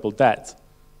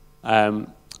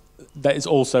 that is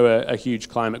also a huge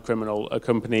climate criminal, a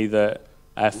company that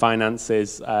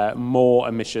finances more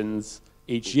emissions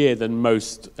each year than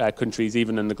most countries,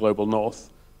 even in the global north.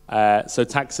 So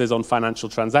taxes on financial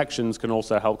transactions can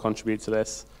also help contribute to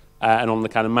this, and on the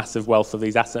kind of massive wealth of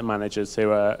these asset managers who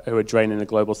are draining the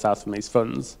global south from these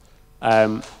funds.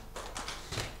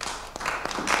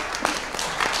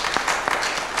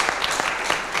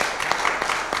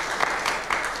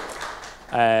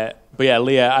 But yeah,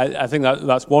 Leah, I think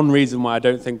that's one reason why I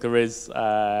don't think there is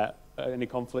any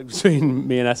conflict between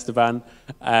me and Esteban.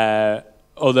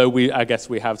 Although I guess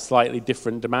we have slightly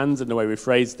different demands in the way we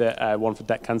phrased it, one for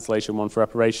debt cancellation, one for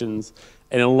reparations.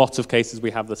 In a lot of cases,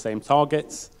 we have the same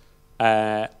targets.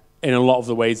 In a lot of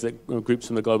the ways that groups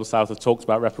from the Global South have talked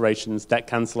about reparations, debt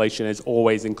cancellation is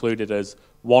always included as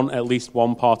at least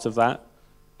one part of that.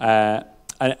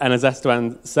 and as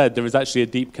Esteban said, there is actually a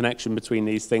deep connection between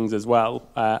these things as well.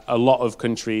 A lot of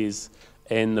countries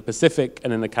in the Pacific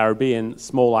and in the Caribbean,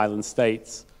 small island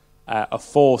states, are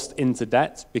forced into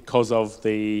debt because of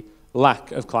the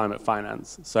lack of climate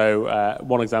finance. So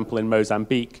one example in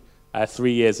Mozambique,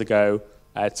 3 years ago,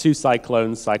 2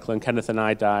 cyclones, Cyclone Kenneth and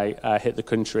Idai, hit the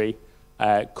country,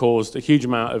 caused a huge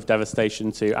amount of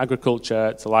devastation to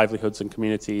agriculture, to livelihoods and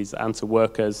communities, and to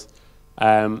workers.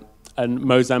 And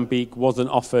Mozambique wasn't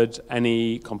offered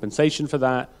any compensation for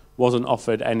that, wasn't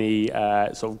offered any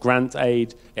sort of grant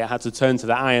aid. It had to turn to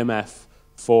the IMF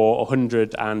for a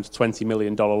 $120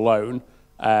 million loan,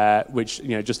 which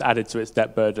just added to its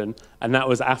debt burden. And that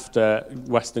was after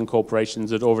Western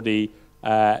corporations had already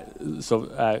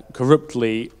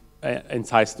corruptly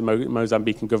enticed the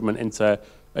Mozambican government into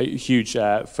a huge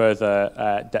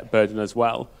further debt burden as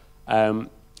well.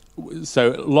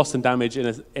 So loss and damage,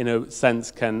 in a sense,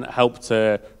 can help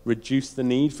to reduce the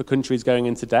need for countries going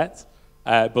into debt.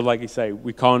 But like you say,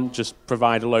 we can't just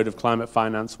provide a load of climate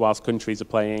finance whilst countries are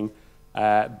paying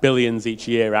billions each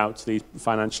year out to these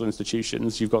financial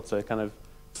institutions. You've got to kind of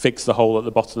fix the hole at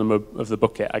the bottom of the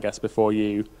bucket, I guess, before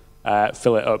you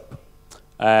fill it up.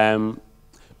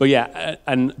 But yeah,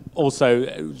 and also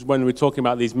when we're talking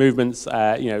about these movements,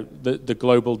 the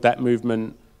global debt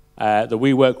movement that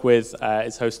we work with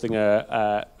is hosting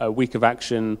a week of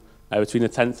action between the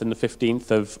 10th and the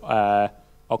 15th of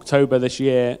October this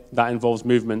year. That involves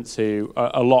movement to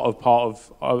a lot of part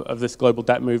of this global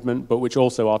debt movement, but which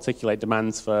also articulate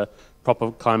demands for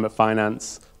proper climate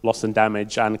finance, loss and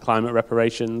damage, and climate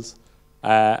reparations.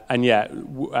 And yeah,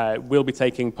 we'll be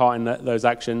taking part in those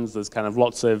actions. There's kind of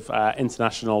lots of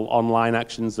international online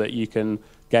actions that you can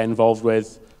get involved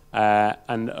with.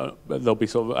 And there'll be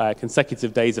sort of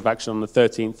consecutive days of action on the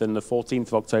 13th and the 14th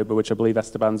of October, which I believe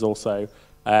Esteban's also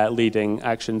leading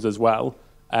actions as well.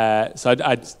 So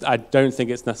I don't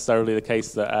think it's necessarily the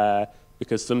case that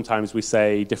because sometimes we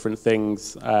say different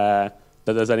things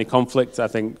that there's any conflict. I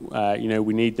think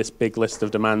we need this big list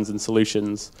of demands and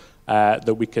solutions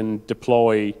that we can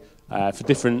deploy for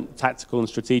different tactical and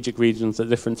strategic regions at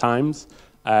different times.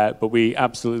 But we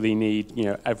absolutely need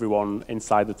everyone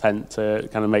inside the tent to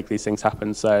kind of make these things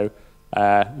happen. So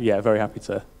yeah, very happy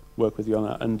to work with you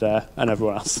on that and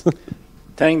everyone else.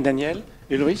 Thank Daniel.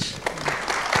 Ulrich?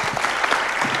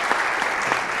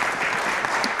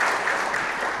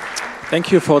 Thank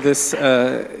you for this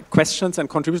questions and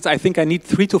contributions. I think I need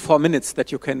 3 to 4 minutes that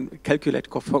you can calculate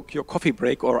your coffee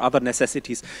break or other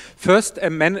necessities. First,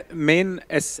 main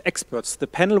as experts, the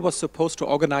panel was supposed to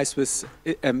organize with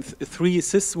 3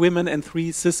 cis women and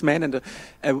 3 cis men and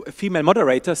a female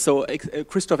moderator. So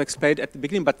Christoph explained at the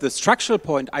beginning, but the structural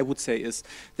point I would say is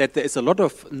that there is a lot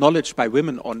of knowledge by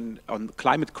women on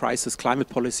climate crisis, climate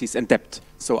policies and debt.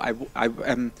 So I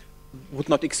would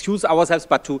not excuse ourselves,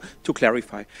 but to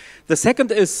clarify. The second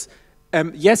is,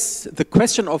 yes, the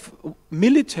question of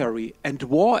military and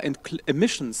war and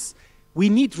emissions, we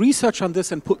need research on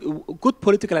this and good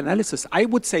political analysis. I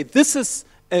would say this is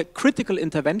a critical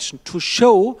intervention to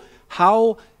show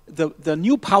how the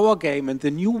new power game and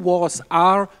the new wars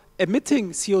are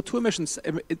emitting CO2 emissions.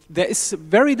 There is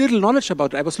very little knowledge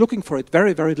about it. I was looking for it,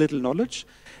 very, very little knowledge.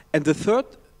 And the third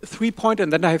 3-point,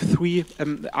 and then I have 3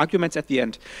 arguments at the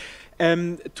end.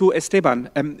 To Esteban,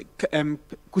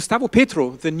 Gustavo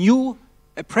Petro, the new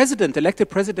elected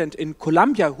president in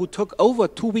Colombia, who took over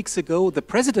 2 weeks ago the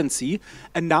presidency,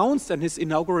 announced in his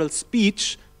inaugural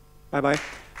speech, bye-bye,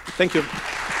 thank you.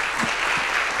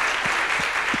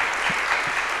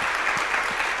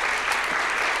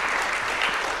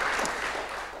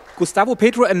 Gustavo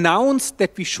Petro announced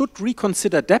that we should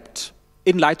reconsider debt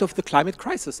in light of the climate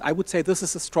crisis. I would say this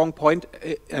is a strong point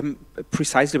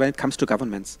precisely when it comes to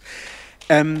governments.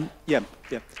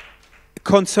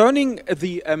 Concerning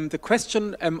the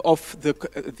question of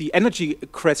the energy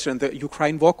question, the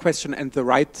Ukraine war question and the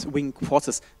right-wing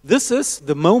forces, this is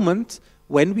the moment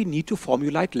when we need to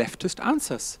formulate leftist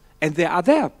answers. And they are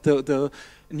there. The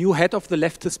new head of the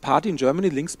leftist party in Germany,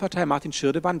 Linkspartei, Martin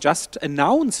Schirdewan, just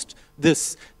announced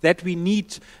this, that we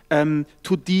need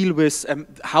to deal with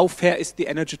how fair is the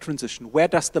energy transition, where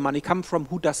does the money come from,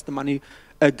 who does the money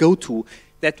go to,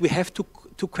 that we have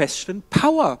to question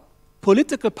power,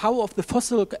 political power of the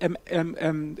fossil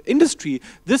industry.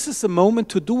 This is the moment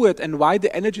to do it, and why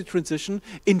the energy transition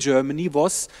in Germany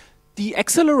was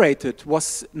de-accelerated,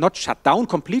 was not shut down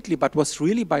completely, but was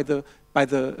really by the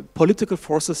political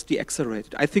forces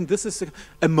de-accelerated. I think this is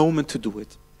a moment to do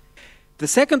it. The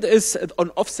second is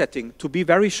on offsetting, to be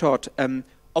very short.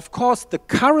 Of course, the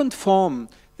current form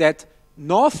that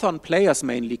northern players,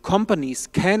 mainly companies,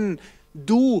 can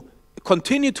do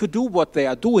continue to do what they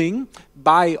are doing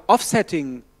by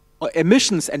offsetting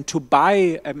emissions and to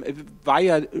buy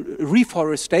via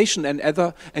reforestation and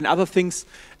other things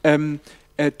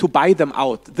to buy them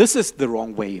out. This is the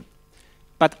wrong way.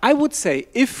 But I would say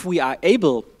if we are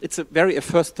able, it's a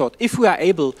first thought, if we are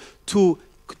able to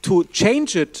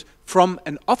change it from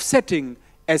an offsetting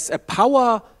as a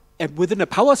power within a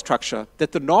power structure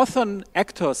that the northern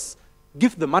actors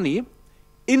give the money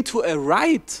into a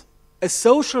right, a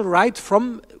social right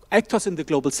from actors in the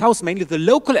global south, mainly the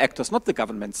local actors, not the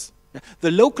governments,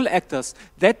 the local actors,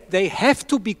 that they have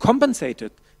to be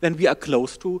compensated, then we are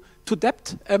close to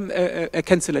debt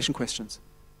cancellation questions.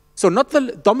 So not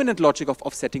the dominant logic of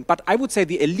offsetting, but I would say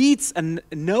the elites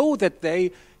know that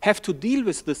they have to deal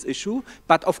with this issue,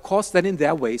 but of course then in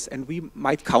their ways, and we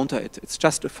might counter it. It's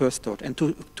just a first thought. And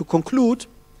to conclude,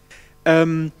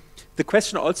 the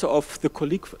question also of the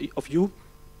colleague of you,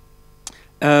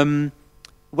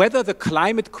 whether the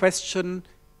climate question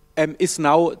is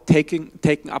now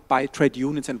taken up by trade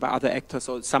unions and by other actors,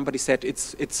 or somebody said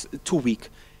it's too weak.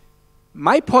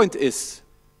 My point is,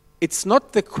 it's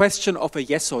not the question of a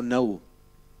yes or no.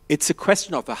 It's a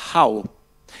question of a how.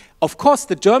 Of course,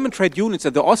 the German trade unions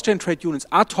and the Austrian trade unions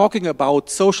are talking about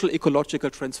social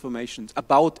ecological transformations,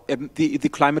 about the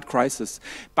climate crisis.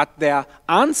 But their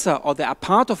answer, or they are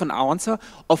part of an answer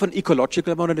of an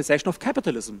ecological modernization of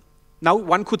capitalism. Now,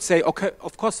 one could say, okay,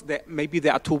 of course, maybe they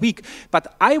are too weak.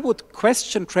 But I would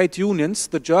question trade unions,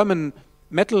 the German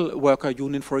metal worker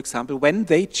union, for example, when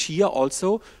they cheer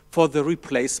also for the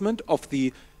replacement of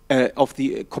the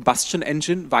combustion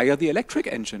engine via the electric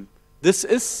engine. This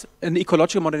is an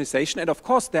ecological modernization, and of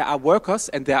course there are workers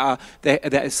and there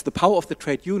is the power of the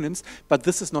trade unions, but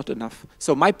this is not enough.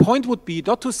 So my point would be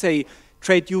not to say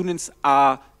trade unions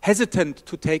are hesitant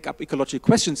to take up ecological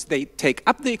questions. They take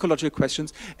up the ecological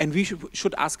questions, and we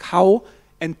should ask how,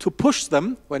 and to push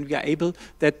them when we are able,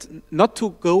 that not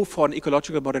to go for an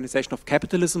ecological modernization of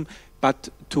capitalism, but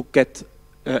to get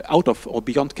out of or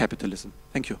beyond capitalism.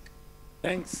 Thank you.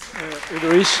 Thanks,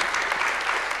 Ulrich.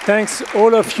 Thanks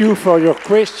all of you for your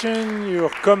questions,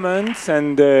 your comments,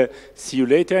 and see you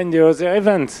later in the other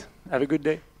events. Have a good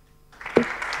day.